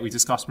 and yeah, we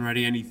discussed him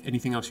already.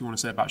 Anything else you want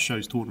to say about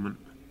Sho's tournament?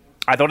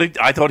 I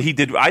thought he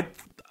did. I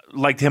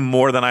liked him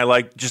more than I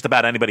liked just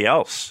about anybody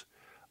else.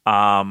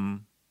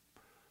 I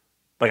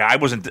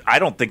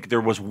don't think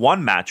there was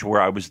one match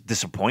where I was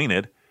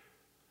disappointed.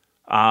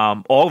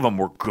 All of them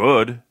were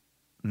good.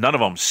 None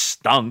of them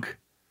stunk.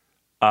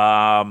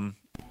 The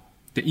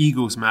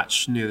Eagles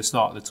match near the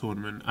start of the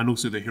tournament, and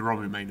also the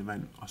Hiromu main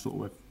event, I thought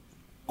were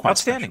quite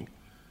outstanding. Special.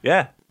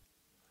 Yeah.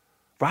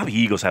 Robbie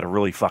Eagles had a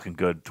really fucking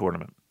good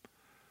tournament.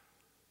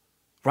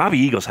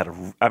 Hiromu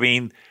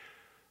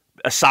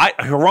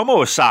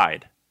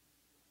aside,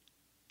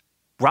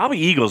 Robbie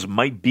Eagles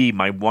might be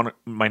my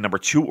number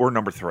 2 or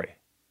number 3.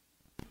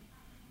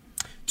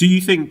 Do you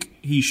think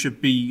he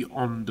should be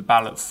on the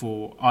ballot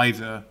for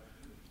either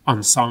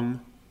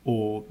unsung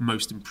or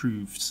most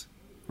improved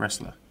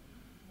wrestler?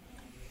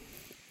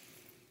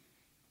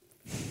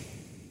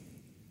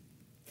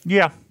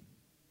 Yeah.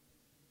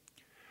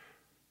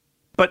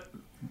 But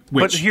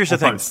here's the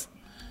thing. Both?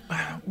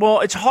 Well,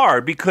 it's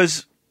hard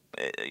because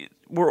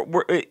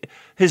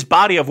his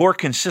body of work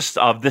consists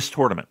of this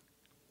tournament.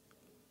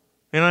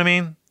 You know what I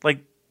mean? Like,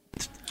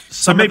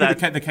 so maybe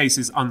the case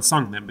is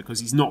unsung then, because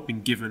he's not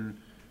been given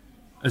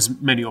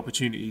as many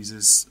opportunities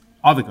as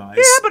other guys.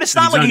 Yeah, but it's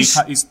not like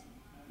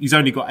he's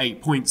only got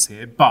 8 points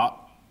here, but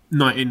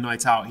night in,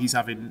 night out, he's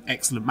having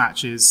excellent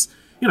matches.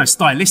 You know,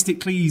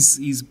 stylistically,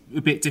 he's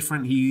a bit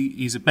different.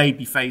 He's a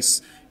baby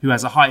face who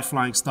has a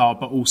high-flying style,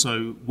 but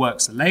also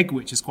works a leg,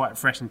 which is quite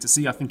refreshing to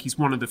see. I think he's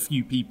one of the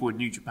few people in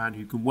New Japan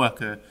who can work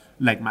a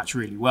leg match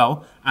really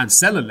well and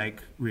sell a leg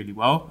really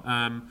well.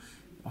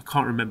 I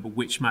can't remember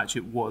which match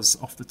it was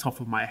off the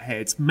top of my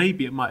head.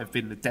 Maybe it might have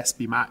been the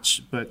Despy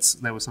match, but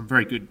there was some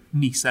very good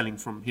knee selling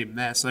from him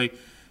there. So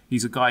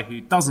he's a guy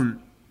who doesn't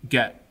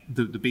get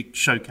the big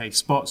showcase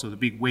spots or the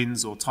big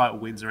wins or title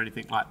wins or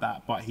anything like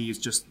that, but he is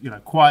just, you know,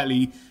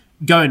 quietly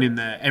going in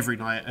there every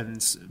night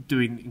and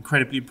doing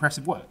incredibly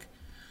impressive work.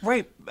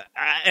 Right.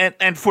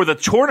 And for the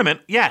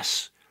tournament,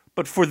 yes.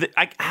 But for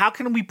how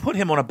can we put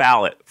him on a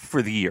ballot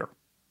for the year?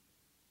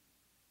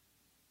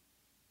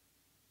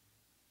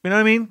 You know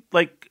what I mean?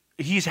 Like,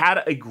 he's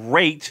had a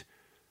great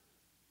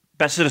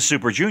Best of the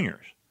Super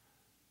Juniors.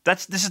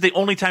 This is the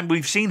only time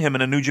we've seen him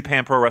in a New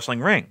Japan Pro Wrestling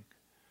ring.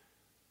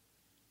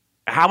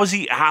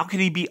 How can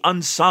he be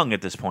unsung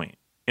at this point?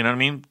 You know what I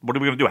mean? What are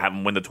we going to do? Have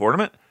him win the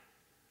tournament?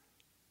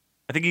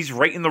 I think he's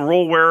right in the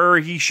role where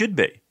he should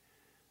be.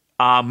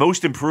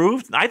 Most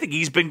improved? I think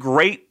he's been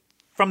great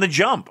from the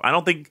jump. I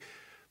don't think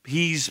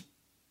he's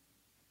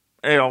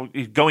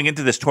going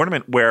into this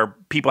tournament where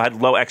people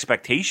had low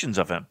expectations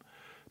of him.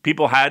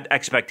 People had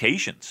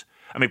expectations.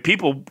 I mean,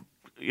 people,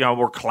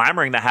 were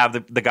clamoring to have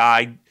the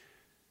guy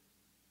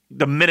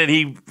the minute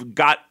he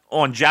got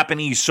on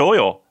Japanese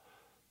soil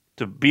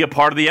to be a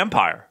part of the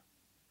empire.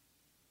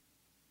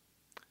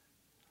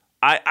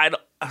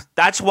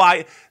 That's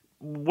why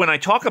when I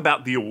talk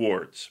about the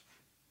awards,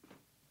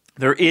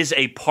 there is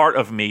a part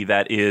of me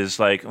that is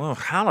like, oh,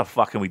 how the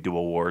fuck can we do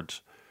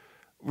awards?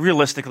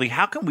 Realistically,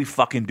 how can we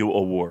fucking do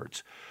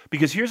awards?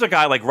 Because here's a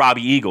guy like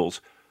Robbie Eagles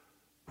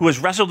who has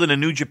wrestled in a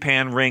New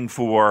Japan ring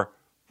for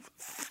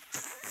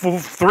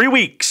 3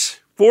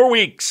 weeks, 4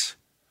 weeks.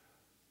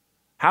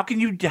 How can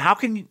you,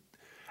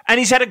 and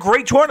he's had a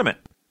great tournament.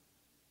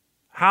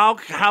 How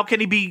can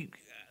he be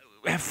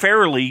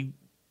fairly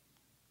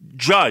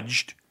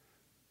judged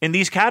in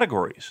these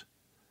categories?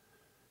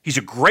 He's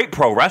a great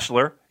pro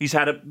wrestler. He's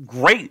had a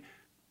great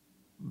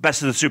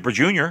Best of the Super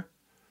Junior.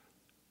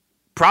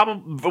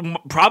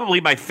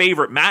 Probably my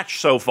favorite match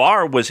so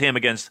far was him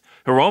against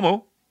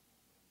Hiromu.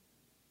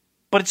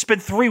 But it's been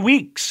 3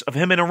 weeks of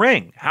him in a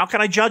ring. How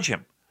can I judge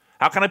him?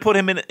 How can I put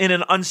him in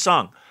an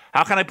unsung?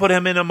 How can I put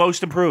him in a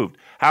most improved?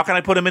 How can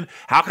I put him in?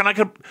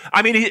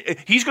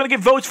 He's going to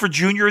get votes for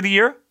Junior of the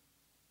Year?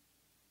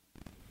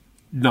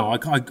 No, I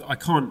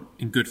can't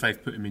in good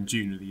faith put him in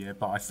Junior of the Year,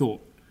 but I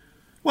thought,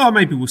 well,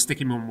 maybe we'll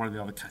stick him on one of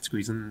the other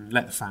categories and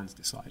let the fans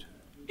decide.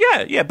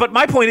 Yeah, but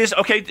my point is,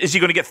 okay, is he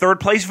going to get third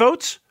place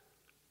votes?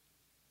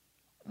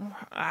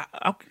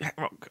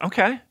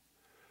 Okay.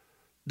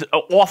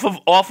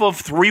 Off of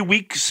 3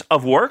 weeks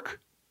of work?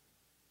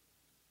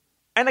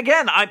 And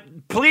again,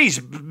 please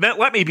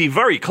let me be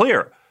very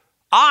clear.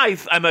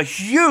 I'm a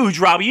huge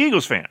Robbie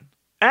Eagles fan,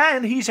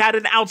 and he's had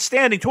an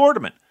outstanding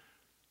tournament.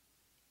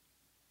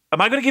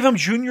 Am I going to give him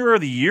Junior of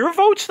the Year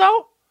votes,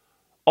 though?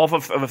 Off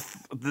of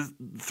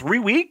 3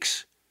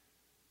 weeks?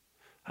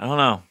 I don't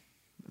know.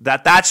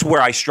 That's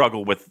where I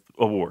struggle with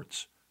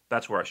awards.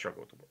 That's where I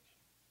struggle with awards.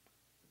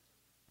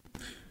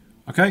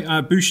 Okay,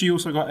 Bushi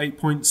also got 8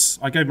 points.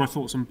 I gave my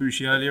thoughts on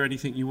Bushi earlier.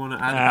 Anything you want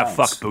to add?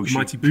 Fuck Bushi.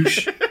 Mighty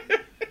Bush.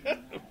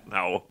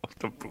 No,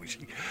 the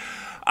Bushi.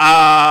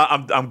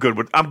 I'm good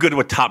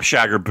with Top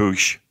Shagger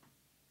Bush.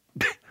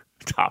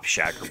 Top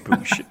Shagger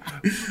Bush.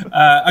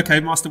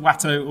 Okay, Master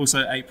Watto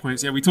also 8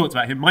 points. Yeah, we talked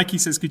about him. Mikey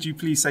says, could you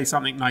please say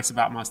something nice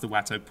about Master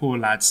Watto? Poor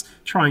lad's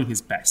trying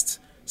his best.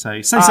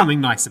 So say something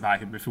nice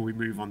about him before we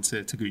move on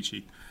to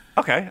Taguchi.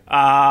 Okay.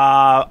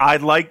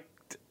 I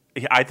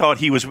thought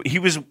he was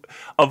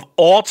of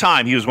all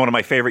time, he was one of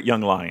my favorite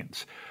young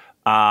lions.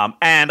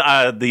 And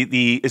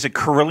is it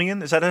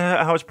Carillion? Is that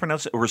how it's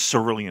pronounced? Or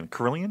Cerulean?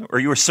 Carillion? Are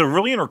you a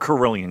Cerulean or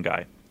Carillion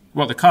guy?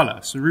 What, the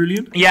colour?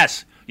 Cerulean?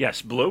 Yes,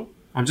 blue.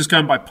 I'm just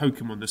going by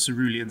Pokemon, the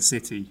Cerulean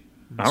City.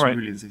 All right.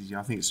 Cerulean City,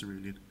 I think it's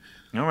Cerulean.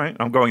 All right,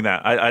 I'm going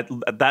that.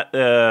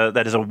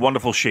 That is a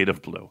wonderful shade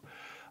of blue.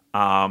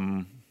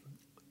 How's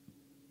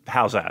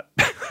that?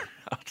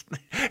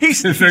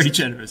 He's very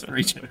generous.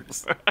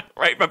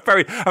 Right, but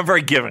I'm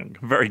very giving.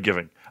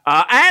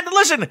 And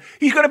listen,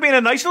 he's going to be in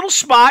a nice little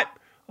spot,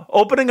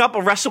 opening up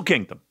a Wrestle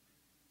Kingdom,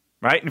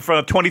 right in front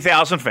of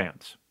 20,000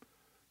 fans.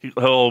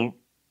 It'll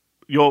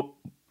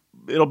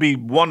be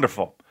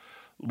wonderful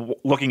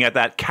looking at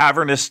that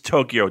cavernous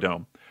Tokyo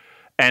Dome,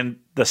 and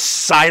the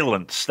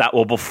silence that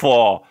will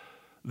befall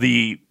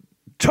the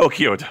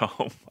Tokyo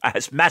Dome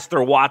as Master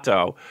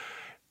Wato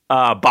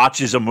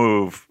botches a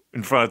move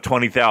in front of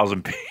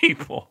 20,000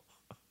 people.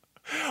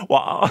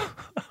 Well,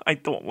 I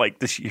don't like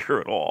this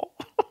year at all.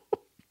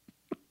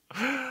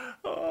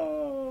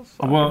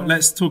 Well,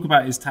 let's talk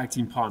about his tag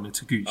team partner,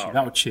 Taguchi. Right.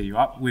 That will cheer you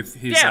up with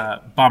his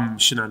bum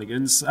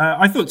shenanigans.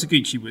 I thought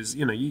Taguchi was,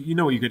 you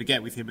know what you're going to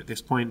get with him at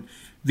this point.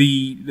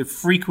 The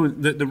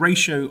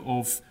ratio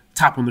of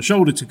tap on the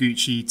shoulder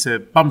Taguchi to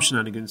bum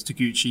shenanigans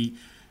Taguchi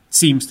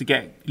seems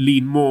to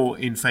lean more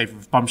in favour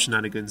of bum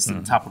shenanigans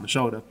than tap on the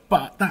shoulder.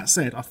 But that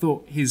said, I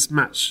thought his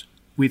match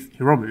with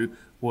Hiromu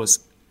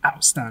was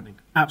outstanding.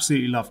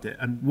 Absolutely loved it.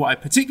 And what I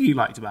particularly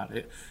liked about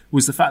it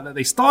was the fact that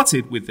they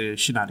started with the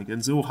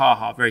shenanigans, all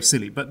very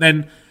silly. But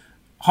then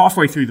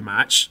halfway through the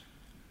match,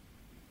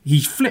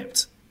 he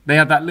flipped. They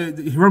had that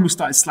Hiromu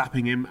started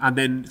slapping him, and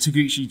then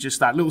Taguchi just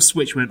that little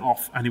switch went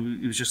off, and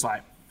he was just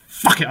like,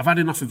 "Fuck it, I've had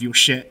enough of your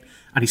shit."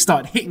 And he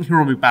started hitting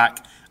Hiromu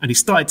back, and he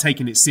started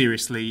taking it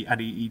seriously, and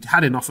he'd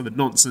had enough of the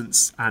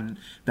nonsense, and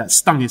that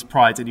stung his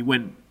pride, and he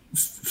went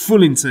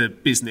full into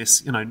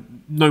business.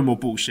 No more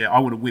bullshit. I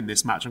want to win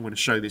this match. I'm going to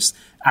show this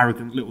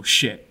arrogant little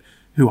shit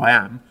who I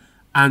am.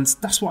 And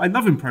that's what I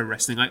love in pro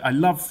wrestling. I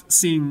love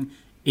seeing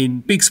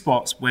in big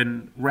spots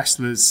when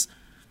wrestlers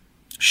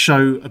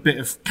show a bit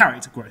of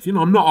character growth.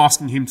 I'm not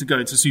asking him to go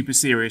into super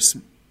serious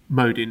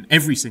mode in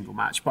every single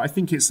match, but I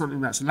think it's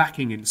something that's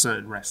lacking in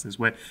certain wrestlers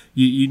where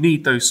you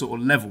need those sort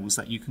of levels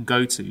that you can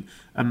go to.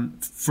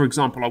 For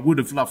example, I would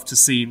have loved to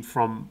see him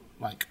from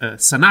like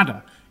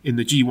Sanada in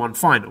the G1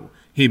 final,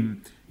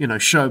 him,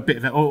 show a bit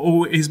of it,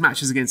 or his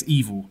matches against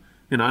Evil.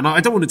 And I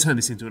don't want to turn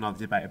this into another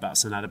debate about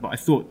Sanada, but I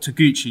thought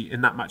Taguchi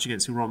in that match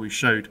against Hiromu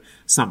showed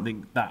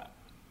something that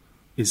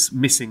is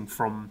missing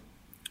from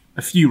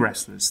a few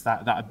wrestlers,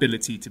 that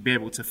ability to be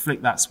able to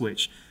flick that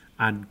switch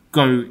and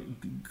go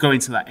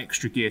into that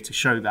extra gear to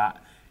show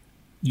that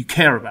you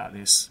care about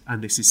this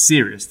and this is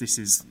serious. This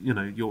is,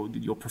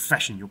 your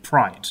profession, your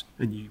pride,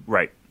 and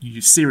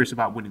you're serious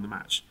about winning the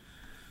match.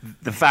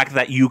 The fact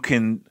that you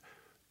can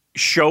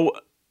show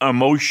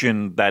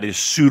emotion that is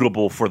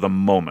suitable for the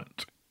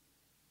moment.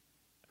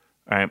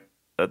 Right?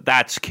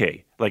 That's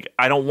key. Like,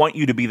 I don't want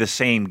you to be the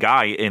same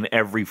guy in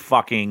every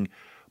fucking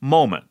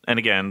moment. And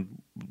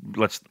again,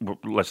 let's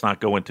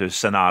not go into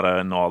Sonata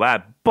and all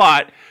that,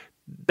 but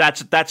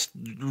that's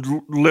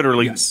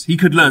literally... Yes, he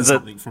could learn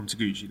something from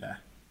Taguchi there.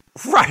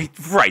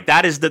 Right.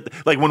 That is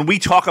when we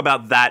talk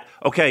about that,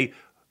 okay,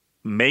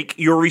 make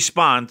your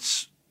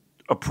response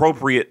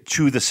appropriate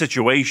to the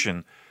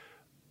situation.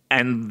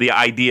 And the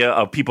idea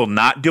of people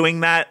not doing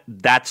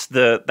that's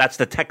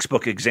the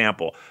textbook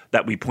example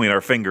that we point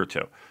our finger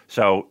to.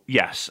 So,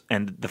 yes,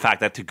 and the fact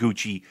that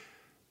Taguchi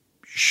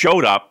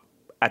showed up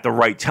at the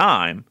right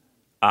time,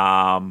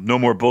 no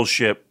more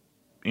bullshit,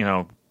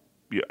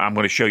 I'm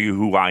going to show you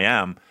who I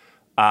am,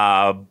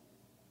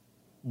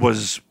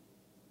 was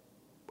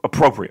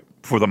appropriate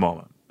for the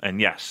moment. And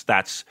yes,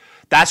 that's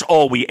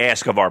all we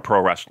ask of our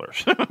pro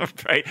wrestlers,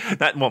 right?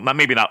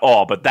 Maybe not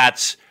all, but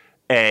that's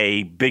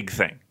a big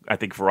thing. I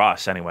think for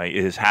us anyway,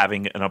 is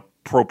having an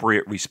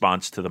appropriate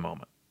response to the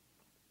moment.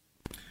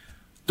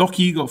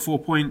 Doki got 4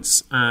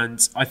 points,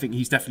 and I think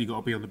he's definitely got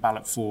to be on the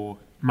ballot for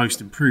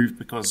most improved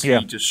because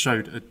he just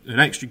showed an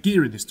extra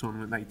gear in this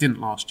tournament that he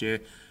didn't last year.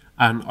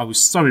 And I was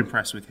so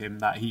impressed with him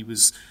that he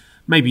was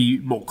maybe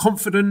more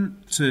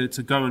confident to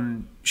go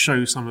and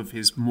show some of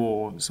his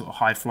more sort of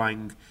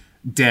high-flying,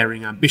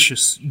 daring,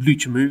 ambitious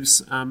lucha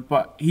moves.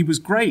 But he was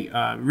great,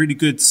 really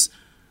good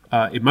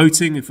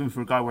emoting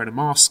for a guy wearing a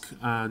mask,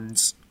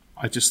 and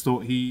I just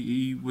thought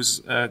he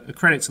was a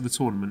credit to the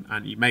tournament,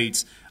 and he made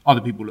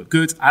other people look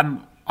good.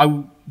 And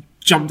I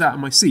jumped out of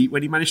my seat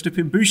when he managed to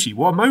pin Bushi.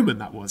 What a moment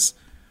that was.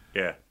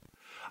 Yeah.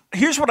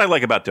 Here's what I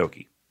like about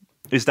Doki,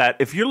 is that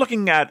if you're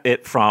looking at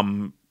it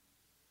from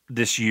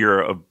this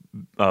year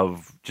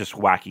of just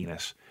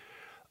wackiness,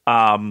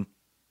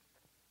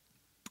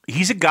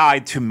 he's a guy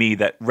to me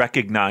that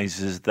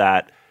recognizes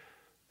that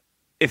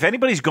if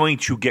anybody's going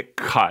to get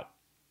cut,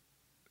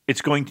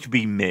 it's going to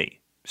be me.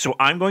 So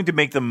I'm going to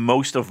make the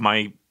most of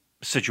my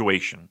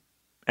situation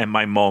and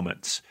my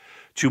moments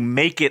to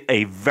make it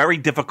a very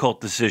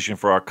difficult decision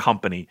for our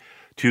company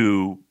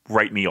to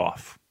write me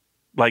off.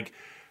 Like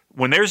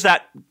when there's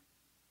that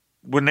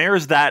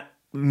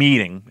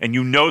meeting, and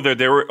that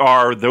there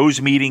are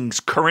those meetings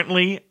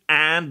currently,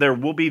 and there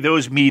will be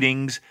those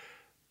meetings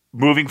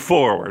moving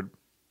forward,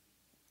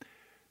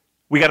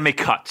 we got to make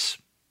cuts.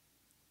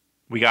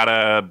 We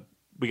gotta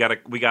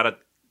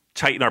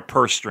tighten our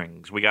purse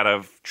strings. We got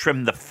to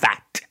trim the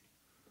fat.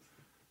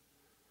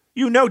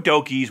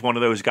 Doki's one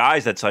of those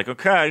guys that's like,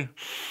 okay,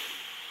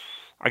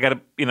 I got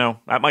to,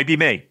 that might be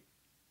me.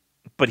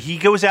 But he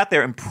goes out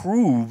there and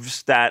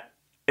proves that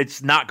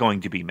it's not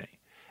going to be me.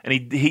 And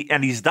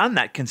he's done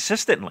that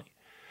consistently.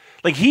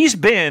 Like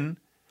I'm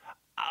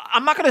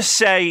not going to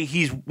say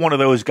he's one of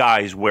those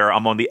guys where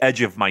I'm on the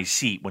edge of my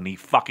seat when he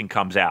fucking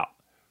comes out.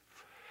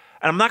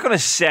 And I'm not going to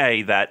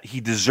say that he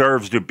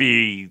deserves to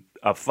be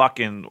a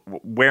fucking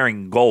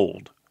wearing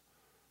gold.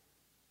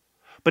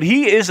 But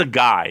he is a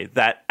guy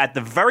that, at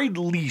the very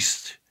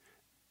least,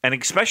 and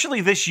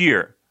especially this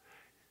year,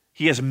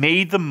 he has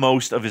made the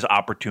most of his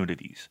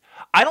opportunities.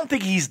 I don't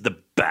think he's the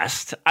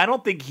best. I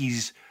don't think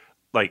he's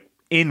like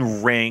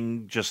in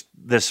ring, just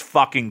this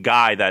fucking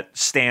guy that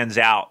stands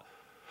out.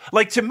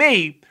 Like, to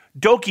me,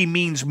 Doki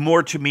means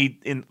more to me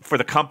for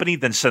the company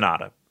than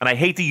Sonata. And I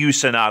hate to use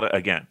Sonata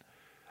again.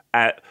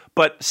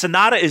 But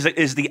Sonata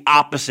is the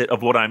opposite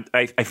of what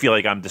I feel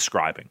like I'm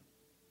describing.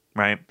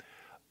 Right?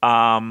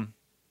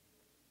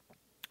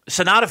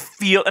 Sonata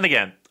and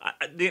again,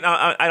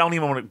 I don't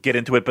even want to get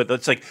into it, but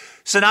it's like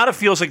Sonata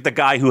feels like the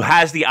guy who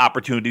has the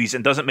opportunities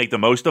and doesn't make the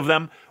most of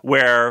them,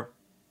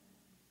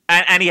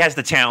 and he has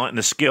the talent and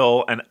the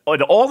skill and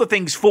all the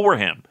things for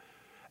him.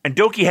 And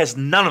Doki has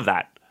none of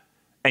that,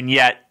 and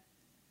yet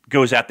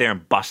goes out there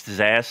and busts his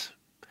ass.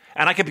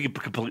 And I could be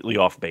completely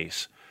off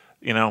base.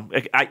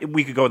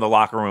 We could go in the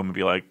locker room and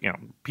be like,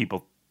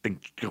 people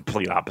think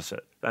complete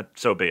opposite.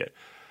 So be it.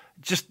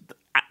 Just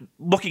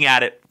looking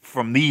at it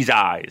from these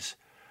eyes,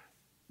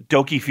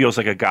 Doki feels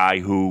like a guy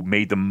who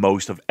made the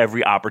most of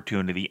every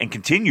opportunity and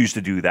continues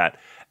to do that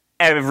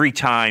every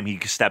time he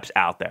steps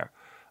out there.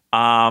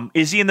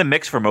 Is he in the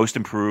mix for most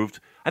improved?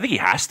 I think he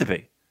has to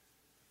be.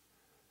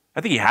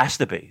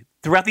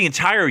 Throughout the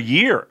entire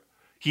year,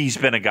 he's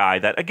been a guy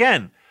that,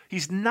 again,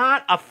 he's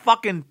not a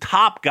fucking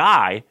top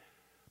guy,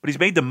 but he's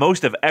made the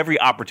most of every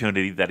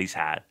opportunity that he's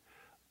had.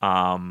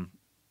 And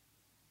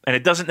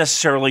it doesn't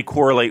necessarily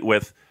correlate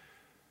with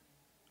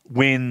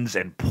wins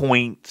and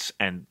points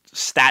and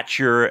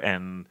stature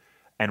and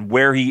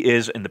where he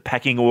is in the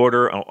pecking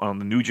order on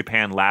the New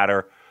Japan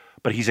ladder,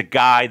 but he's a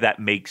guy that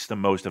makes the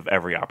most of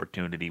every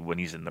opportunity when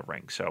he's in the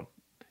ring. So,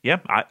 yeah,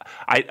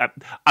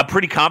 I'm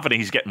pretty confident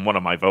he's getting one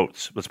of my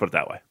votes. Let's put it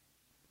that way.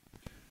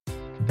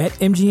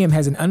 BetMGM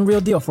has an unreal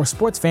deal for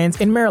sports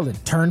fans in Maryland.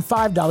 Turn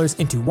 $5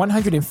 into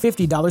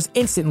 $150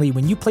 instantly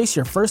when you place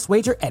your first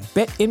wager at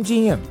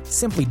BetMGM.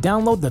 Simply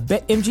download the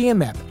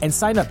BetMGM app and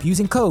sign up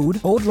using code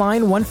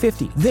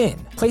OldLine150. Then,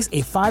 place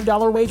a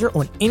 $5 wager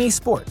on any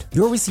sport.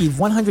 You'll receive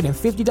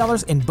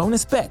 $150 in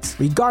bonus bets,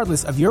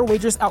 regardless of your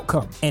wager's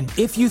outcome. And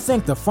if you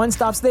think the fun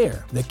stops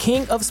there, the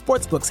king of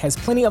sportsbooks has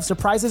plenty of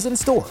surprises in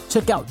store.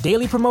 Check out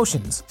daily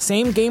promotions,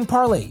 same-game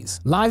parlays,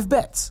 live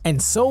bets, and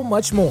so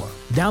much more.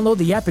 Download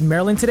the app in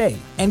Maryland today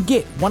and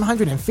get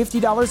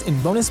 $150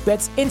 in bonus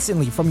bets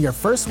instantly from your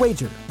first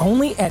wager.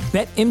 Only at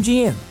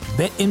BetMGM.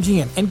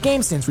 BetMGM and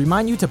GameSense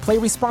remind you to play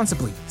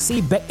responsibly.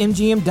 See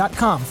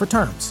BetMGM.com for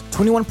terms.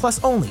 21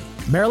 plus only.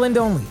 Maryland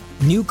only.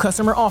 New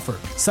customer offer.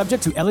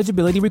 Subject to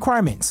eligibility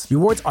requirements.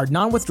 Rewards are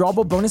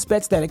non-withdrawable bonus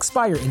bets that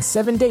expire in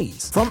 7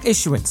 days. From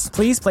issuance,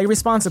 please play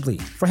responsibly.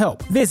 For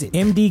help, visit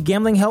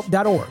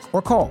mdgamblinghelp.org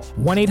or call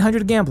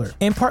 1-800-GAMBLER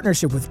in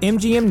partnership with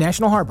MGM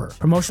National Harbor.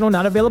 Promotional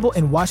not available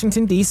in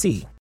Washington,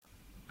 D.C.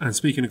 And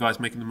speaking of guys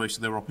making the most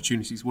of their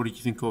opportunities, what did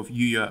you think of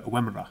Yuya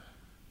Uemura?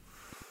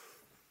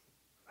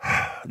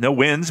 No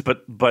wins,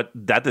 but that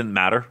didn't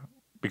matter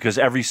because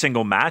every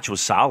single match was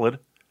solid.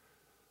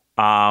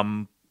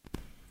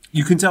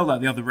 You can tell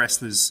that the other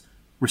wrestlers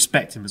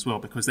respect him as well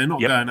because they're not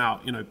going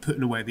out,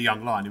 putting away the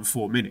young lion in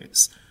 4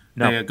 minutes.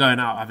 No. They are going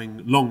out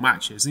having long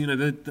matches.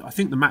 I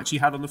think the match he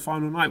had on the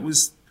final night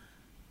was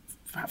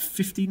about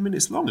 15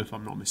 minutes long, if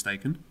I'm not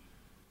mistaken.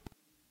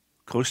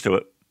 Close to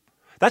it.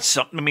 That's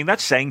something. I mean,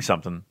 that's saying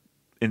something.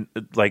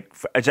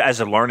 As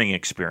a learning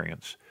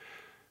experience,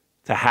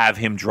 to have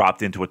him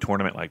dropped into a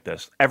tournament like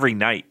this every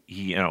night.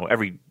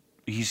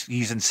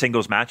 He's in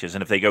singles matches,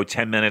 and if they go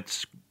 10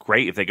 minutes,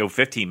 great. If they go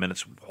 15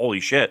 minutes, holy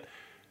shit.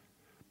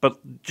 But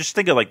just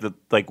think of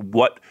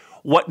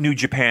what New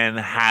Japan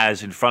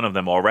has in front of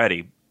them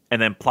already,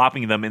 and then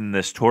plopping them in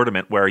this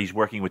tournament where he's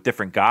working with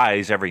different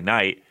guys every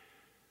night,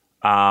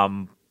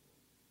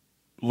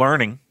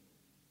 learning.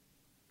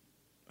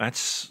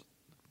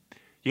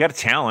 You got a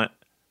talent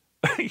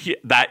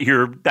that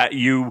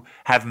you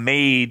have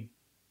made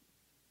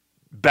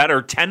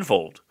better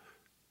tenfold.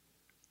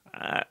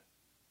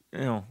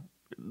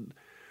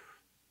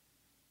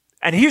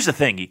 And here's the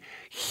thing: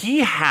 he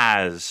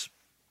has,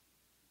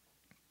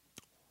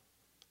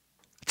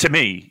 to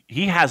me,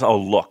 he has a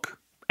look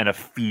and a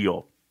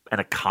feel and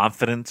a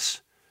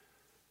confidence.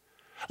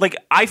 Like,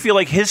 I feel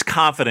like his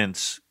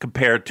confidence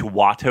compared to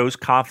Wato's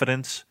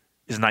confidence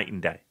is night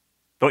and day.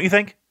 Don't you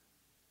think?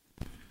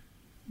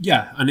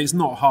 Yeah, and it's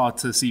not hard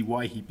to see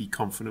why he'd be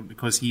confident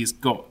because he's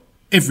got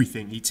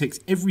everything. He ticks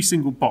every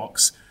single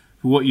box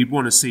for what you'd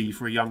want to see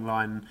for a young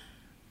lion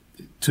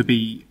to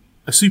be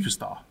a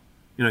superstar.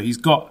 He's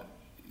got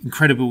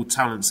incredible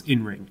talents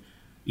in ring.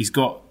 He's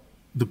got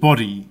the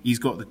body. He's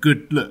got the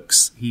good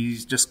looks.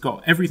 He's just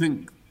got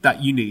everything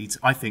that you need,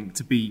 I think,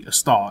 to be a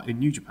star in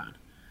New Japan.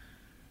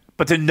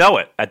 But to know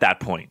it at that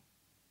point,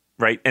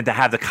 right, and to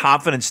have the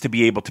confidence to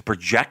be able to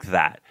project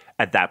that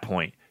at that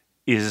point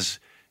is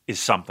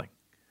something.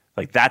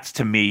 Like, that's,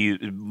 to me,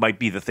 might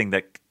be the thing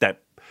that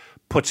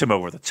puts him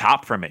over the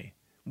top for me.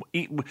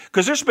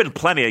 Because there's been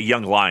plenty of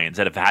young lions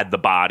that have had the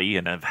body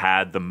and have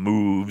had the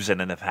moves and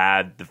then have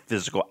had the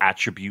physical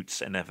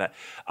attributes and have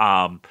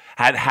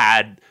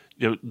had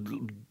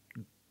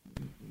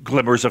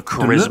glimmers of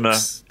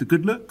charisma. The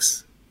good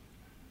looks.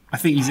 I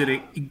think he's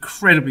an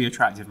incredibly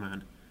attractive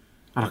man.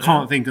 And I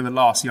can't think of the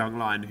last young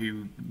lion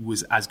who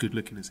was as good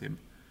looking as him.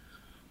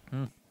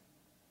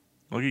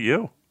 Look at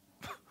you.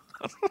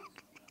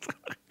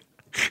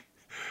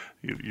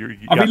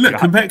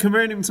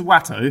 Comparing him to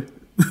Watto,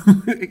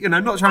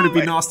 not trying to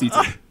be nasty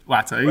to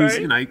Watto.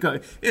 He's,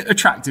 got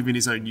attractive in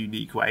his own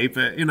unique way,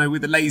 but,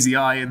 with a lazy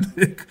eye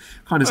and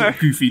kind of sort of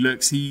goofy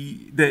looks,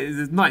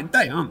 they're night and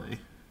day, aren't they?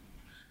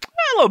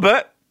 A little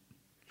bit.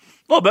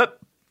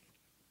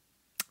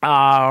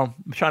 I'm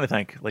trying to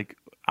think. Like,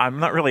 I'm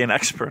not really an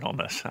expert on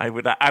this. I'm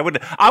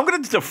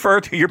going to defer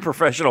to your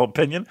professional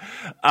opinion.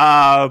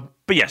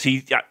 But yes,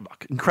 he's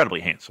incredibly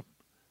handsome.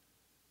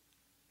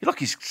 Look,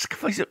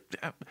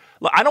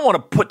 look, I don't want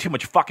to put too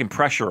much fucking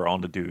pressure on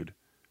the dude,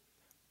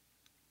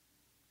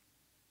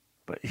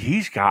 but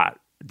he's got.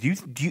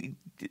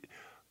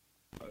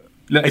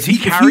 Look, if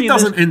he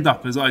doesn't end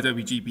up as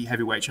IWGP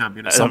Heavyweight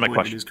Champion at some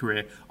point in his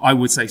career, I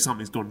would say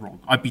something's gone wrong.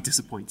 I'd be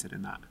disappointed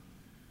in that.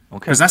 Okay,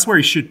 because that's where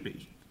he should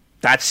be.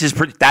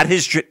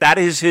 That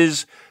is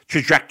his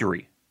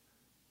trajectory.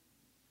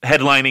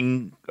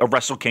 Headlining a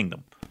Wrestle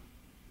Kingdom.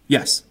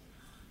 Yes.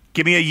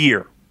 Give me a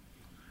year.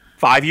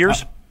 5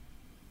 years.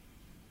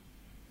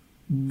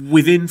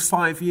 Within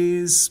 5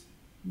 years.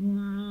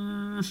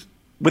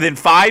 Within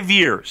 5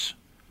 years.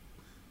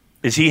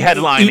 Is he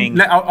headlining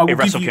a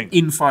Wrestle Kingdom?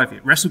 In 5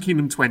 years. Wrestle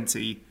Kingdom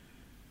 20,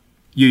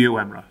 Yu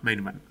Uemura, main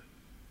event.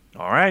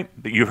 All right.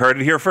 But you've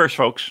heard it here first,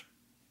 folks.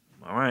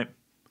 All right.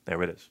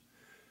 There it is.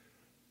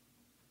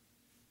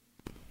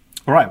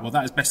 All right, well,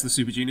 that is Best of the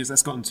Super Juniors.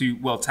 Let's got into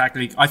World Tag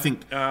League. I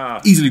think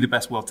easily the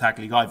best World Tag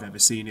League I've ever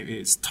seen.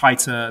 It's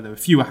tighter. There were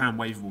fewer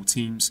hand-waveable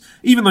teams.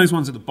 Even those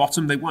ones at the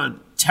bottom, they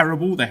weren't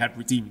terrible. They had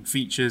redeeming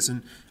features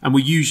and were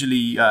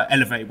usually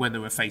elevated when they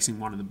were facing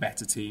one of the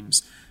better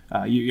teams.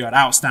 You had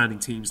outstanding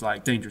teams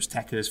like Dangerous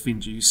Tekkers,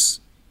 Finjuice,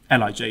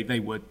 LIJ.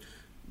 They were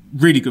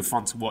really good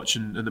fun to watch,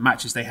 and the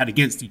matches they had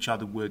against each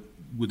other were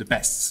the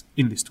best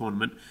in this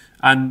tournament.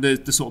 And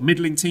the sort of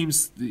middling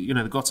teams, the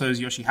Gotos,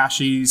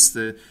 Yoshihashis,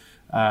 the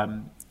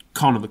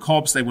Khan and the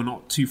Cobbs, they were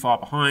not too far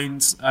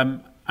behind.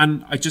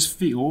 And I just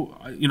feel,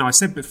 I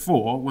said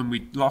before when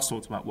we last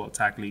talked about World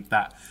Tag League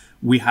that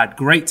we had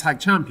great tag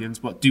champions,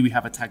 but do we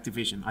have a tag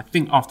division? I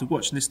think after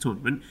watching this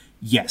tournament,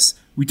 yes,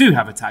 we do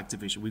have a tag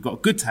division. We've got a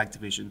good tag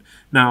division.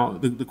 Now,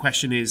 the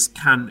question is,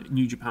 can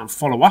New Japan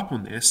follow up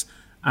on this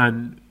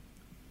and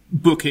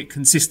book it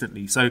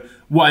consistently? So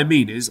what I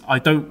mean is, I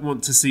don't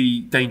want to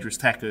see Dangerous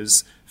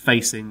Tekkers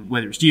facing,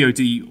 whether it's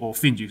GOD or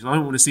Finjuice. I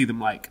don't want to see them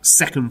like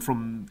second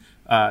from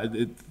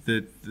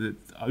the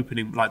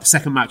opening, like the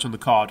second match on the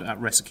card at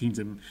Wrestle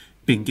Kingdom,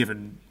 being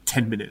given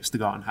 10 minutes to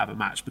go out and have a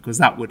match, because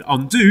that would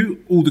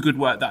undo all the good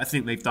work that I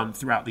think they've done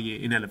throughout the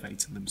year in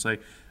elevating them. So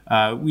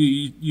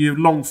your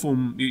long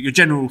form, your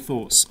general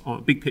thoughts,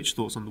 big picture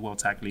thoughts on the World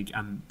Tag League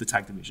and the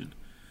tag division.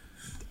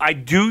 I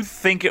do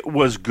think it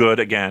was good,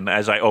 again,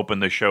 as I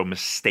opened the show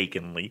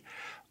mistakenly.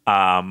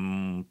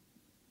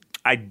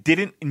 I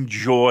didn't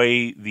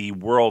enjoy the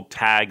World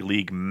Tag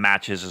League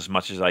matches as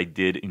much as I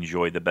did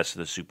enjoy the Best of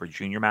the Super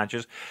Junior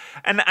matches.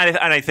 And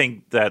I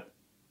think that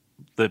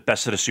the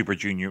Best of the Super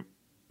Junior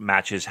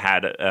matches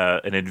had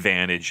an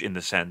advantage in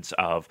the sense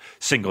of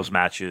singles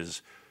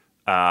matches,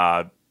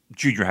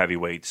 junior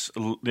heavyweights, a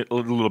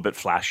little bit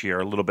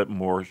flashier, a little bit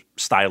more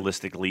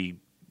stylistically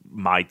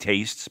my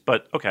tastes.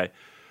 But okay.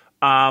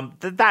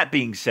 That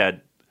being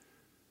said,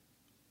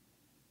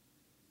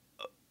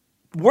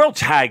 World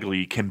Tag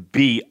League can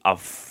be a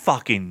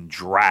fucking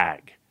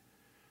drag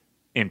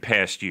in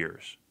past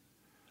years.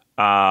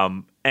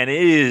 And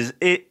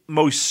it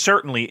most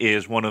certainly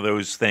is one of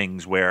those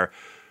things where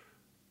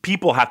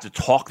people have to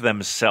talk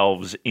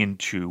themselves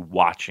into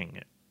watching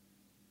it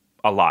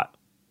a lot.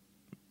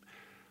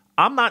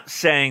 I'm not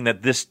saying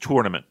that this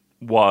tournament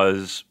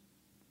was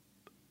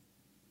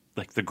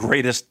like the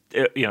greatest,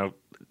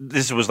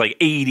 this was like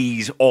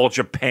 80s All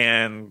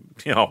Japan,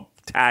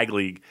 tag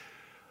league.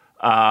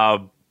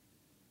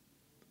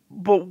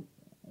 But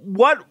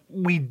what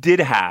we did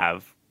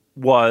have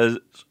was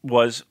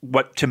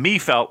what to me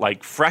felt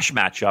like fresh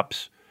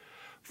matchups,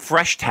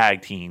 fresh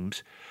tag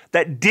teams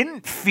that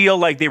didn't feel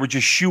like they were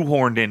just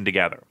shoehorned in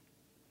together.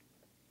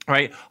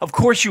 Right? Of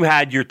course you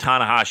had your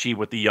Tanahashi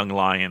with the Young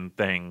Lion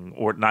thing,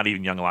 or not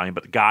even Young Lion,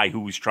 but the guy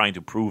who was trying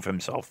to prove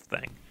himself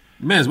thing.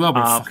 May as well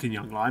be fucking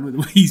Young Lion with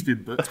the way he's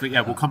been booked, but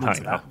yeah, we'll come on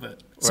to that.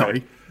 But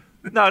sorry.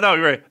 Right. No,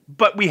 you're right.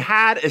 But we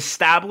had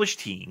established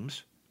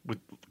teams with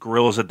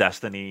Guerrillas of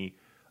Destiny,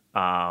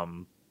 LIJ,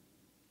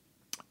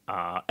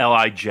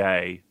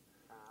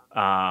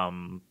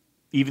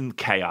 even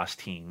Chaos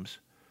teams.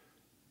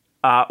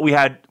 We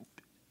had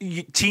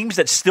teams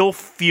that still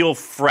feel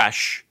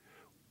fresh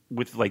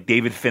with like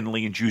David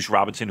Finlay and Juice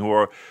Robinson, who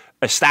are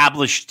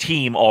established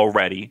team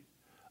already,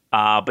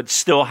 but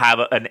still have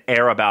an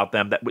air about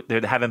them that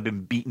they haven't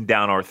been beaten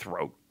down our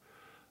throat.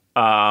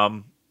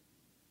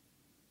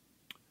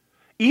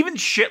 Even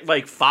shit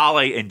like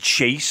Fale and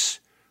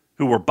Chase,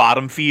 who were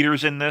bottom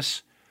feeders in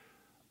this,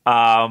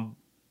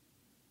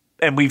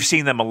 and we've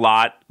seen them a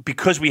lot,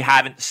 because we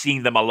haven't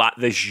seen them a lot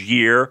this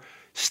year,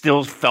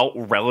 still felt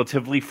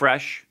relatively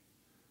fresh.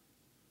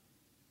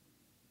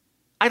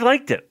 I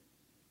liked it.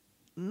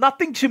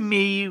 Nothing to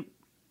me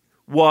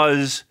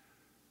was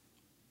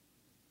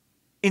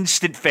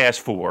instant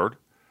fast forward.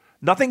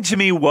 Nothing to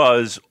me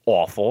was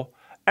awful.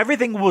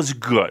 Everything was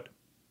good.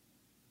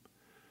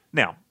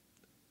 Now,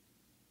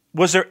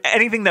 was there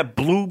anything that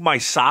blew my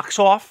socks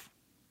off?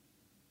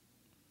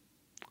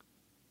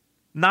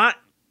 Not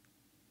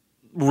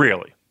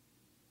really.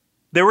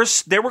 There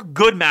were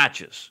good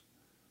matches.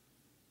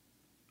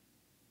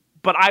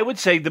 But I would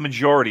say the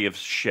majority of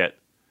shit.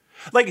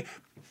 Like,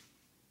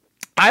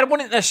 I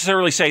wouldn't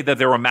necessarily say that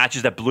there were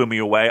matches that blew me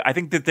away. I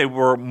think that there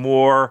were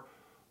more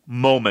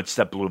moments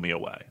that blew me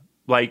away.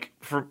 Like,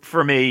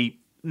 for me,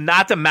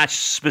 not the match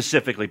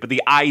specifically, but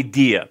the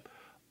idea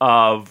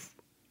of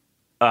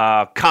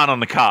Khan on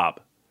the Cobb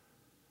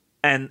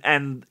and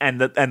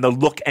the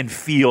look and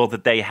feel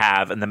that they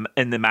have and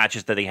the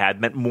matches that they had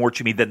meant more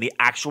to me than the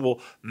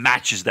actual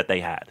matches that they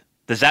had.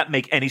 Does that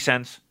make any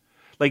sense?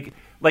 Like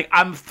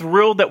I'm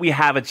thrilled that we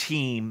have a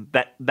team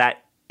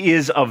that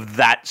is of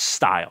that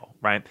style,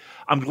 right?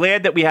 I'm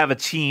glad that we have a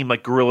team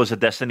like Guerrillas of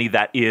Destiny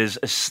that is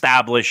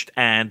established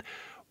and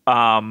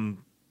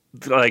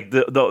like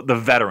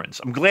the veterans.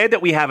 I'm glad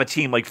that we have a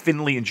team like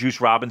Finley and Juice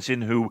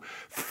Robinson who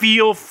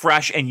feel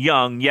fresh and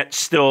young, yet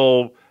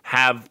still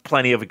have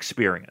plenty of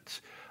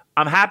experience.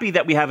 I'm happy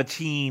that we have a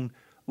team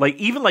like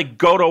even like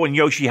Goto and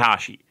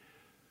Yoshihashi,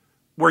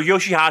 where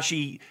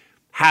Yoshihashi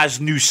has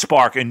new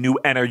spark and new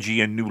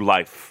energy and new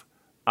life.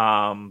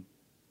 And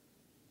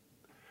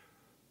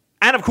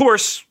of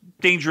course,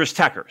 Dangerous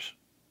Tekkers,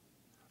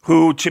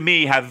 who to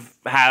me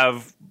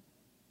have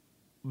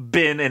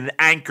been an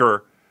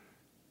anchor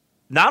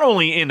not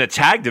only in the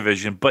tag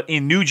division, but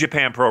in New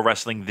Japan Pro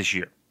Wrestling this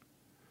year.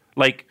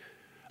 Like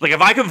if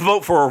I could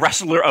vote for a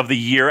Wrestler of the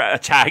Year at a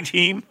tag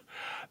team,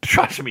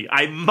 trust me,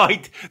 I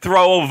might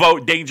throw a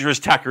vote Dangerous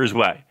Tekkers'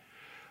 way.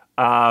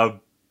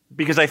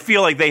 Because I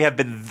feel like they have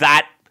been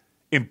that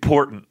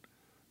important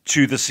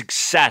to the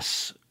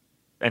success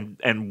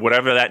and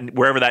wherever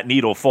that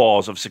needle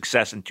falls of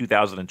success in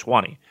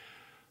 2020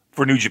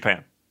 for New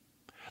Japan.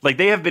 Like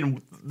they have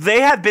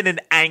been an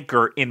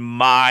anchor in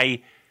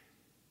my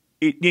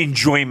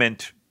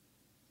enjoyment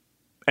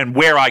and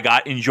where I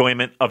got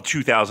enjoyment of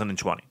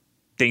 2020.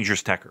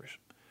 Dangerous Tekkers.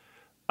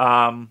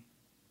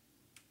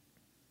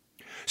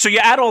 So you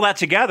add all that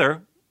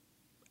together,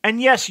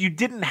 and yes, you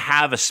didn't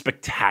have a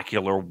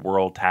spectacular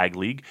World Tag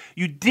League.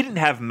 You didn't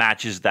have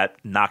matches that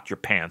knocked your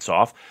pants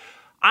off.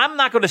 I'm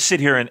not going to sit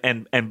here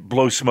and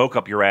blow smoke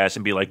up your ass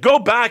and be like, go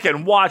back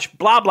and watch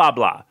blah, blah,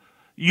 blah.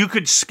 You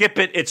could skip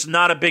it. It's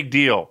not a big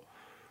deal.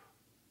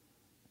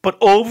 But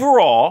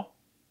overall,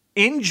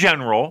 in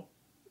general,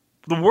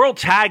 the World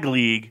Tag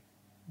League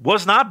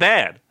was not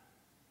bad.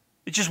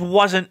 It just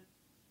wasn't.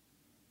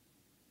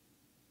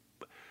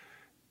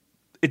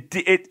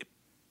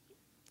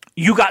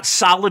 You got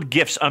solid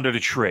gifts under the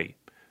tree.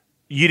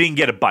 You didn't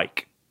get a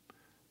bike,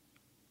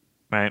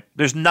 right?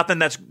 There's nothing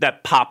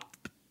that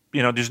popped.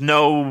 You know, there's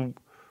no.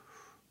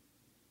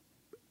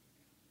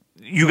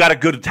 You got a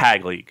good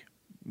tag league.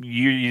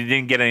 You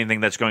didn't get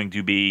anything that's going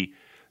to be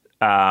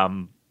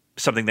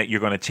something that you're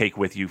going to take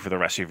with you for the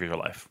rest of your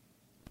life.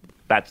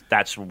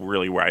 That's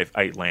really where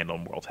I land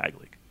on World Tag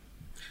League.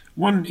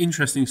 One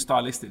interesting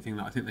stylistic thing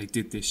that I think they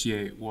did this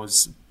year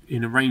was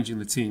in arranging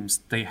the teams.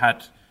 They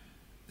had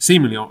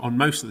seemingly on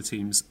most of the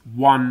teams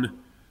one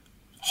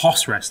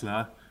hoss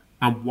wrestler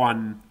and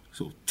one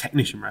sort of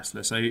technician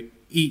wrestler. So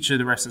each of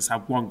the wrestlers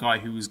had one guy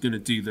who was going to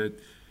do the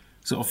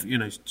sort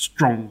of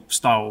strong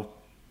style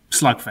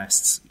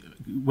slugfests,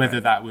 whether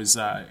that was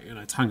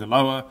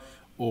Tangaloa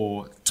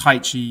or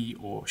Taichi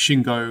or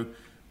Shingo,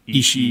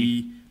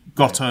 Ishii,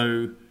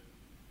 Goto,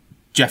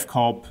 Jeff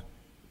Cobb,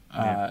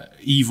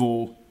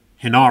 Evil,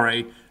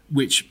 Hinare,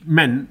 which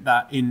meant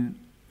that in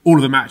all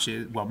of the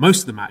matches, well, most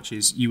of the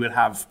matches, you would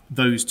have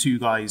those two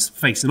guys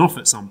facing off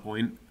at some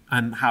point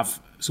and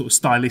have sort of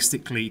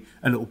stylistically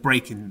a little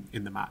break in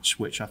the match,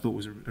 which I thought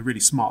was a really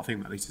smart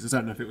thing that they did. I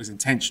don't know if it was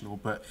intentional,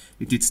 but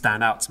it did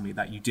stand out to me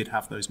that you did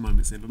have those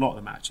moments in a lot of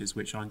the matches,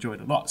 which I enjoyed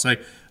a lot. So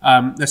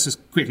let's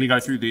just quickly go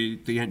through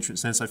the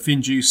entrance then. So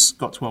Finjuice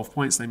got 12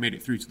 points. They made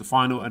it through to the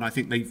final, and I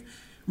think they've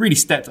really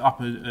stepped up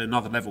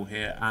another level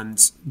here. And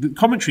the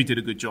commentary did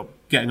a good job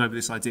getting over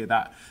this idea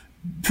that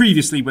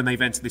previously when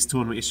they've entered this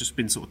tournament, it's just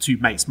been sort of two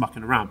mates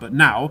mucking around. But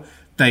now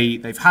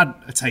they've had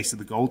a taste of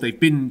the gold. They've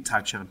been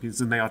tag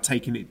champions, and they are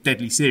taking it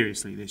deadly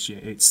seriously this year.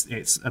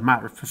 It's a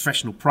matter of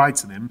professional pride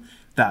to them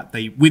that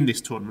they win this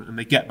tournament and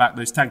they get back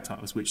those tag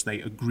titles, which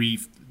they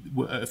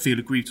feel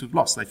aggrieved to have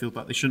lost. They feel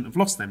that they shouldn't have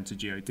lost them to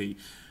GOD.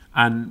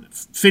 And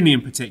Finney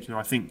in particular,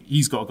 I think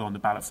he's got to go on the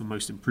ballot for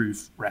most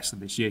improved wrestler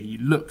this year. He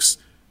looks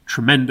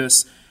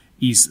tremendous.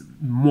 He's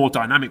more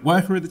dynamic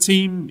worker of the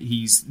team.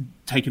 He's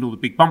taking all the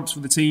big bumps for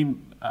the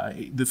team.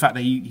 The fact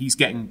that he's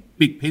getting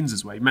big pins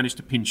as well. He managed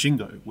to pin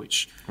Shingo,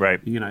 which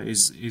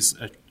is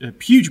a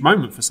huge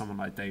moment for someone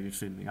like David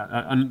Finlay.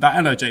 And that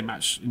LOJ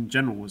match in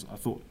general was, I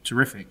thought,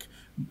 terrific.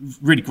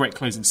 Really great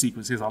closing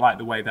sequences. I like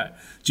the way that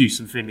Juice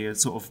and Finlay are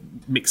sort of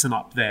mixing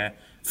up their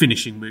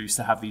finishing moves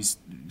to have these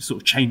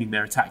sort of chaining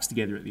their attacks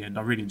together at the end.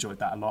 I really enjoyed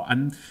that a lot.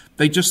 And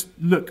they just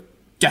look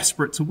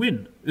desperate to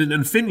win.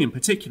 And Finlay in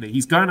particular,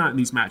 he's going out in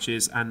these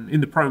matches and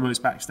in the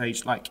promos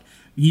backstage, like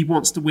he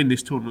wants to win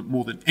this tournament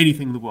more than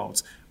anything in the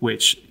world,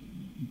 which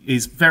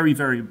is very,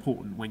 very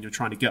important when you're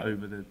trying to get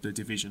over the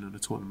division in a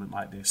tournament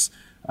like this.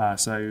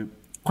 So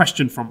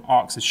question from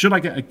Ark says, should I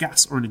get a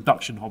gas or an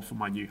induction hob for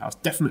my new house?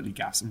 Definitely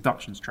gas.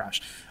 Induction's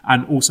trash.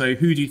 And also,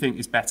 who do you think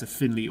is better,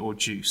 Finlay or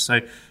Juice?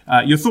 So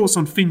your thoughts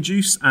on Finn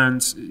Juice,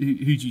 and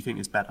who do you think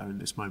is better in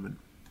this moment?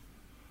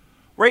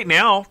 Right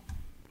now,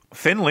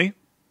 Finlay,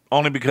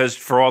 only because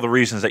for all the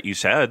reasons that you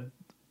said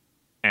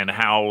and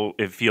how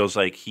it feels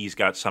like he's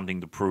got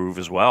something to prove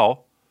as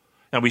well.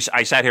 And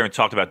I sat here and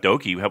talked about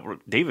Doki.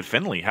 David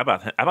Finlay, how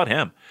about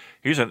him?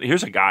 Here's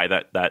a guy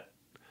that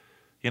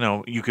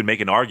you could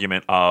make an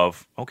argument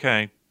of,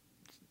 okay,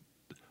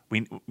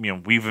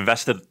 we've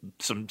invested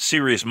some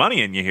serious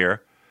money in you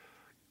here.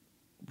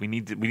 We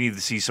need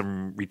to see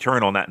some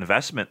return on that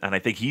investment, and I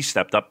think he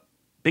stepped up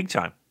big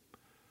time.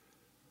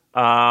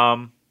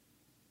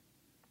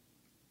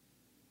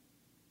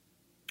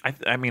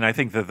 I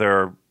think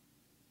that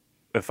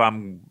if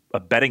I'm a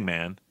betting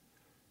man,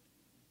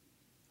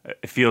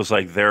 it feels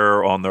like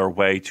they're on their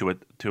way to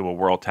a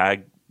World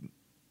Tag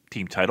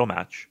Team title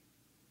match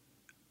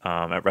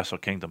at Wrestle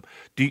Kingdom.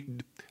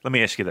 Let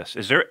me ask you this: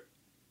 is there?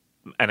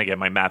 And again,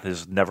 my math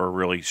is never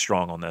really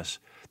strong on this.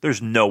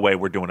 There's no way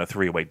we're doing a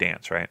 3-way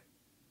dance, right?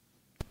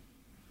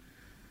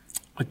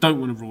 I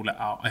don't want to rule it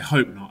out. I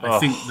hope not. I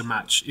think the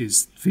match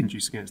is Finn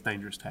Juice against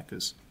Dangerous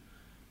Tekkers.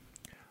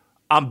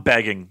 I'm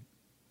begging.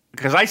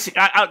 Because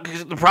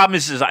because the problem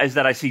is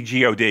that I see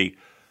God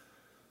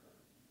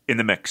in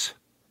the mix.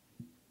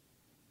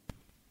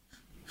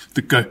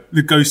 The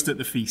ghost at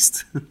the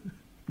feast.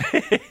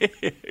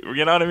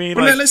 You know what I mean?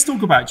 Well, let's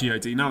talk about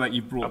God now that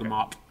you've brought them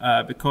up,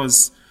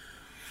 because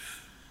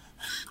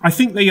I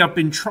think they have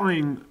been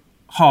trying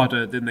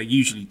harder than they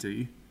usually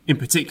do. In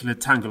particular,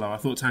 Tangelo. I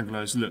thought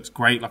Tangelo's looks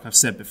great. Like I've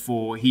said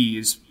before, he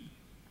is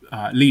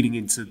leading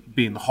into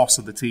being the hoss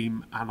of the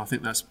team, and I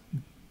think that's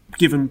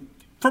given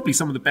probably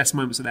some of the best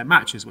moments of their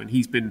matches when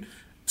he's been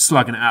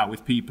slugging it out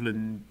with people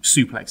and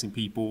suplexing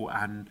people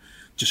and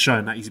just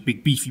showing that he's a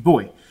big beefy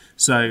boy.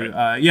 So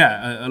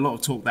a lot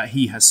of talk that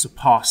he has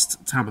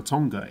surpassed Tama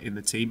Tonga in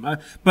the team.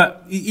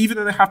 But even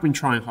though they have been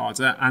trying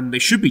harder, and they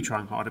should be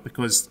trying harder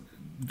because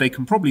they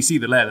can probably see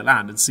the lay of the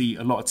land and see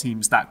a lot of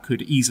teams that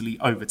could easily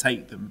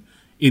overtake them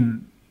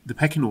in the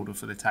pecking order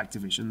for the tag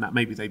division, that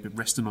maybe they've been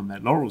resting on their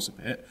laurels a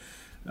bit.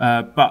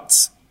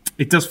 But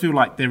it does feel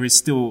like there is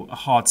still a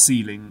hard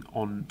ceiling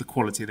on the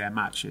quality of their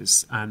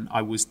matches. And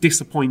I was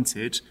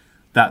disappointed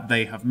that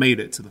they have made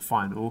it to the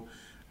final.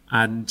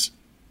 And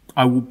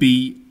I will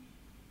be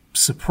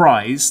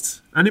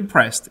surprised and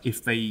impressed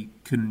if they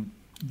can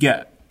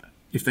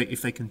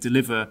if they can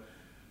deliver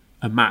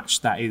a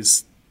match that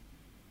is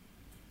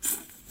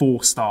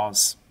 4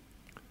 stars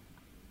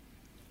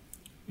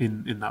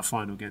in that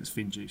final against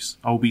Finn Juice.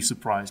 I'll be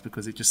surprised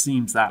because it just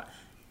seems that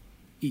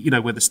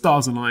where the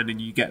stars align and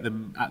you get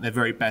them at their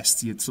very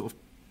best, you're sort of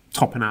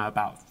topping out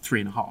about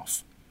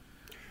 3.5.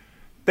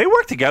 They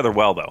work together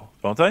well, though,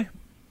 don't they?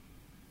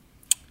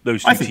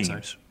 Those two teams.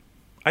 So.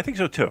 I think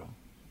so too.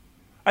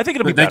 I think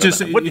it'll be better.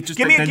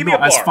 They're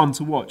not as fun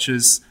to watch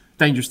as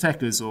Dangerous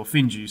Tekkers or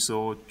Finn Juice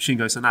or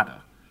Shingo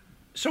Sanada.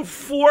 So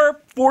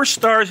 4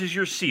 stars is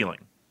your ceiling.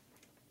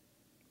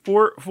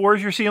 4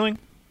 is your ceiling?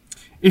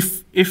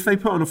 If they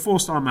put on a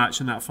 4-star match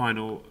in that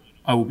final,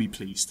 I will be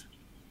pleased.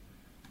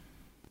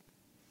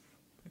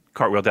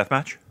 Cartwheel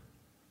deathmatch?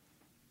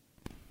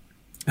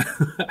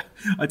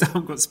 I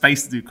haven't got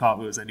space to do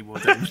cartwheels anymore,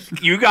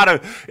 David. You got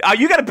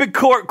a big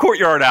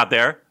courtyard out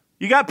there.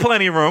 You got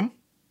plenty of room.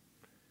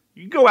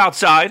 You can go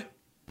outside.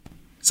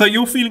 So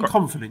you're feeling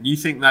confident? You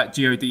think that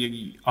God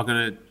are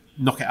going to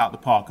knock it out of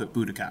the park at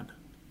Budokan?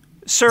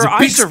 Sir,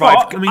 I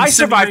survived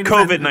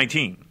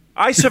COVID-19.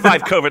 I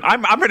survived COVID.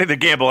 I'm ready to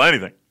gamble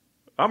anything.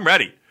 I'm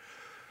ready.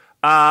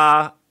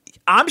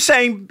 I'm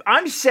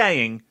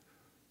saying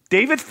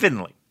David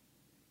Finlay,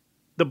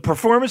 the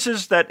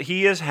performances that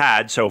he has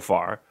had so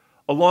far,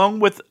 along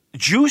with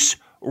Juice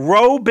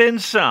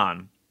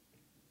Robinson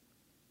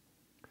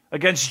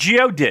against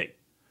God,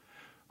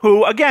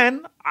 who,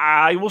 again,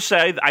 I will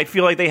say, I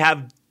feel like they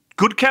have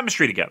good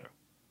chemistry together.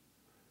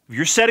 If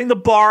you're setting the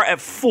bar at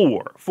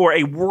 4 for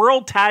a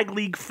World Tag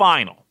League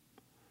final,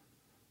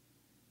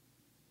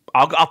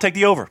 I'll take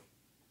the over.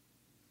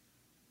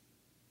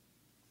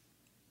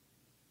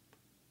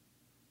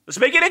 Let's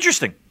make it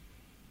interesting.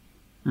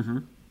 Mm-hmm.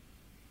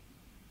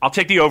 I'll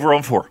take the over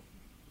on 4.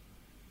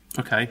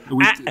 Okay.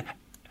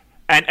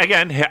 And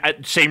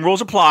again, same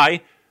rules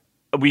apply.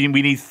 We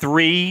need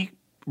 3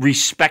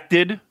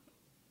 respected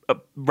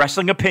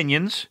wrestling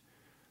opinions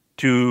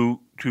to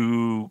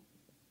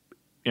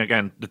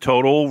again the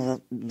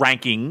total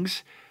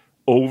rankings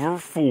over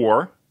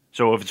 4.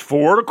 So if it's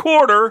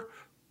 4.25,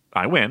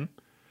 I win.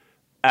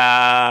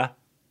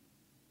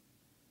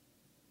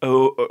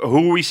 Who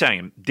are we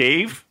saying?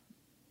 Dave?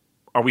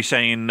 Are we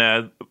saying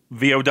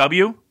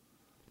VOW?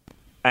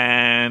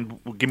 And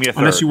give me a third.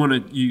 Unless you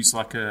want to use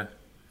like a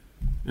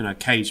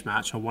cage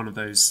match or one of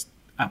those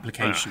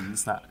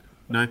applications that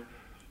no.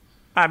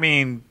 I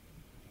mean,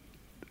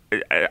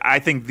 I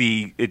think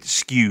it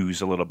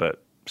skews a little bit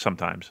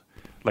sometimes.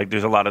 Like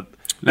there's a lot of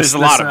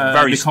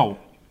very Nicole.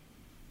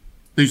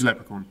 Booze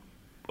Leprechaun.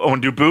 Oh,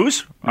 and do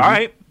booze? Mm-hmm. All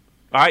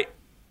right.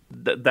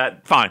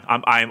 That fine.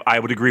 I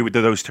would agree with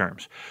those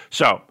terms.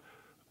 So,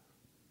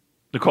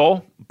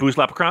 Nicole, Booze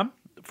Leprechaun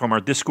from our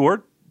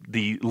Discord,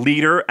 the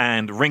leader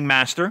and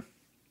ringmaster.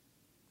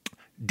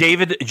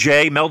 David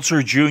J.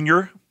 Meltzer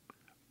Jr.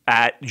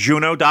 at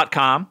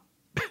Juno.com.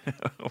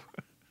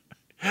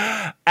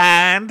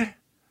 And I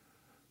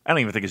don't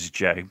even think it's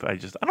J, but I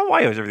don't know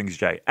why everything's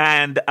J.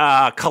 And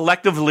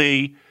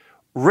collectively,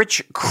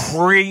 Rich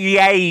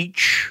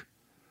Creach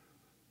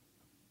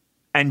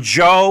and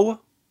Joe,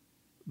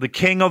 the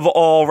king of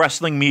all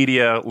wrestling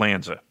media,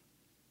 Lanza,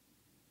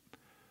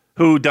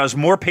 who does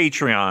more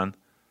Patreon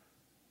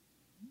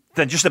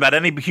than just about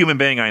any human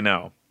being I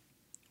know.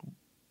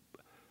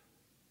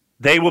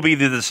 They will be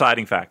the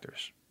deciding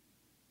factors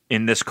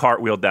in this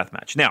cartwheel death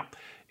match. Now,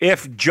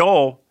 if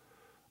Joel,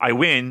 I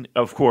win,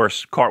 of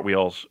course,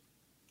 cartwheels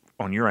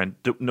on your end.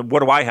 What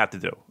do I have to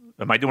do?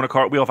 Am I doing a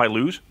cartwheel if I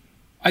lose?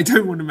 I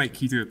don't want to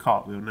make you do a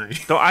cartwheel, no.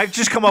 So I've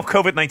just come off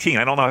COVID-19.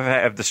 I don't know if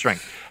I have the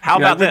strength. How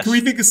about this? Can we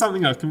think of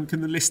something else?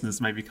 Can the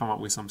listeners maybe come up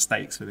with some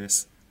stakes for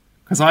this?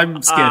 Because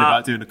I'm scared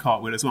about doing a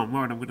cartwheel as well. I'm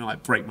worried I'm going to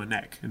break my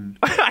neck. And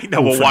I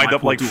know we'll wind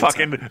up like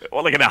fucking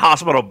like in a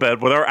hospital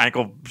bed with our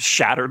ankle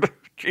shattered.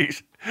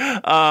 Jeez.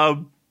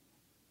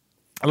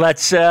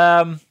 Let's.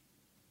 We're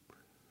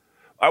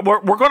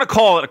going to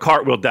call it a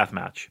cartwheel death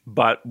match,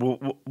 but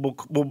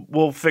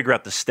we'll figure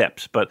out the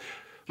steps. But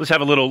let's have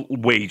a little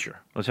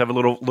wager. Let's have a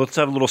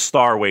little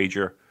star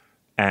wager,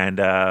 and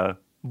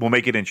we'll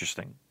make it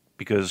interesting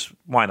because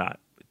why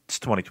not? It's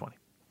 2020.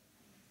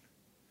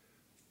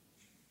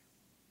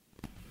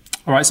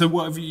 All right, so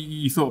what have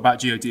you thought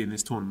about GOD in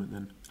this tournament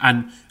then?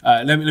 And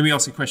let me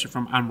ask you a question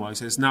from Anwar. He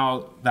says,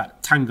 now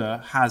that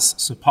Tanga has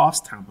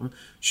surpassed Tama,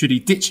 should he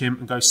ditch him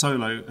and go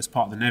solo as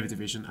part of the Never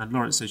division? And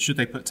Lawrence says, should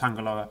they put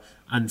Tangaloa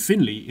and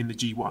Finley in the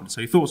G1?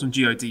 So your thoughts on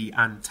GOD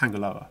and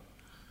Tangaloa?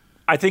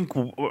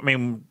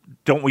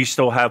 Don't we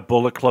still have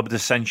Bullet Club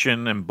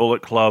Dissension and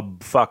Bullet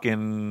Club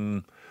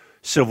fucking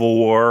Civil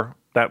War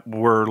that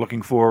we're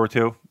looking forward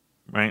to?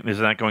 Right?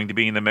 Isn't that going to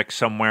be in the mix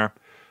somewhere?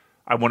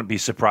 I wouldn't be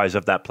surprised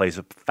if that plays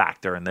a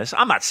factor in this.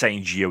 I'm not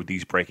saying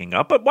GOD's breaking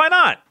up, but why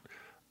not?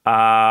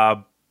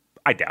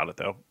 I doubt it,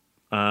 though.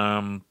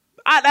 And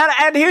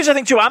here's the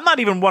thing, too. I'm not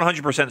even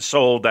 100%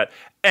 sold that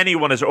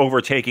anyone is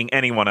overtaking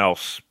anyone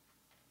else.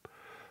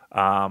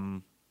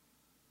 Do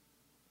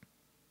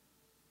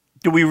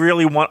we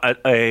really want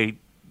a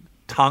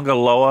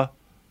Tangaloa?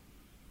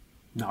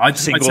 No, I'd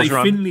say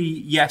run? Finley,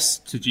 yes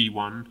to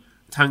G1.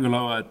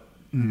 Tangaloa,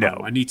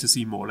 no. I need to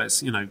see more.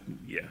 Let's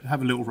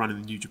have a little run in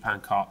the New Japan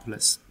Cup.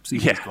 Let's see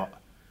what he's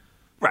got.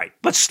 Right.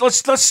 Let's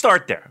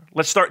start there.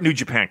 Let's start New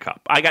Japan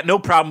Cup. I got no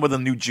problem with a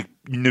New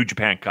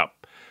Japan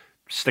Cup.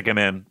 Stick him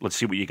in. Let's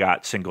see what you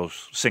got.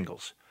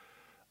 Singles.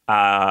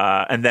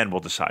 And then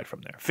we'll decide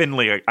from there.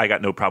 Finley, I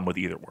got no problem with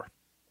either or.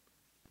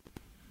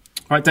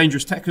 All right,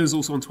 Dangerous Techers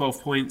also on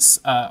 12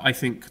 points. I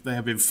think they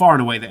have been far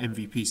and away the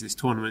MVPs this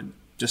tournament.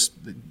 Just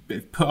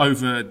put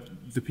over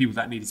the people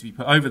that needed to be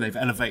put over. They've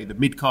elevated the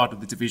mid-card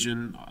of the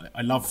division.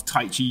 I love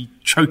Taichi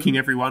choking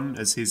everyone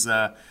as his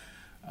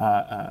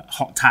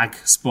hot tag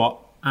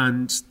spot.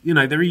 And,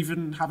 they're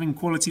even having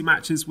quality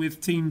matches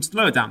with teams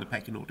lower down the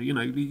pecking order.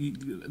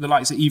 The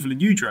likes of Evil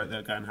and Udro,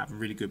 they're going to have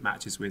really good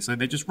matches with. So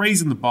they're just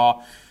raising the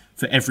bar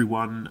for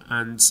everyone.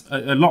 And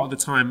a lot of the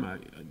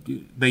time,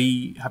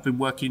 they have been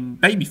working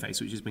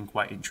babyface, which has been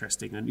quite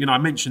interesting. And, I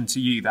mentioned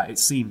to you that it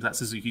seems that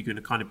Suzuki is going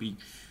to kind of be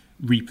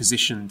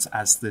repositioned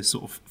as the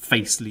sort of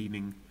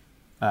face-leaning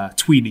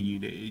tweener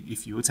unit,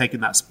 if you were taking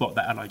that spot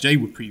that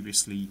LIJ were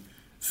previously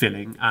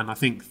filling. And I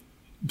think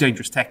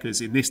Dangerous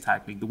Techers in this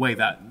tag league, the way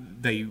that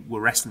they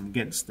were wrestling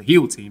against the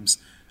heel teams,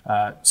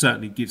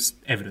 certainly gives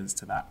evidence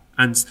to that.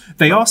 And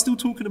they are still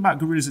talking about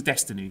Gorillas of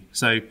Destiny.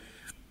 So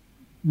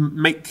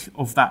make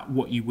of that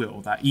what you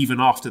will, that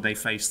even after they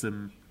face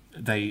them,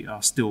 they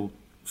are still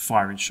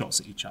firing shots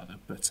at each other.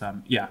 But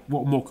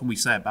what more can we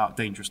say about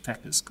Dangerous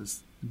Techers?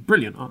 Because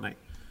brilliant, aren't they?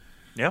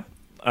 Yeah.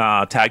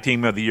 Tag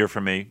team of the year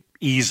for me,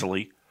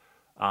 easily.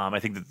 I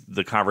think that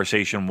the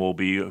conversation will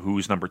be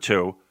who's number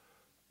 2.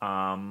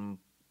 And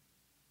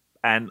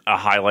a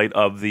highlight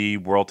of the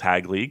World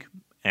Tag League.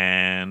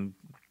 And,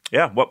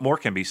 what more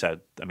can be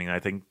said? I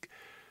think...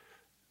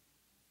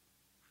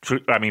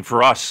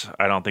 for us,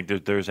 I don't think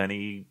there's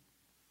any...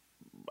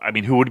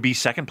 who would be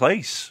second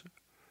place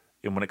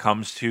when it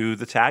comes to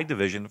the tag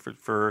division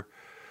for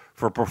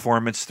for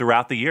performance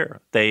throughout the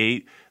year.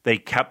 They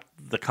kept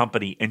the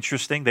company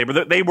interesting.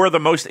 They were the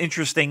most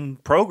interesting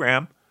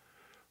program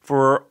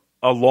for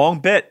a long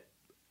bit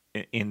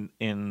in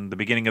the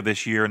beginning of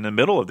this year and the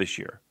middle of this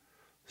year.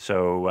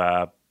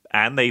 So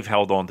and they've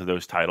held on to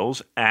those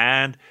titles,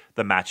 and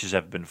the matches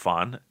have been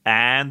fun,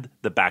 and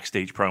the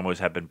backstage promos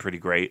have been pretty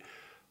great.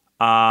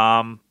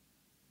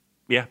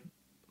 Yeah.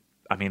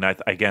 I mean,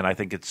 I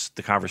think it's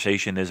the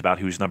conversation is about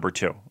who's number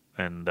 2,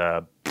 and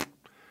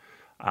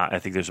I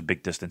think there's a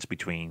big distance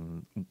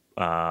between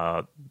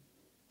Dangerous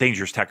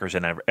Tekkers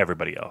and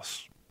everybody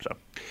else. So,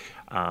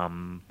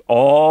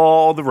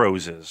 all the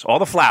roses, all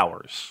the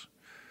flowers,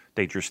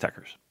 Dangerous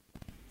Tekkers.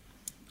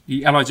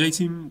 The LIJ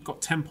team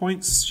got 10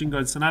 points. Shingo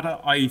and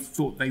Sanada, I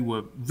thought they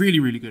were really,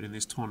 really good in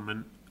this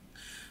tournament.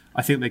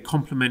 I think they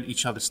complement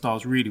each other's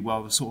styles really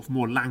well. The sort of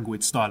more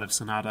languid style of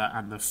Sanada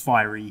and the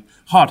fiery,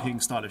 hard-hitting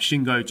style of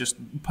Shingo, just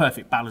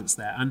perfect balance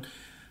there. And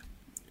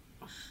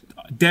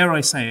dare I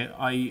say it,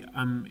 I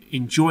am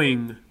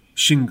enjoying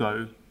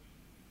Shingo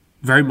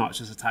very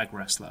much as a tag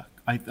wrestler.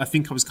 I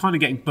think I was kind of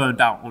getting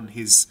burned out on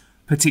his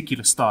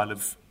particular style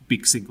of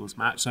big singles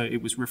match, so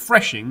it was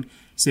refreshing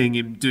seeing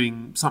him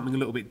doing something a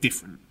little bit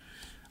different.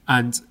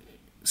 And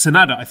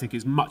Sanada, I think,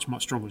 is much,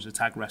 much stronger as a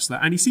tag wrestler,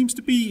 and he seems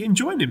to be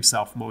enjoying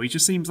himself more. He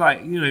just seems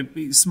like,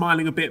 he's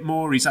smiling a bit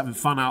more, he's having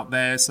fun out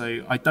there,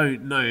 so I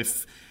don't know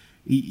if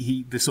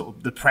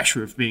the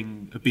pressure of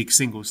being a big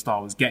singles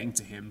star was getting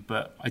to him,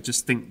 but I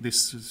just think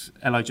this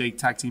LIJ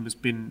tag team has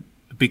been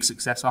a big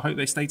success. I hope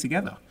they stay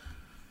together.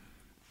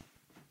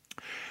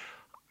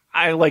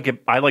 I like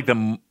it. I like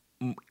them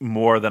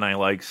more than I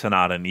like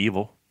Sanada and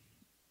Evil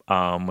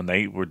when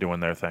they were doing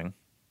their thing.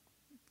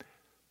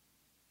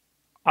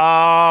 Do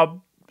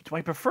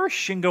I prefer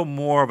Shingo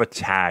more of a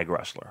tag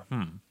wrestler?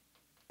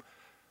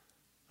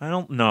 I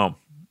don't know.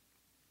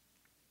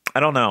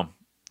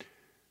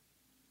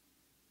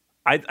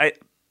 I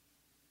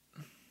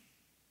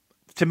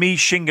to me,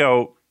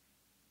 Shingo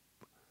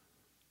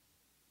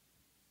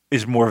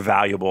is more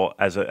valuable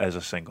as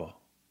a single.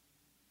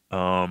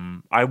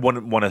 I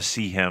wouldn't want to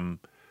see him,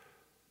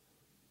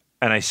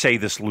 and I say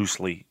this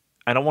loosely,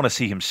 I don't want to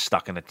see him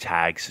stuck in a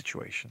tag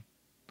situation.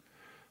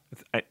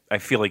 I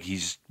feel like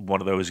he's one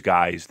of those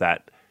guys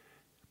that,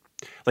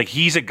 like,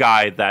 he's a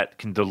guy that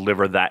can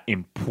deliver that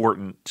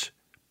important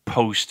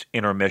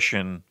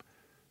post-intermission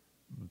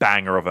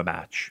banger of a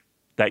match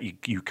that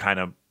you kind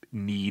of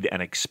need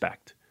and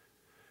expect.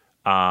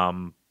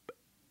 And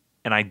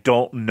I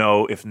don't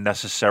know if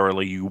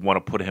necessarily you want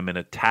to put him in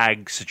a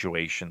tag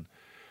situation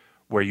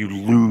where you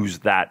lose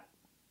that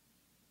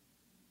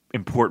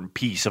important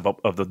piece of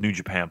the New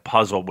Japan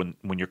puzzle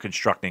when you're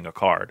constructing a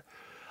card.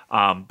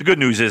 The good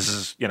news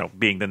is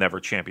being the never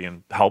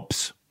champion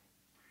helps,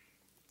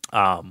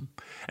 and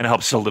it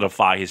helps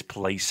solidify his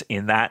place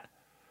in that.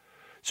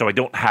 So I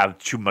don't have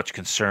too much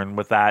concern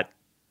with that,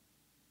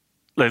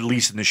 at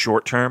least in the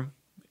short term.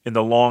 In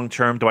the long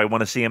term, do I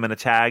want to see him in a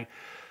tag?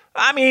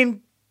 I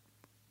mean,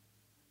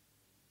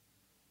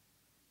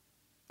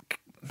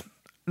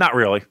 not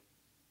really.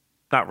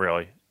 Not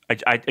really.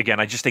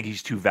 I just think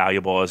he's too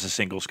valuable as a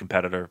singles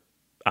competitor,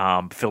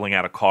 filling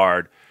out a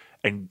card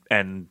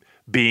and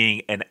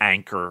being an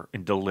anchor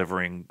and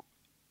delivering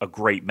a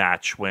great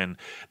match when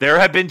there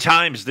have been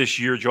times this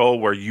year, Joel,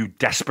 where you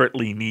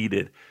desperately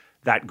needed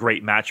that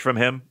great match from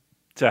him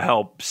to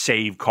help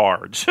save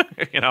cards,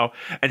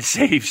 and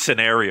save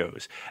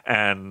scenarios.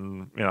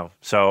 And,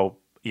 so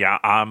yeah,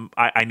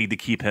 I need to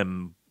keep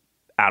him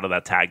out of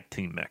that tag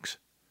team mix.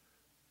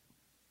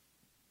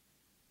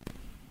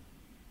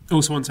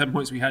 Also on 10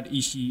 points, we had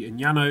Ishii and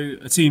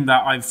Yano, a team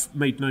that I've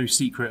made no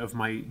secret of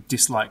my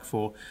dislike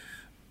for.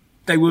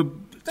 They were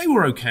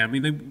okay. I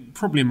mean, they were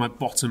probably in my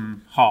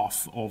bottom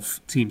half of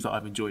teams that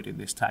I've enjoyed in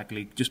this tag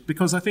league, just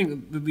because I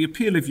think the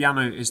appeal of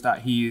Yano is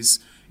that he is,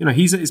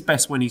 he's at his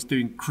best when he's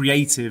doing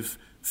creative,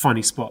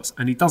 funny spots,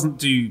 and he doesn't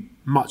do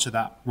much of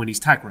that when he's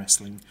tag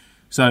wrestling.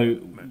 So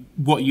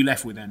what you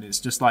left with then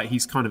is just like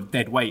he's kind of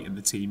dead weight in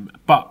the team.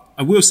 But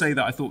I will say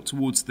that I thought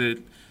towards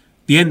the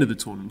end of the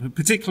tournament,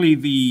 particularly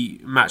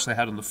the match they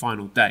had on the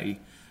final day,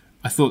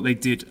 I thought they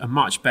did a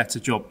much better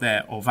job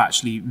there of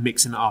actually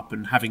mixing it up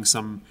and having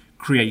some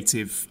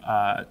creative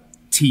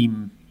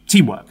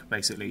teamwork,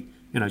 basically.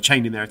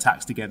 Chaining their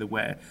attacks together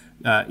where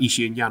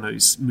Ishii and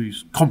Yano's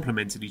moves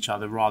complemented each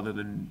other rather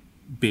than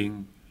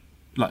being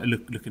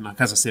looking like,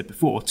 as I said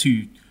before,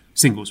 two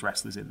singles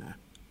wrestlers in there.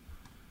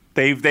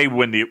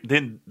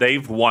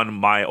 They've won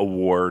my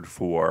award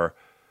for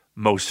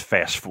most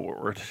fast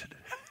forward.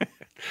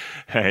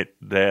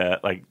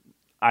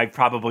 I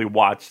probably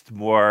watched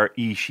more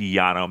Ishii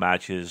Yano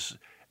matches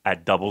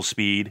at double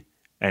speed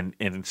and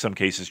in some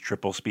cases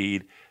triple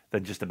speed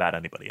than just about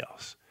anybody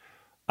else.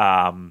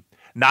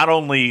 Not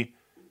only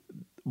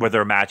were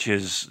there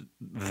matches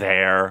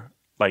there,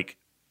 like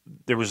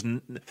there was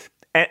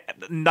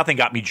nothing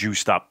got me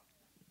juiced up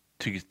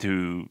to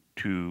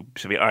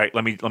say, all right,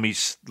 let me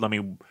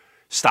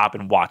stop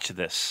and watch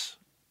this.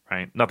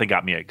 Right, nothing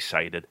got me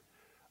excited.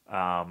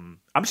 I'm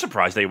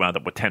surprised they wound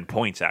up with 10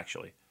 points.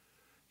 Actually,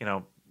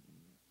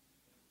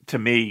 to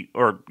me,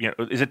 or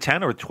is it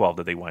 10 or 12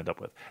 that they wind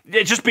up with?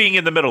 Just being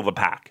in the middle of the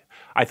pack,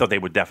 I thought they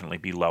would definitely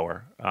be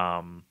lower.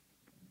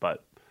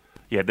 But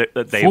yeah,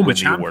 they win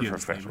the award for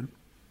freshman.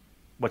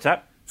 What's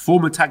that?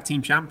 Former tag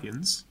team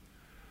champions.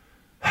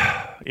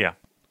 Yeah.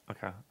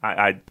 Okay.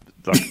 I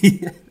look,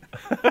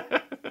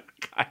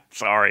 I'm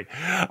sorry.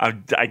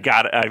 I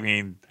got it. I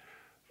mean,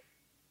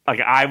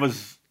 like I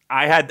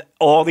had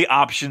all the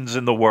options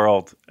in the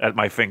world at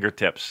my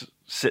fingertips,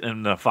 sitting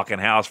in the fucking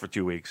house for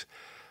 2 weeks.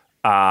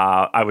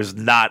 I was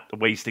not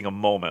wasting a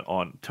moment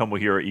on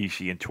Tomohiro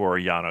Ishii and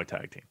Toru Yano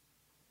tag team.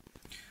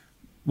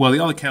 Well, the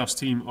other Chaos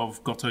team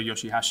of Goto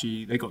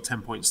Yoshihashi, they got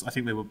 10 points. I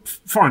think they were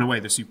far and away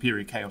the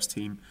superior Chaos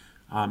team.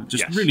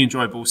 Really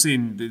enjoyable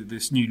seeing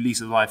this new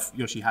lease of life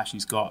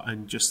Yoshihashi's got,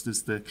 and just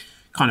as the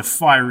kind of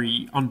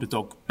fiery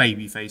underdog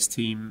babyface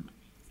team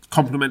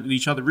complemented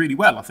each other really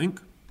well, I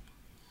think.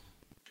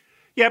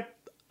 Yep.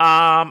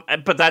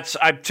 But that's,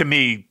 to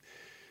me,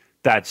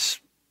 that's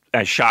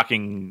as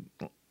shocking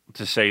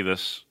to say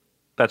this.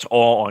 That's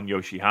all on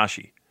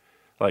Yoshihashi.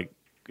 Like,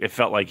 it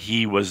felt like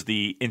he was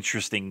the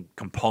interesting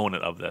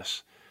component of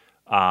this.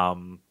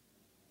 And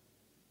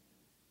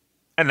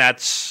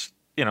that's,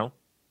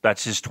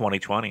 that's his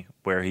 2020,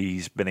 where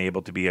he's been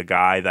able to be a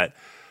guy that,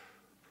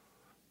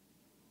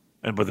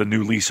 and with a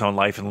new lease on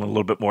life and a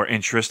little bit more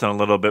interest and a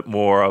little bit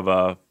more of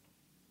a,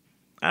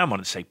 I don't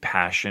want to say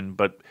passion,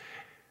 but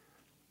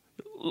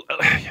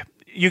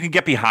you can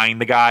get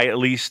behind the guy at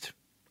least.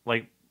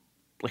 Like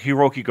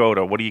Hiroki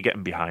Goto, what are you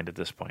getting behind at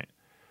this point?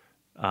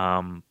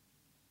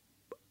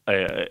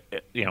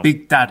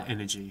 Big dad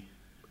energy.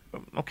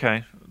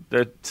 Okay,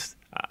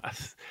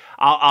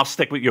 I'll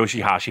stick with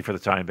Yoshihashi for the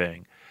time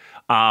being.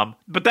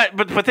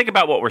 But think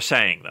about what we're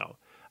saying though.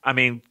 I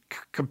mean,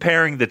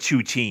 comparing the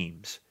two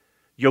teams,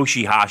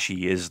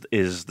 Yoshihashi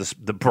is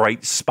the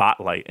bright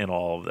spotlight in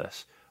all of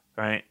this,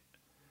 right?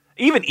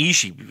 Even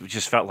Ishii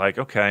just felt like,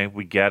 okay,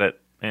 we get it,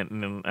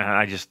 and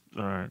I just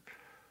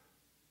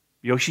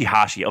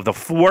Yoshihashi, of the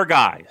four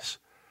guys,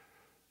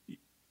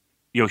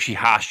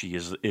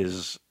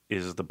 Yoshihashi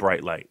is the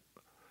bright light.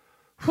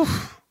 Whew.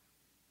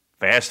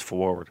 Fast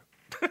forward.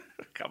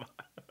 Come on.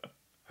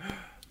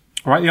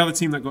 All right, the other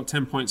team that got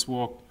 10 points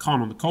were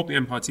Khan on the Cobb, the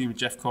Empire team with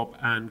Jeff Cobb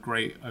and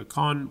Great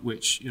O'Khan,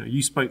 which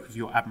you spoke with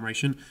your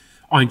admiration.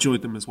 I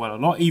enjoyed them as well a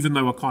lot, even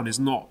though O'Khan is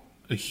not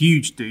a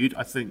huge dude.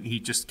 I think he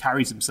just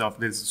carries himself.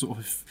 There's sort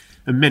of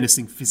a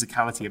menacing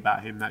physicality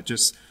about him that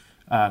just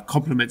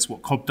complements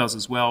what Cobb does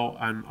as well,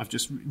 and I've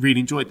just really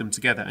enjoyed them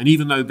together. And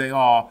even though they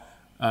are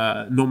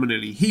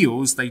nominally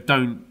heels, they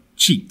don't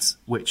cheat,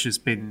 which has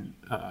been,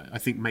 I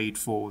think, made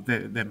for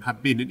them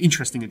have been an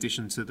interesting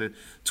addition to the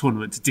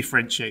tournament to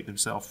differentiate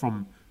themselves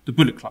from the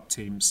Bullet Club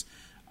teams.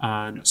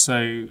 And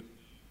so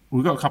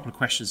we've got a couple of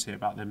questions here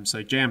about them.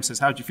 So JM says,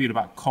 how do you feel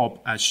about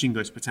Cobb as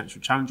Shingo's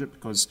potential challenger?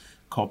 Because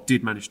Cobb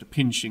did manage to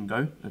pin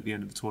Shingo at the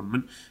end of the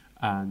tournament.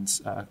 And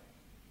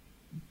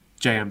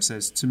JM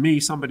says, to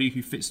me, somebody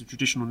who fits the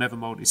traditional Never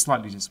mold is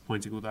slightly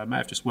disappointing, although I may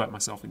have just worked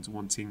myself into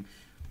wanting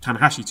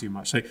Tanahashi too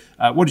much. So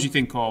what did you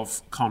think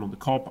of Khan on the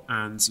Cobb,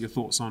 and your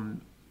thoughts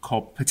on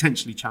Cobb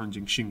potentially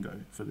challenging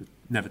Shingo for the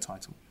Never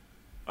title?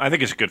 I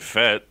think it's a good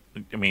fit.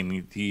 I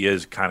mean, he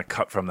is kind of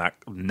cut from that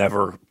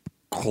Never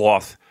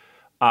cloth.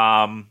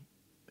 And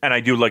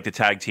I do like the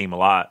tag team a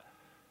lot.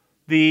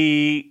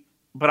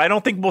 But I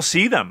don't think we'll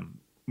see them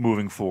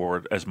moving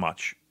forward as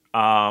much.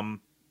 I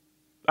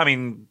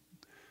mean,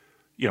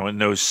 in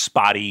those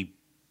spotty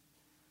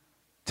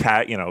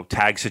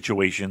tag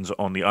situations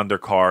on the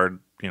undercard,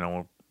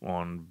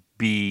 on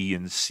B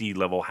and C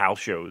level house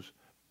shows,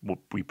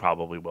 we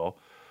probably will.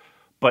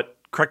 But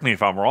correct me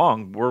if I'm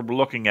wrong, we're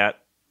looking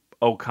at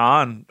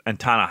O'Khan and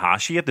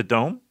Tanahashi at the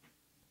Dome?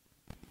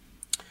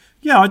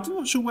 Yeah, I'm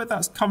not sure where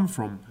that's come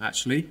from,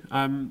 actually.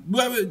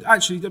 Well,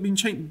 actually, I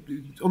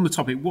mean, on the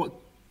topic, what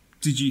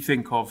did you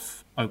think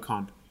of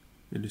O'Khan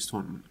in this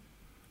tournament?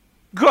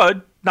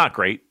 Good, not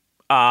great.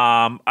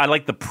 I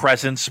like the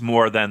presence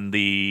more than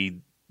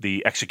the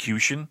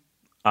execution.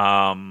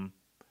 I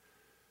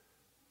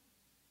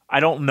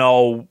don't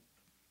know.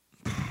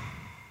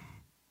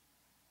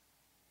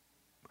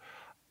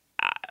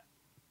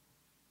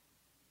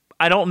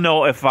 I don't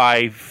know if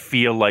I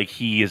feel like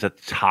he is a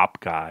top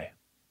guy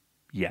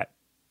yet.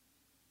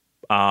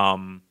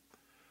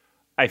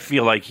 I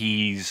feel like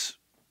he's.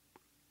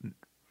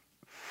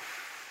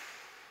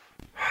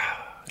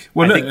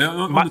 Well, look,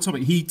 on the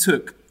topic, he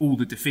took all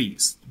the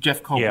defeats.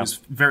 Jeff Cobb was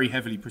very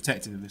heavily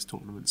protected in this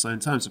tournament. So in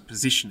terms of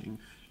positioning,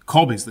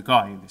 Cobb is the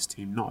guy in this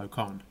team, not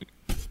O'Khan.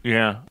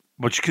 Yeah,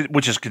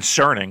 which is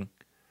concerning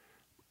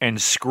and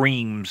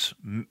screams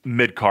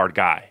mid-card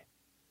guy.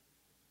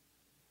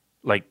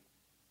 Like,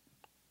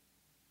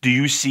 do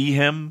you see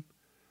him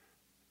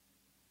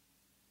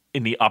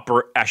in the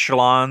upper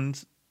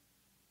echelons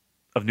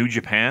of New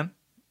Japan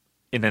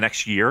in the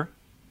next year?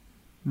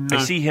 No.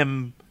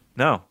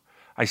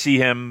 I see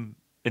him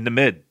in the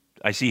mid.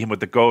 I see him with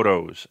the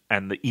Gotos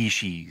and the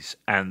Ishis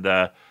and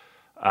the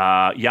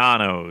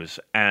Yanos,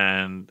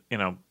 and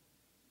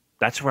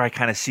that's where I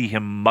kind of see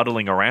him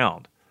muddling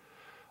around.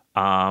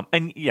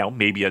 And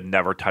maybe a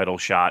never title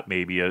shot,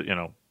 maybe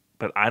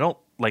but I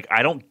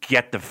don't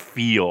get the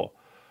feel.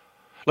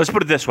 Let's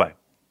put it this way.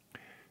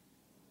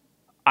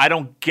 I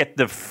don't get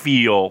the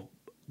feel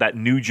that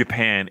New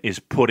Japan is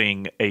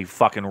putting a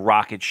fucking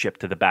rocket ship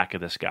to the back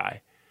of this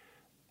guy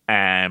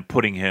and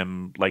putting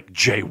him like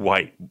Jay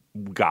White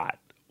got,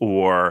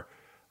 or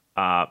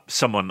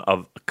someone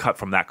cut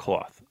from that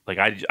cloth. Like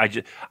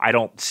I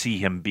don't see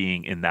him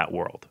being in that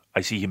world.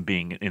 I see him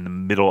being in the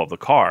middle of the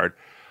card,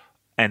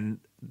 and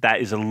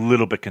that is a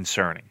little bit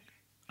concerning.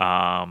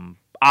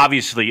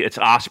 Obviously, it's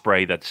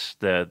Ospreay that's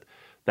the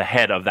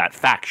head of that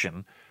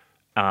faction,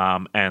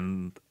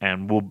 and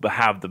will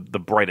have the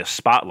brightest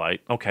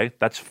spotlight. Okay,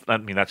 that's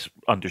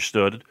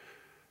understood.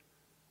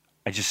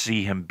 I just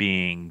see him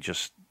being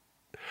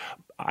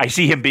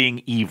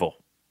evil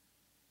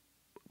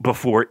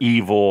before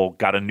evil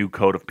got a new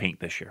coat of paint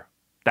this year.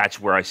 That's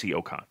where I see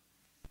Okan.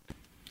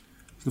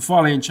 The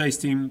Farley and Chase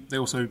team,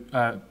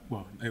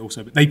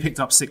 they picked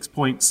up 6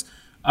 points.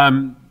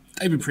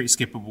 They've been pretty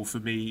skippable for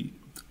me.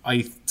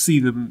 I see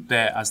them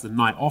there as the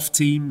night off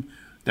team.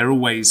 They're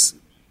always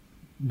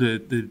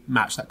the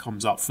match that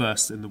comes up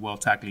first in the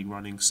World Tag League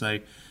running. So,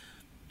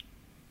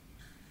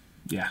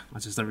 yeah, I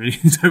just don't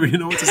really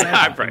know what to say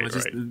about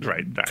them.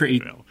 Right.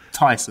 Pretty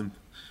tiresome.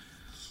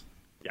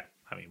 Yeah,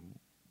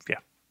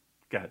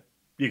 go ahead.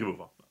 You can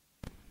move on.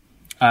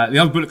 The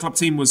other Bullet Club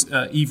team was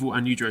Evil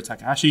and Yujiro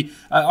Takahashi.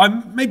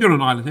 I'm maybe on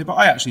an island here, but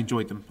I actually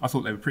enjoyed them. I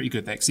thought they were pretty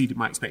good. They exceeded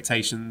my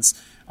expectations.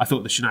 I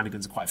thought the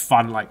shenanigans are quite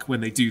fun, like when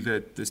they do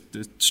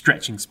the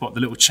stretching spot, the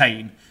little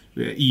chain,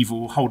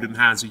 Evil holding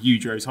hands with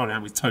Yujiro's holding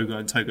hands with Togo,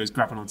 and Togo's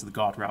grabbing onto the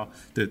guardrail,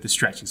 the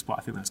stretching spot.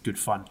 I think that's good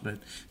fun.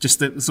 Just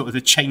the sort of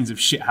the chains of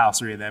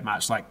shithousery in their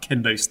match, like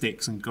kendo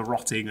sticks and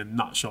garroting and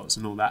nut shots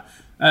and all that.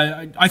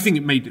 I think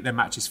it made their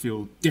matches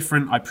feel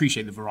different. I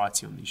appreciate the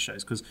variety on these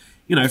shows because,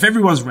 if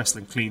everyone's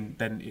wrestling clean,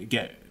 then it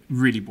get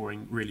really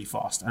boring really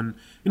fast. And,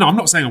 I'm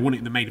not saying I want it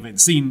in the main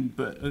event scene,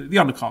 but the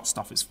undercard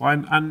stuff is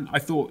fine. And I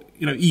thought,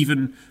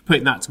 even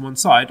putting that to one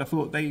side, I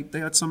thought they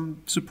had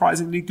some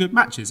surprisingly good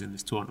matches in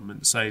this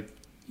tournament. So,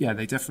 yeah,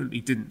 they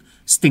definitely didn't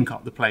stink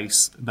up the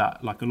place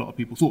that, like, a lot of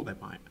people thought they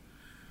might.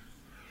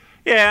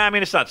 Yeah,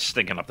 it's not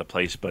stinking up the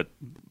place, but,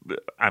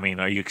 are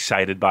you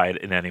excited by it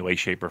in any way,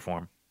 shape, or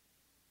form?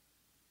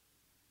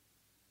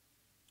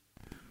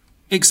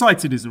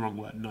 Excited is the wrong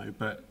word, no,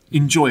 but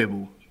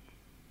enjoyable.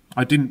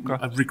 I didn't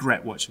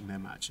regret watching their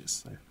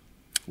matches, so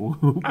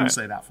we'll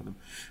say that for them.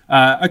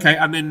 Okay,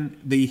 and then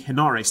the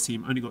Henares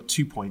team only got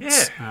 2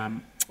 points. Yeah.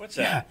 What's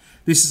that? Yeah,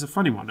 this is a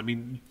funny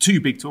one. Two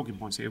big talking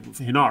points here for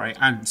Henare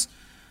and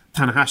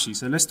Tanahashi.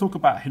 So let's talk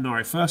about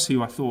Henare first,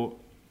 who I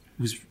thought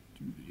was,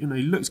 he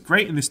looks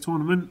great in this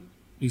tournament.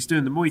 He's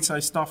doing the Muay Thai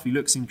stuff. He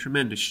looks in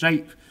tremendous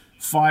shape,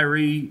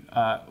 fiery.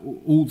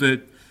 All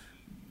the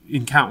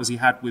encounters he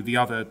had with the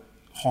other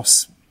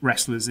Hoss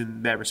wrestlers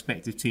in their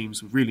respective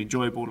teams were really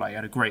enjoyable. Like, he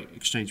had a great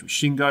exchange with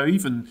Shingo.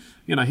 Even,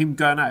 him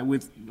going at it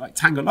with like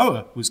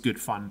Tangaloa was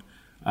good fun.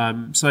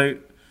 So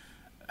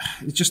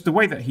it's just the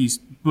way that he's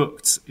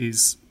booked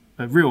is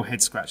a real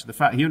head scratcher. The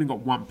fact he only got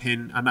 1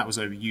 pin and that was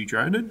over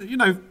Yujiro.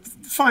 And,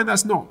 fine,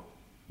 that's not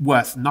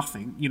worth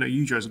nothing.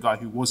 Yujiro's a guy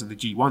who was in the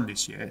G1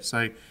 this year.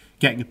 So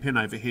getting a pin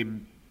over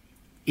him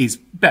is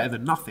better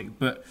than nothing,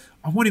 but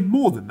I wanted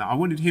more than that. I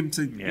wanted him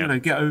to,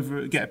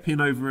 get a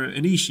pin over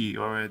an Ishii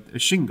or a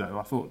Shingo.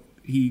 I thought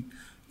he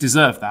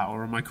deserved that,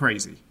 or am I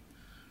crazy?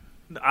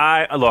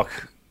 I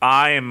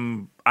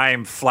am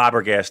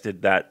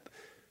flabbergasted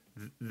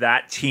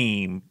that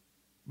team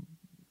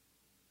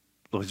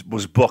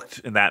was booked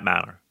in that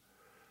manner.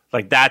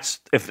 Like, that's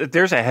if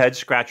there's a head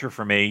scratcher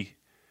for me,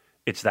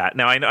 it's that.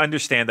 Now I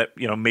understand that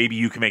maybe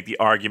you can make the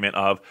argument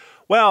of,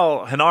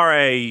 well,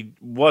 Henare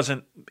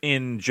wasn't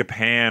in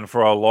Japan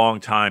for a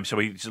long time, so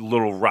he's a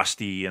little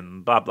rusty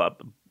and blah, blah.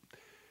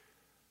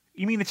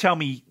 You mean to tell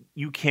me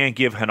you can't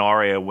give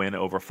Henare a win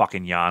over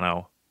fucking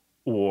Yano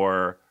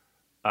or,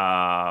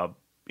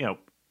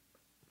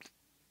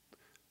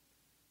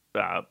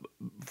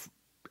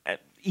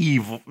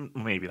 evil,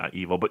 maybe not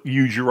evil, but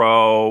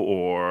Yujiro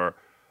or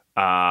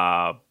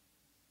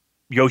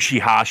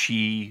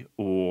Yoshihashi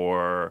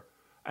or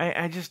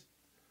I just,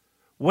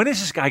 when is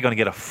this guy going to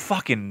get a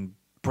fucking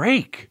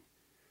break?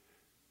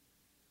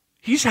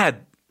 He's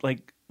had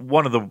like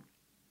one of the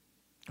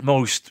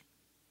most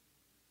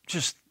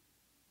just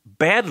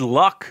bad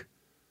luck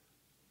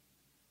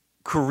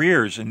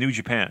careers in New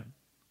Japan.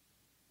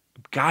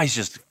 He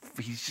just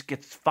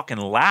gets fucking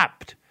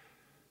lapped.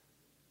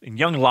 And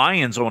Young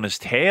Lion's on his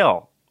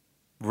tail,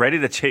 ready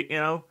to take,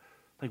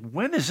 like,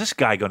 when is this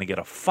guy going to get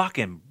a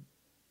fucking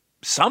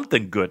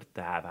something good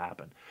to have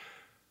happen?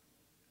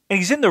 And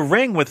he's in the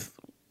ring with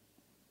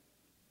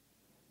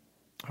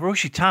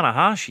Hiroshi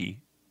Tanahashi.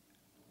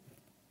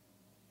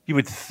 You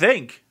would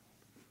think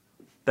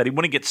that he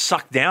wouldn't get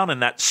sucked down in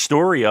that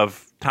story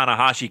of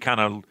Tanahashi kind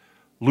of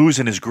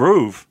losing his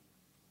groove.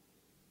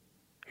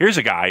 Here's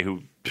a guy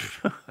who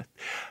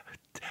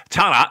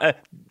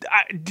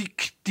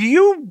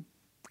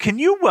can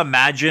you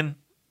imagine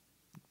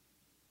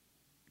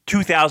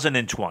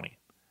 2020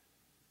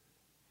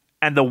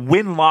 and the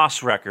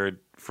win-loss record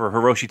for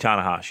Hiroshi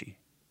Tanahashi.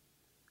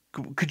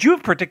 Could you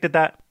have predicted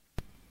that?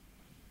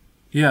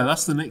 Yeah,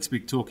 that's the next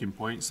big talking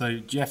point. So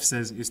Jeff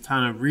says, is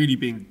Tana really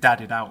being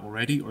dadded out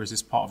already, or is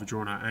this part of a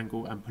drawn-out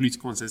angle? And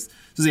Politicorn says,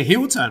 does a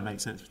heel turn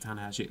make sense for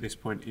Tanahashi at this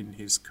point in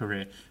his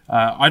career?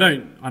 I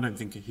don't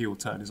think a heel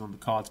turn is on the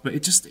cards, but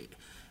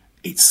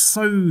it's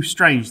so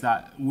strange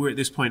that we're at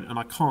this point and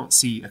I can't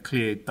see a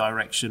clear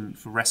direction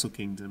for Wrestle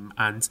Kingdom.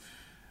 And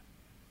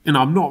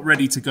I'm not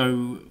ready to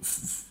go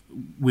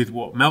with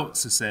what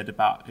Meltzer said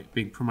about it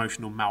being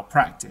promotional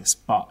malpractice,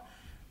 but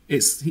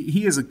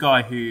he is a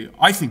guy who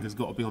I think has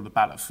got to be on the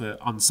ballot for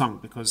unsung,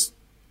 because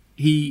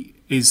he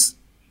is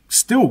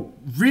still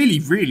really,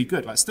 really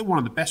good. Like, still one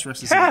of the best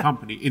wrestlers in the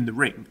company in the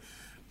ring.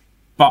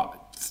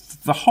 But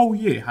the whole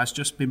year has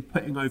just been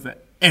putting over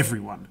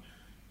everyone.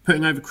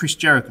 Putting over Chris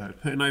Jericho,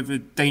 putting over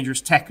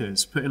Dangerous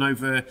Tekkers, putting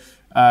over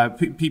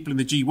people in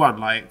the G1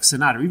 like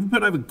Sonata, even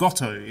putting over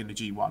Goto in the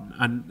G1.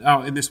 And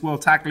out in this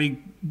World Tag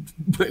League,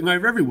 putting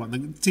over everyone.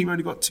 The team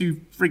only got 2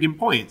 frigging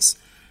points.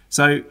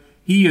 So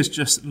he has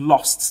just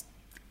lost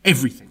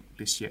everything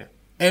this year.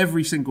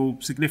 Every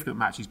single significant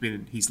match he's been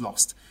in, he's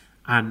lost.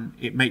 And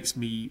it makes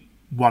me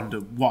wonder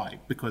why,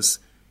 because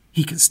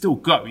he can still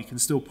go. He can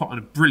still put on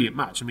a brilliant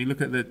match. I mean,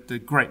 look at the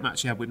great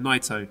match he had with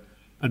Naito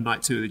on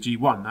night 2 of the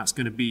G1. That's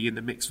going to be in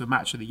the mix for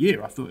match of the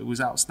year. I thought it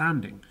was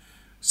outstanding.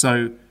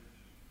 So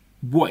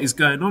what is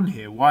going on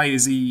here? Why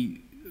is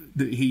he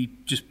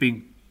just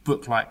being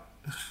booked like...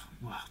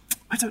 Well,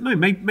 I don't know.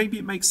 Maybe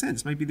it makes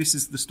sense. Maybe this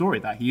is the story,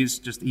 that he is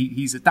just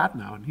he's a dad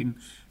now, and him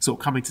sort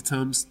of coming to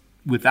terms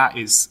with that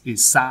is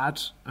sad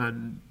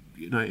and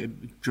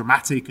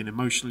dramatic and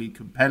emotionally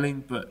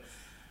compelling. But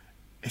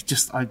it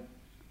just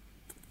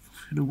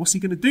what's he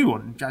going to do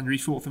on January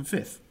 4th and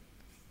 5th?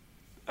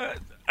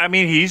 I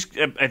mean, he's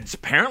going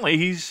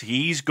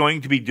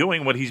to be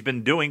doing what he's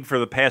been doing for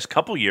the past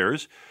couple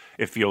years.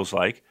 It feels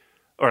like,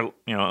 or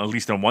at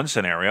least in one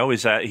scenario,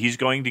 is that he's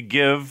going to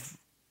give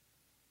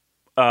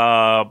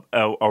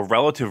a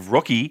relative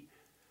rookie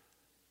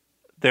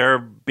their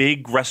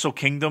big Wrestle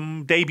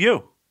Kingdom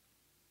debut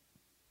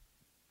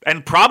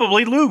and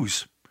probably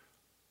lose.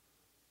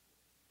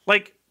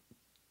 Like,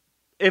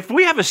 if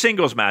we have a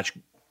singles match,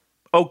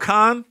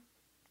 Okan,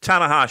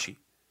 Tanahashi,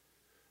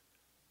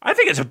 I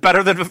think it's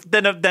better than a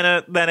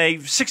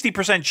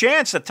 60%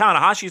 chance that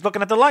Tanahashi's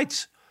looking at the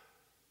lights.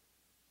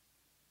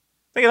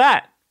 Think of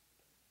that.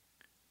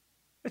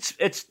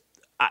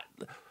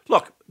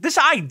 Look, this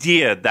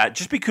idea that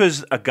just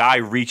because a guy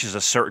reaches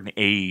a certain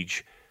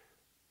age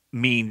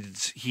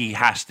means he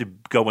has to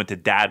go into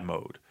dad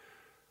mode.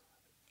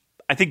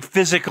 I think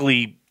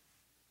physically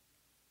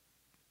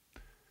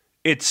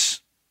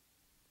it's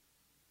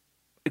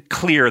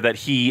clear that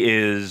he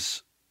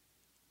is,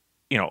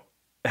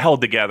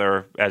 held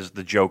together, as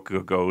the joke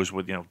goes,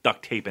 with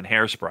duct tape and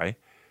hairspray.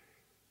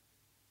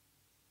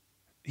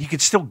 He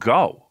could still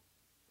go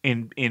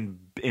in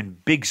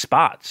big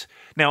spots.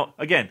 Now,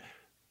 again,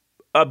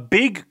 a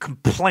big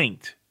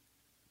complaint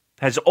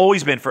has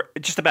always been for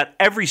just about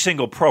every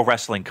single pro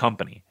wrestling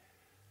company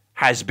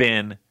has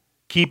been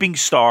keeping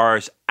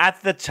stars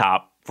at the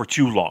top for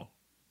too long,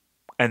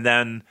 and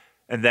then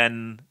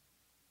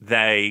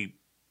they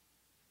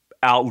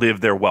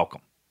outlive their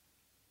welcome.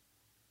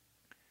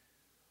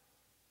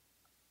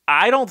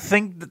 I don't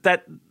think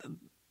that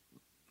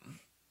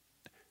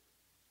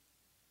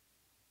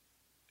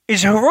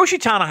is Hiroshi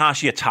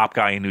Tanahashi a top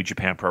guy in New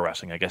Japan Pro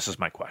Wrestling, I guess is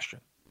my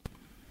question.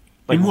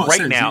 Like, in what right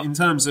sense? now, In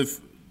terms of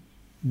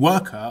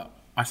worker,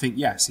 I think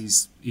yes,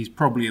 he's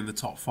probably in the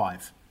top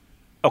 5.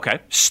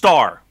 Okay,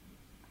 star.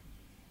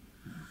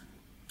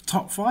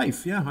 Top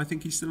 5, yeah, I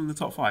think he's still in the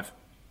top 5.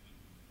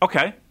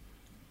 Okay.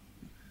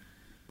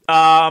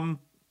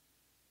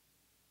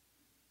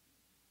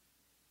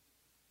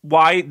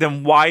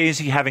 Why is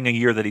he having a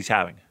year that he's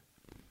having?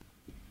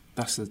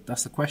 That's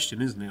the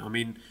question, isn't it? I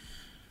mean,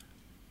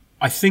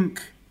 I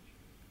think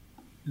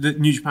that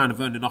New Japan have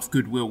earned enough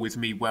goodwill with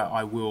me where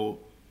I will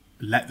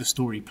let the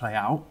story play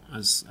out,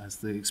 as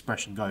the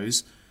expression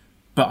goes.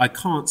 But I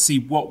can't see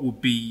what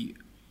would be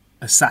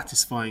a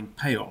satisfying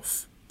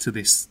payoff to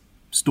this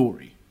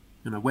story.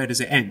 Where does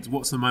it end?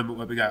 What's the moment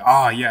where we go,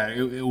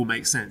 it all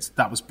makes sense.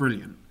 That was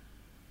brilliant.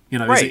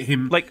 Right. Is it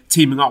him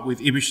teaming up with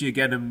Ibushi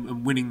again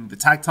and winning the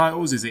tag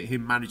titles? Is it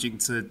him managing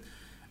to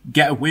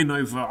get a win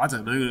over, I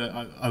don't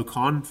know,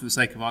 Okan, for the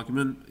sake of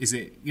argument? Is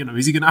it,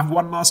 is he going to have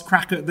one last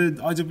crack at the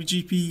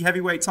IWGP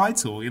heavyweight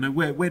title?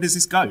 Where does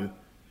this go?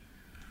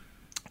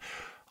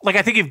 Like,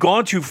 I think you've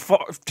gone too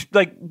far.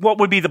 Like, what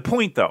would be the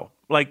point, though?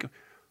 Like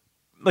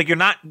you're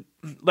not,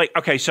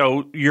 okay,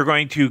 so you're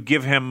going to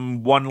give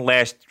him one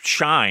last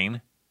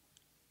shine.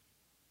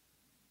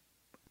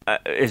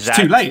 It's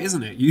too late,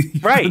 isn't it?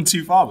 You've gone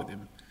too far with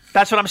him.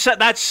 That's what I'm saying.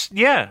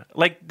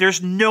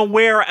 There's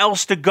nowhere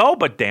else to go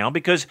but down,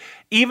 because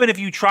even if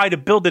you try to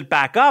build it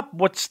back up,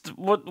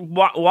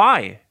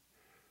 why?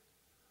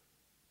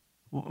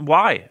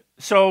 Why?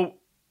 So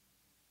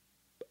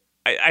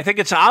I think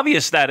it's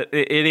obvious that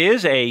it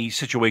is a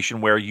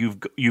situation where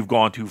you've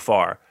gone too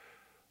far.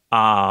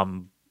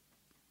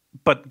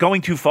 but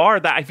going too far,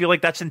 that I feel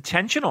like that's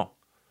intentional.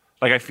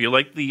 Like I feel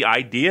like the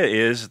idea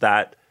is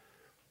that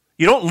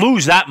you don't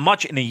lose that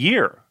much in a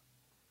year.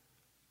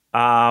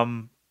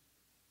 My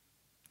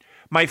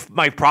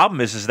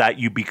problem is that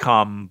you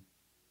become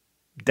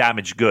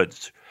damaged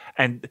goods,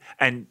 and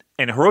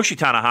Hiroshi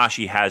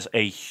Tanahashi has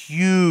a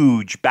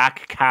huge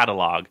back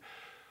catalog.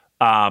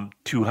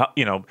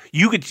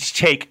 You could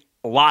take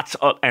lots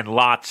and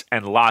lots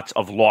and lots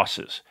of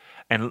losses,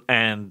 and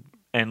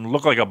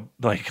look like a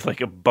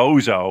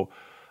bozo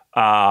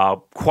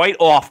quite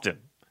often,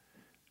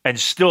 and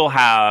still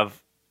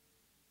have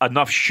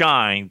enough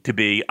shine to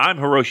be, I'm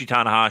Hiroshi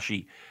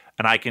Tanahashi,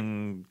 and I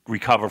can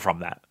recover from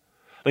that.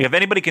 Like, if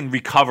anybody can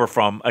recover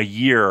from a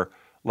year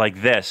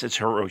like this, it's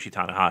Hiroshi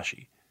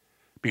Tanahashi,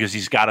 because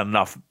he's got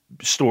enough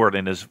stored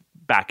in his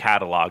back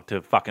catalog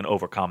to fucking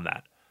overcome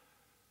that.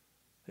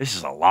 This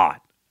is a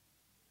lot.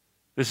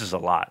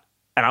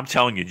 And I'm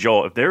telling you,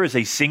 Joel, if there is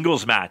a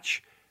singles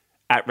match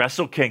at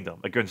Wrestle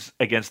Kingdom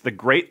against the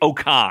great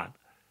Okan,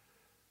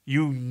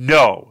 you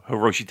know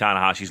Hiroshi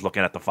Tanahashi's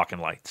looking at the fucking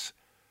lights.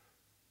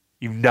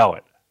 You know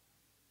it.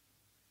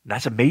 And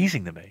that's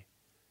amazing to me.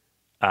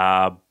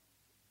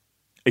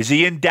 Is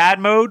he in dad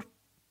mode?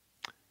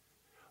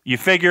 You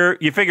figure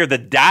the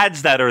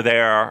dads that are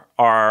there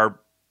are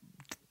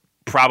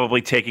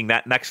probably taking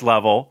that next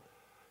level.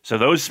 So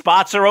those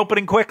spots are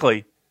opening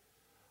quickly.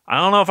 I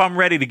don't know if I'm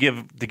ready to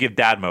give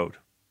dad mode.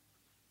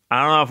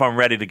 I don't know if I'm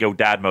ready to go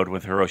dad mode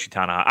with Hiroshi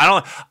Tanahashi.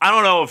 I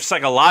don't know if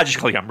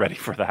psychologically I'm ready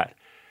for that.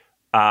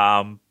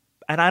 And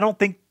I don't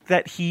think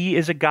that he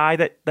is a guy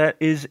that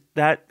is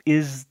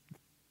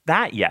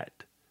that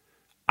yet.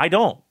 I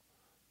don't.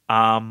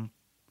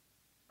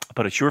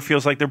 But it sure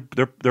feels like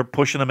they're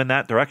pushing him in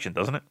that direction,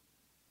 doesn't it?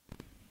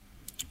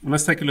 Well,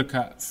 let's take a look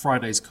at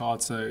Friday's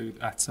card. So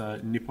at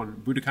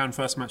Nippon Budokan,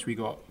 first match we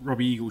got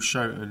Robbie Eagle,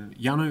 Sho and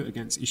Yano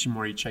against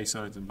Ishimori, Chase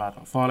Owens and Bad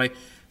Luck Fale.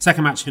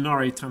 Second match,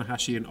 Hinare,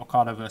 Tanahashi and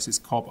Okada versus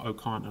Cobb,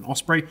 Okan and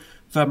Ospreay.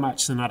 Third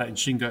match, Sanada and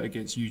Shingo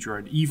against Yujiro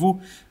and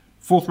Evil.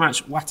 Fourth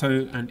match,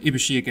 Wato and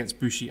Ibushi against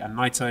Bushi and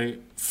Naito.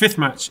 Fifth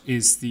match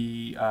is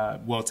the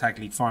World Tag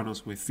League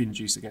Finals with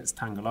Finjuice against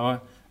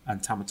Tangaloa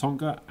and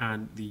Tamatonga.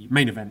 And the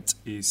main event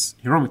is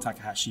Hiromu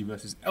Takahashi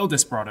versus El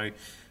Desperado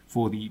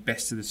for the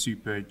Best of the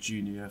Super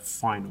Junior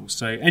Finals.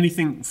 So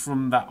anything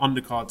from that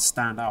undercard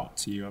stand out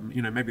to you?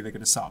 Maybe they're going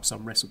to set up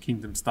some Wrestle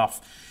Kingdom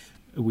stuff.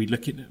 Are we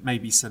looking at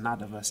maybe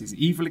Sanada versus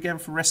Evil again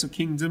for Wrestle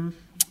Kingdom?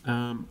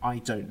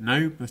 I don't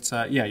know. But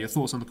your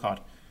thoughts on the card?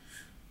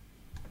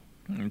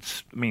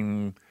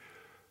 Main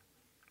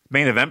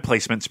event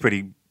placement's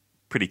pretty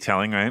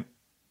telling, right?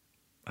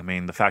 I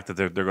mean, the fact that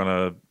they're going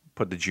to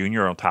put the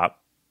junior on top.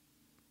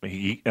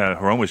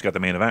 Hiromu's got the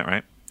main event,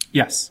 right?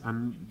 Yes,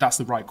 and that's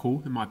the right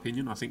call, in my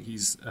opinion. I think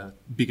he's a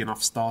big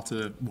enough star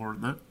to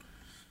warrant that.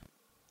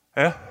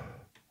 Yeah.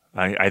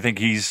 I think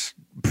he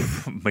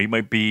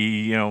might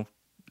be,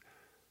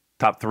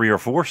 top 3 or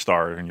 4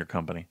 star in your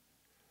company.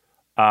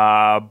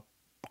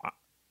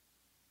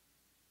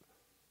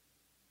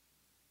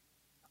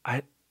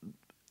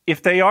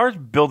 If they are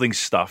building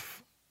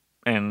stuff,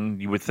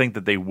 and you would think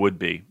that they would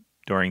be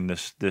during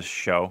this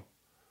show,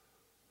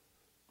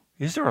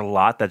 is there a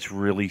lot that's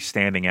really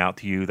standing out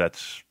to you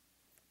that's,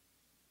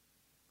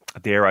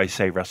 dare I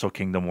say, Wrestle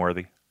Kingdom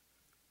worthy?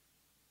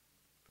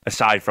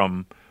 Aside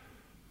from,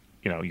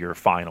 your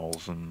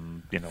finals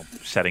and,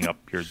 setting up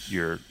your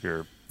junior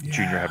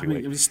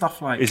heavyweight. It was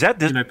stuff like, is that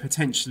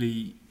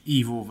potentially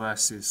Evil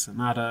versus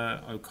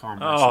Sanada, Okan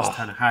versus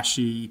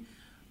Tanahashi,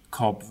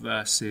 Cobb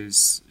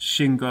versus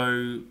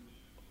Shingo,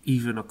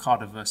 even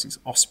Okada versus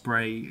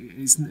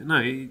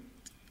Ospreay.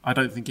 I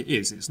don't think it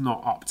is. It's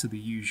not up to the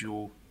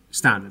usual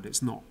standard.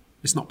 It's not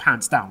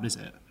pants down, is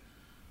it?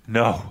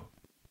 No,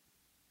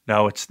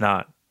 it's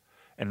not.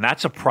 And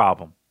that's a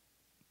problem.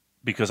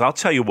 Because I'll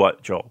tell you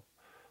what, Joel.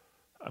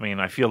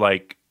 I feel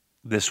like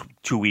this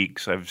 2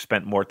 weeks I've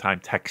spent more time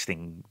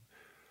texting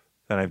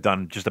than I've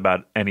done just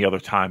about any other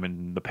time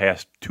in the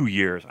past 2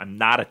 years. I'm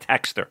not a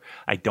texter.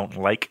 I don't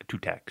like to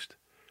text.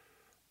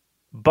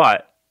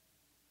 But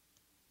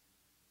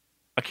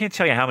I can't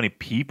tell you how many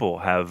people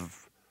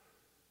have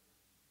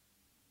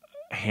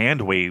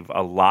hand-waved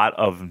a lot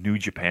of New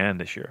Japan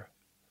this year.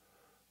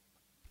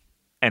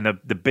 And one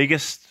of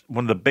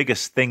the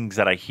biggest things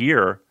that I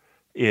hear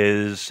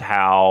is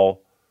how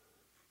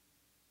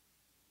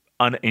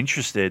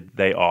uninterested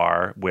they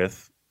are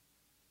with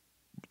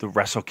the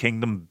Wrestle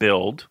Kingdom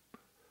build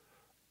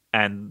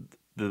and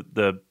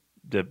the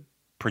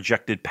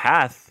projected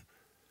path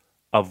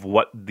of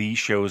what these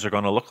shows are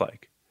going to look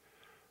like.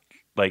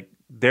 Like,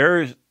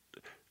 do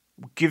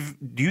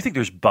you think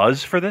there's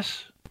buzz for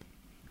this?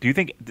 Do you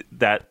think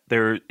that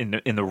there in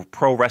the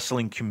pro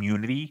wrestling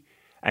community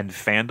and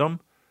fandom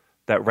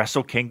that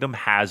Wrestle Kingdom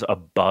has a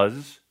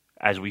buzz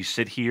as we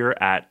sit here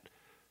at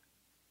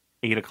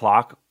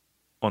 8:00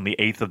 on the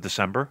 8th of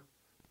December?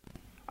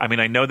 I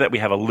know that we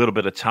have a little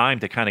bit of time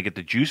to kind of get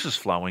the juices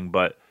flowing,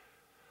 but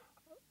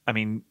I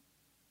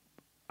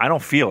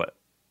don't feel it.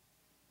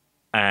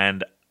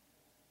 And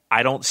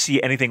I don't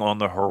see anything on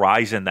the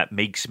horizon that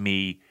makes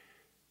me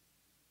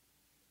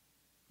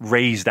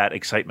raise that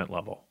excitement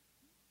level.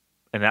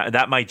 And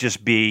that might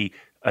just be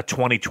a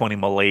 2020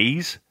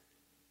 malaise,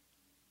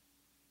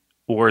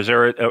 or is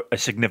there a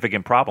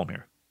significant problem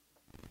here?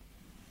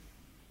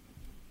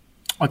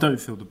 I don't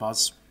feel the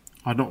buzz.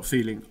 I'm not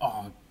feeling,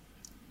 I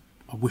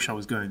wish I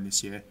was going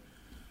this year.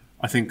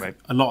 I think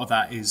a lot of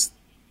that is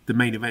the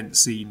main event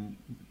scene.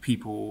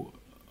 People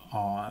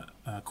are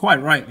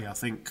quite rightly, I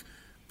think,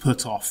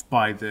 put off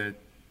by the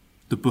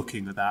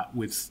booking of that,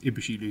 with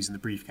Ibushi losing the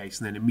briefcase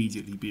and then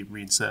immediately being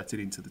reinserted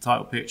into the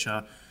title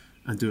picture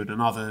and doing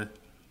another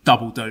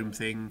double dome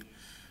thing.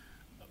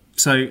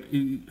 So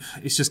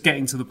it's just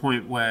getting to the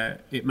point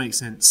where it makes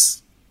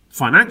sense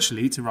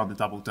financially to run the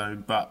double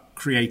dome, but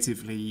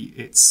creatively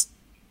it's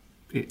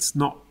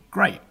not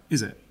great,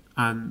 is it?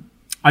 And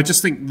I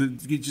just think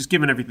that, just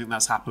given everything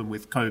that's happened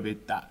with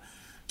COVID, that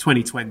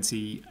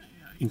 2020,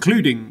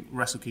 including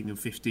Wrestle Kingdom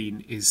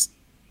 15, is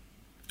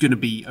going to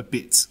be a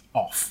bit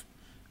off.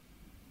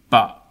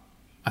 But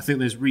I think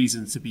there's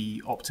reason to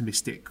be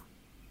optimistic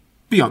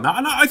beyond that.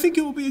 And I think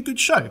it will be a good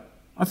show.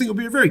 I think it'll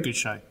be a very good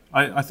show.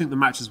 I think the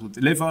matches will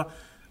deliver,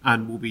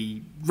 and we'll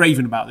be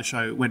raving about the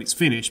show when it's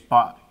finished,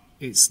 but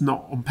it's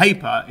not, on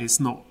paper, it's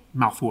not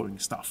mouth-watering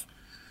stuff.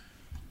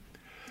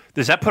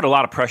 Does that put a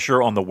lot of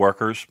pressure on the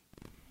workers?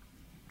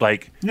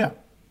 Like, yeah,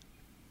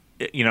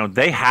 you know,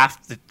 they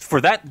have to,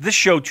 for this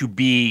show to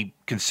be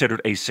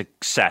considered a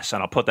success,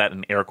 and I'll put that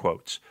in air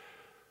quotes.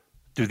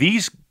 Do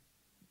these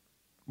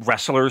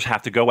wrestlers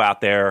have to go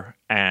out there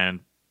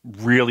and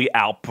really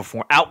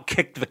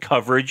outkick the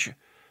coverage,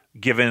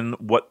 given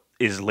what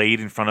is laid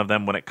in front of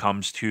them when it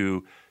comes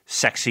to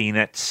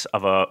sexiness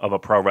of a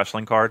pro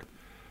wrestling card?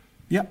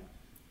 Yeah,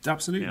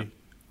 absolutely. Yeah.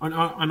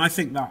 And I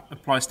think that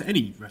applies to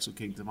any Wrestle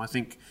Kingdom. I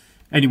think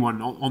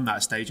anyone on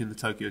that stage in the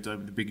Tokyo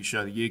Dome, the biggest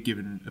show of the year,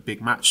 given a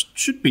big match,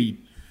 should be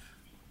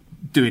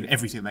doing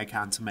everything they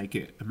can to make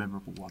it a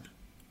memorable one.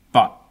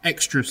 But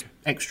extra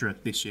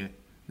this year.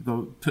 They've got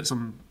to put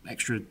some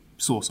extra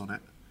sauce on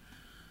it.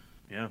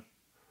 Yeah.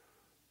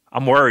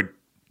 I'm worried.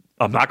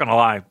 I'm not going to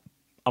lie.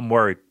 I'm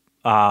worried.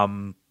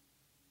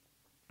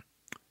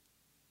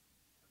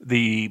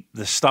 The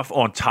stuff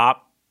on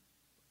top.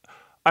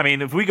 I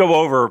mean, if we go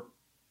over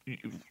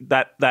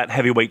that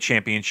heavyweight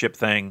championship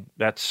thing,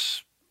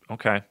 that's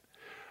okay.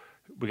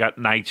 We got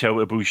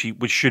Naito, Ibushi,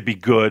 which should be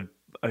good.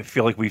 I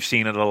feel like we've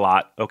seen it a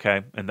lot.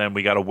 Okay, and then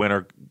we got a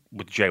winner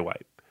with Jay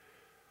White.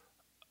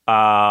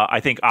 I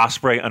think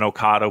Ospreay and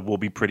Okada will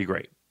be pretty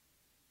great.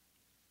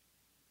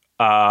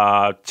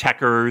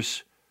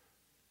 Techers,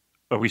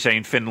 are we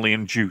saying Finlay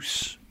and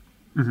Juice?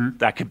 Mm-hmm.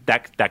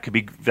 That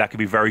could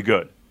be very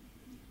good.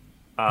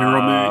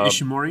 Hiromu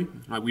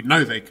Ishimori, we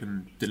know they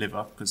can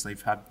deliver because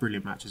they've had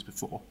brilliant matches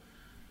before.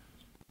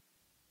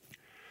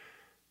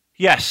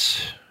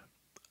 Yes,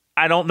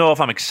 I don't know if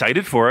I'm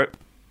excited for it.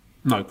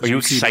 No, are you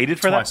excited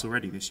for twice that?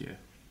 already this year?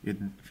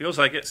 Feels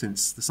like it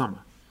since the summer.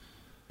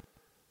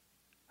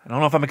 I don't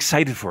know if I'm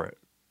excited for it.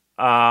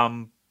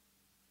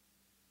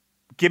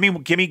 Give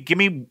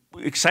me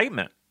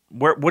excitement.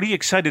 What are you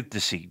excited to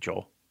see,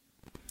 Joel?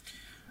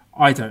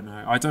 I don't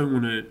know. I don't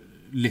want to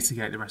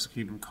litigate the Wrestle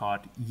Kingdom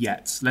card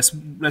yet. Let's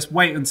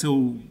wait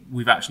until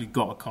we've actually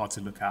got a card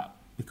to look at,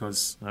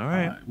 because all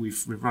right.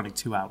 we're running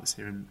 2 hours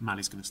here, and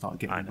Mali's going to start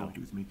getting annoyed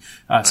with me.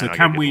 So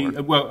can we?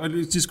 Well,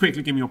 just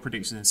quickly give me your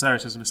prediction. Sarah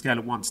says, on a scale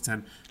of 1 to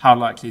 10, how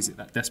likely is it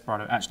that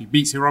Desperado actually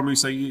beats Hiromu?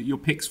 So your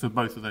picks for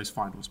both of those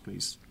finals,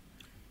 please.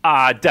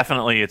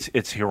 Definitely, it's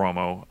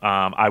Hiromu.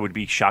 I would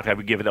be shocked. I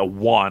would give it a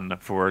 1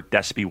 for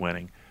Despy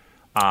winning.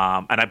 But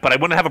I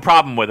wouldn't have a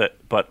problem with it.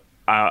 But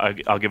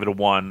I'll give it a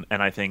 1,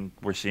 and I think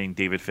we're seeing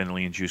David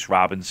Finlay and Juice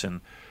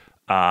Robinson,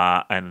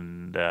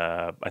 and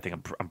I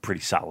think I'm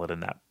pretty solid in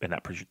that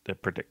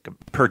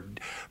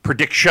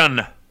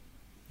prediction.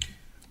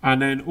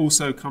 And then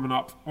also coming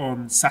up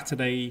on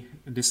Saturday,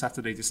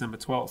 December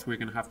 12th, we're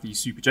going to have the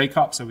Super J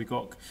Cup. So we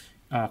got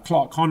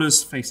Clark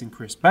Connors facing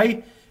Chris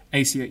Bay,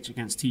 ACH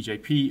against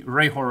TJP,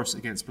 Ray Horus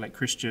against Blake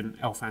Christian,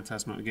 El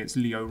Phantasmo against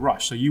Leo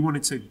Rush. So you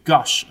wanted to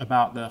gush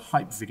about the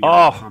hype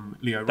video from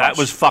Leo Rush. That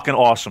was fucking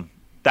awesome.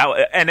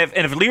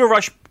 If Leo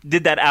Rush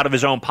did that out of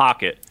his own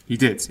pocket. He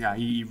did, yeah.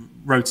 He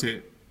wrote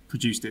it,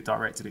 produced it,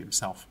 directed it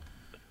himself.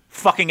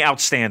 Fucking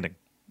outstanding.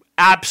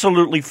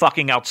 Absolutely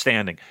fucking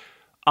outstanding.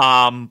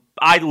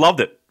 I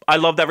loved it. I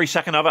loved every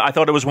second of it. I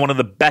thought it was one of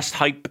the best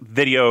hype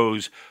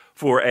videos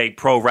for a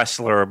pro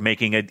wrestler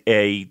making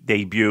a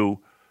debut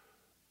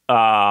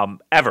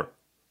ever.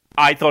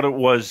 I thought it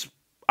was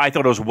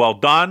well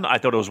done. I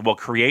thought it was well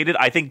created.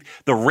 I think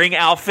the ring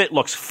outfit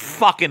looks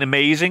fucking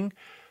amazing.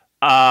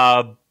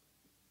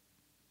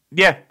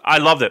 Yeah, I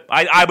loved it.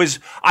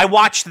 I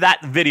watched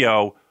that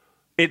video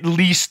at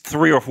least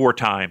 3 or 4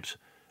 times.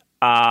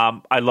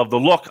 I love the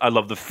look. I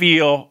love the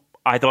feel.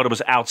 I thought it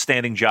was an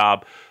outstanding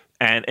job.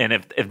 And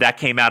if that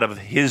came out of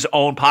his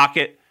own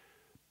pocket,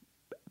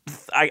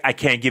 I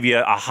can't give you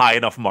a high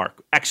enough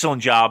mark.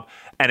 Excellent job.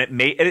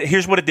 And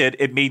here's what it did.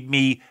 It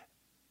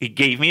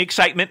gave me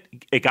excitement.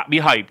 It got me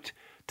hyped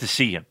to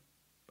see him.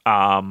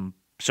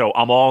 So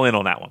I'm all in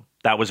on that one.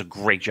 That was a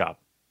great job.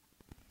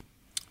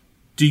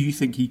 Do you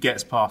think he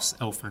gets past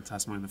El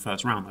Phantasmo in the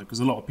first round, though? Because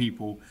a lot of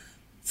people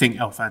think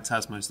El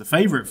Phantasmo is the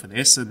favourite for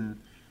this and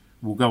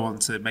will go on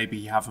to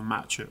maybe have a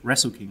match at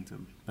Wrestle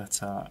Kingdom.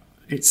 But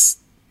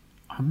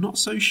I'm not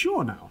so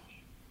sure now.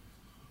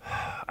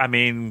 I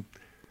mean,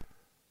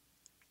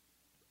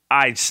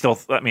 I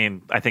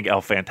think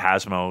El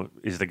Phantasmo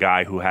is the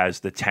guy who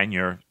has the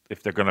tenure.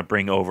 If they're going to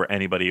bring over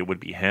anybody, it would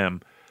be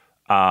him.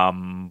 But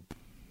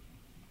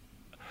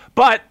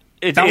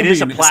it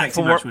is a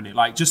platform. Match, wouldn't it?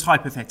 Like, just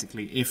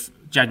hypothetically, if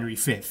January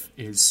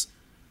 5th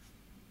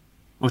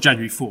or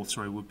January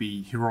 4th, would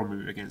be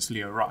Hiromu against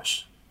Lio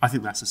Rush. I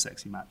think that's a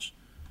sexy match.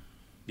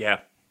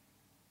 Yeah,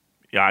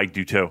 I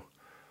do too.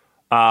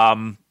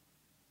 I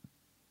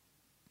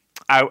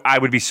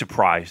would be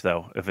surprised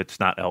though if it's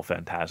not El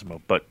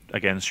Phantasmo. But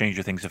again,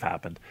 stranger things have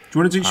happened. Do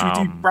you want to do? Should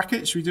we do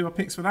brackets? Should we do our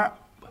picks for that?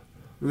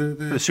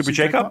 The Super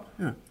J-Cup?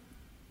 Yeah.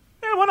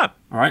 Yeah, why not?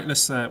 All right,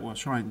 let's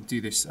try and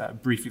do this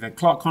briefly then.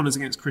 Clark Connors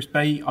against Chris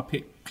Bay. I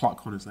pick Clark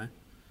Connors there.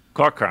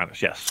 Clark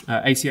Connors, yes.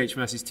 ACH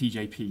versus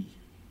TJP.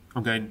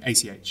 I'm going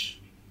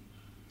ACH.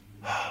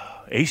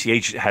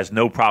 ACH has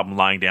no problem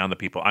lying down to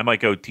people. I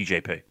might go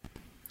TJP.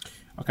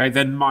 Okay,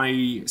 then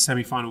my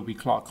semi-final will be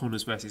Clark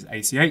Connors versus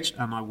ACH,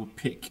 and I will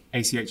pick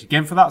ACH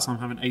again for that, so I'm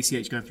having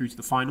ACH going through to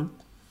the final.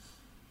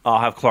 I'll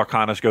have Clark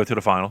Connors go to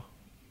the final.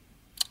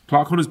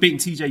 Clark Connors beating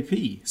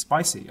TJP.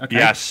 Spicy. Okay.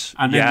 Yes.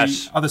 And then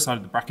the other side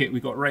of the bracket,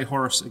 we've got Ray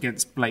Horace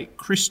against Blake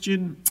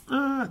Christian.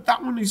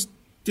 That one is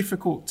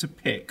difficult to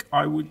pick.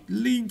 I would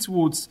lean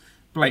towards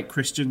Blake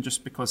Christian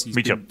just because he's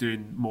been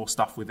doing more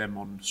stuff with them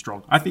on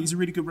Strong. I think he's a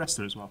really good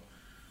wrestler as well.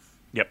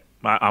 Yep.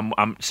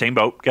 I'm same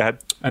boat. Go ahead.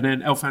 And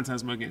then El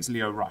Phantasmo against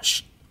Lio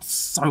Rush.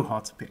 So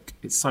hard to pick.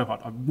 It's so hard.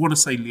 I want to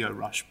say Lio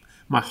Rush.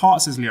 My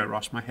heart says Lio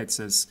Rush. My head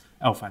says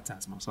El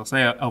Phantasmo. So I'll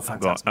say El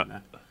Phantasmo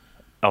there.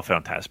 El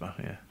Phantasmo,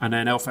 yeah. And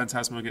then El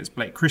Phantasmo against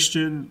Blake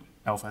Christian.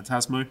 El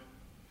Phantasmo.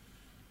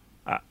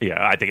 Yeah,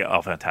 I think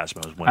El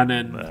Phantasmo is winning. And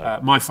then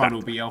my final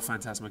will be El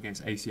Phantasmo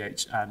against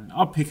ACH. And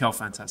I'll pick El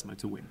Phantasmo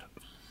to win.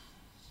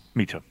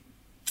 Me too.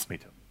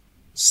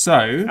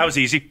 So that was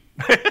easy.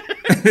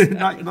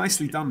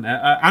 Nicely done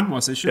there.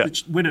 Anwar says, should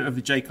the winner of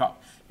the J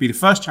Cup be the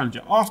first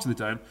challenger after the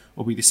Dome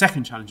or be the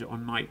second challenger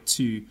on night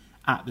 2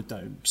 at the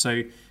Dome?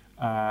 So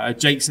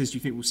Jake says, do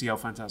you think we'll see El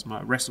Phantasmo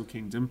at Wrestle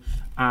Kingdom?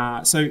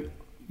 How do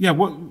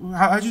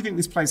you think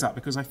this plays out?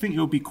 Because I think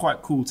it'll be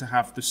quite cool to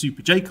have the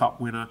Super J Cup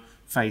winner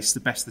face the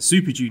Best of the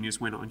Super Juniors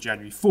winner on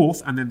January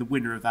 4th, and then the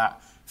winner of that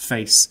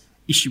face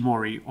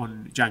Ishimori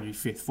on January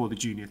 5th for the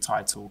junior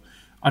title.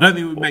 I don't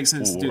think it would make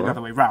sense to do it the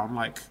other way around,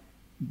 like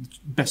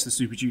Best of the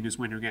Super Juniors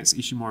winner against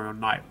Ishimori on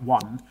night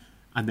 1,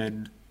 and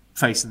then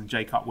facing the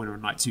J Cup winner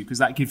on night 2, because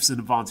that gives an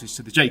advantage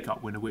to the J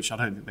Cup winner, which I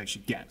don't think they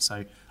should get.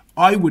 So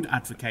I would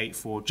advocate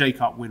for J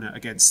Cup winner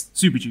against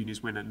Super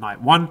Juniors winner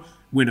night 1,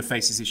 winner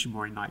faces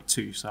Ishimori night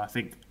 2. So I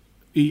think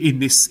in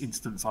this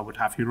instance, I would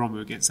have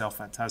Hiromu against El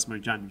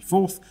Phantasmo January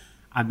 4th,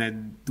 and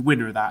then the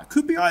winner of that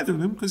could be either of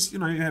them, because you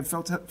have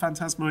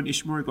Phantasmo and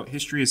Ishimori got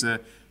history as a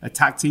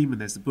tag team,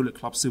 and there's the Bullet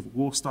Club Civil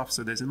War stuff,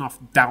 so there's enough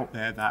doubt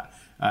there that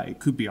it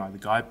could be either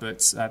guy.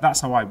 But that's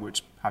how I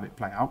would have it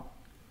play out.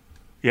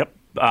 Yep.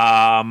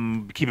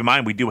 Keep in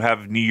mind we do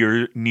have New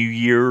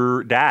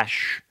Year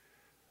Dash.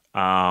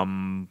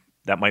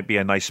 That might be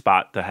a nice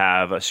spot to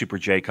have a Super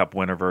J Cup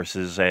winner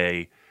versus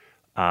a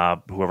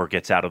whoever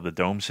gets out of the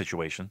Dome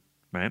situation,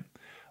 right?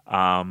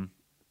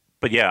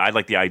 But yeah, I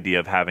like the idea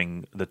of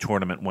having the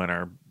tournament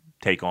winner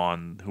take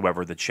on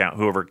whoever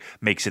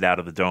makes it out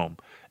of the Dome.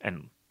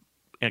 And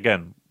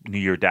again, New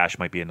Year Dash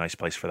might be a nice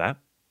place for that.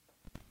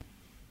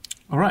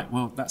 All right,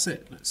 well, that's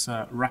it. Let's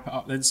wrap it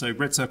up then. So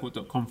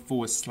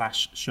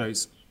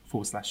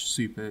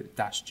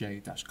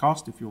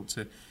redcircle.com/shows/super-j-cast if you want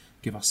to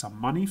give us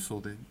some money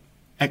for the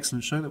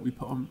excellent show that we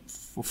put on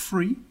for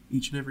free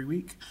each and every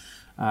week.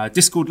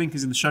 Discord link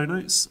is in the show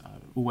notes.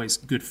 Always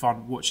good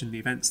fun watching the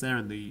events there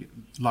and the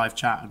live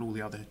chat and all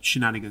the other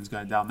shenanigans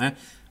going down there.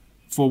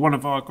 For one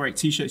of our great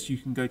t-shirts, you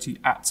can go to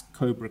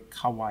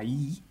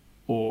 @CobraKawaii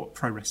or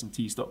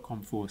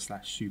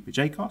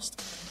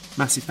prowrestlingtees.com/superjcast.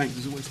 Massive thanks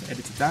as always to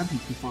editor Dan, who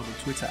you can find on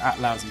Twitter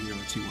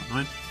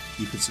 @Lousy0219.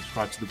 You can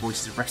subscribe to the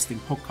Voices of Wrestling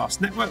podcast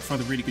network for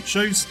other really good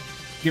shows.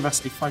 Give us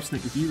a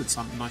 5-snake review and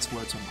some nice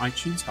words on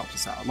iTunes, helps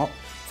us out a lot.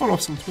 Follow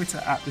us on Twitter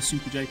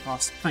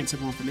 @TheSuperJcast. Thanks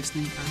everyone for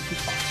listening, and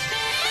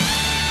goodbye.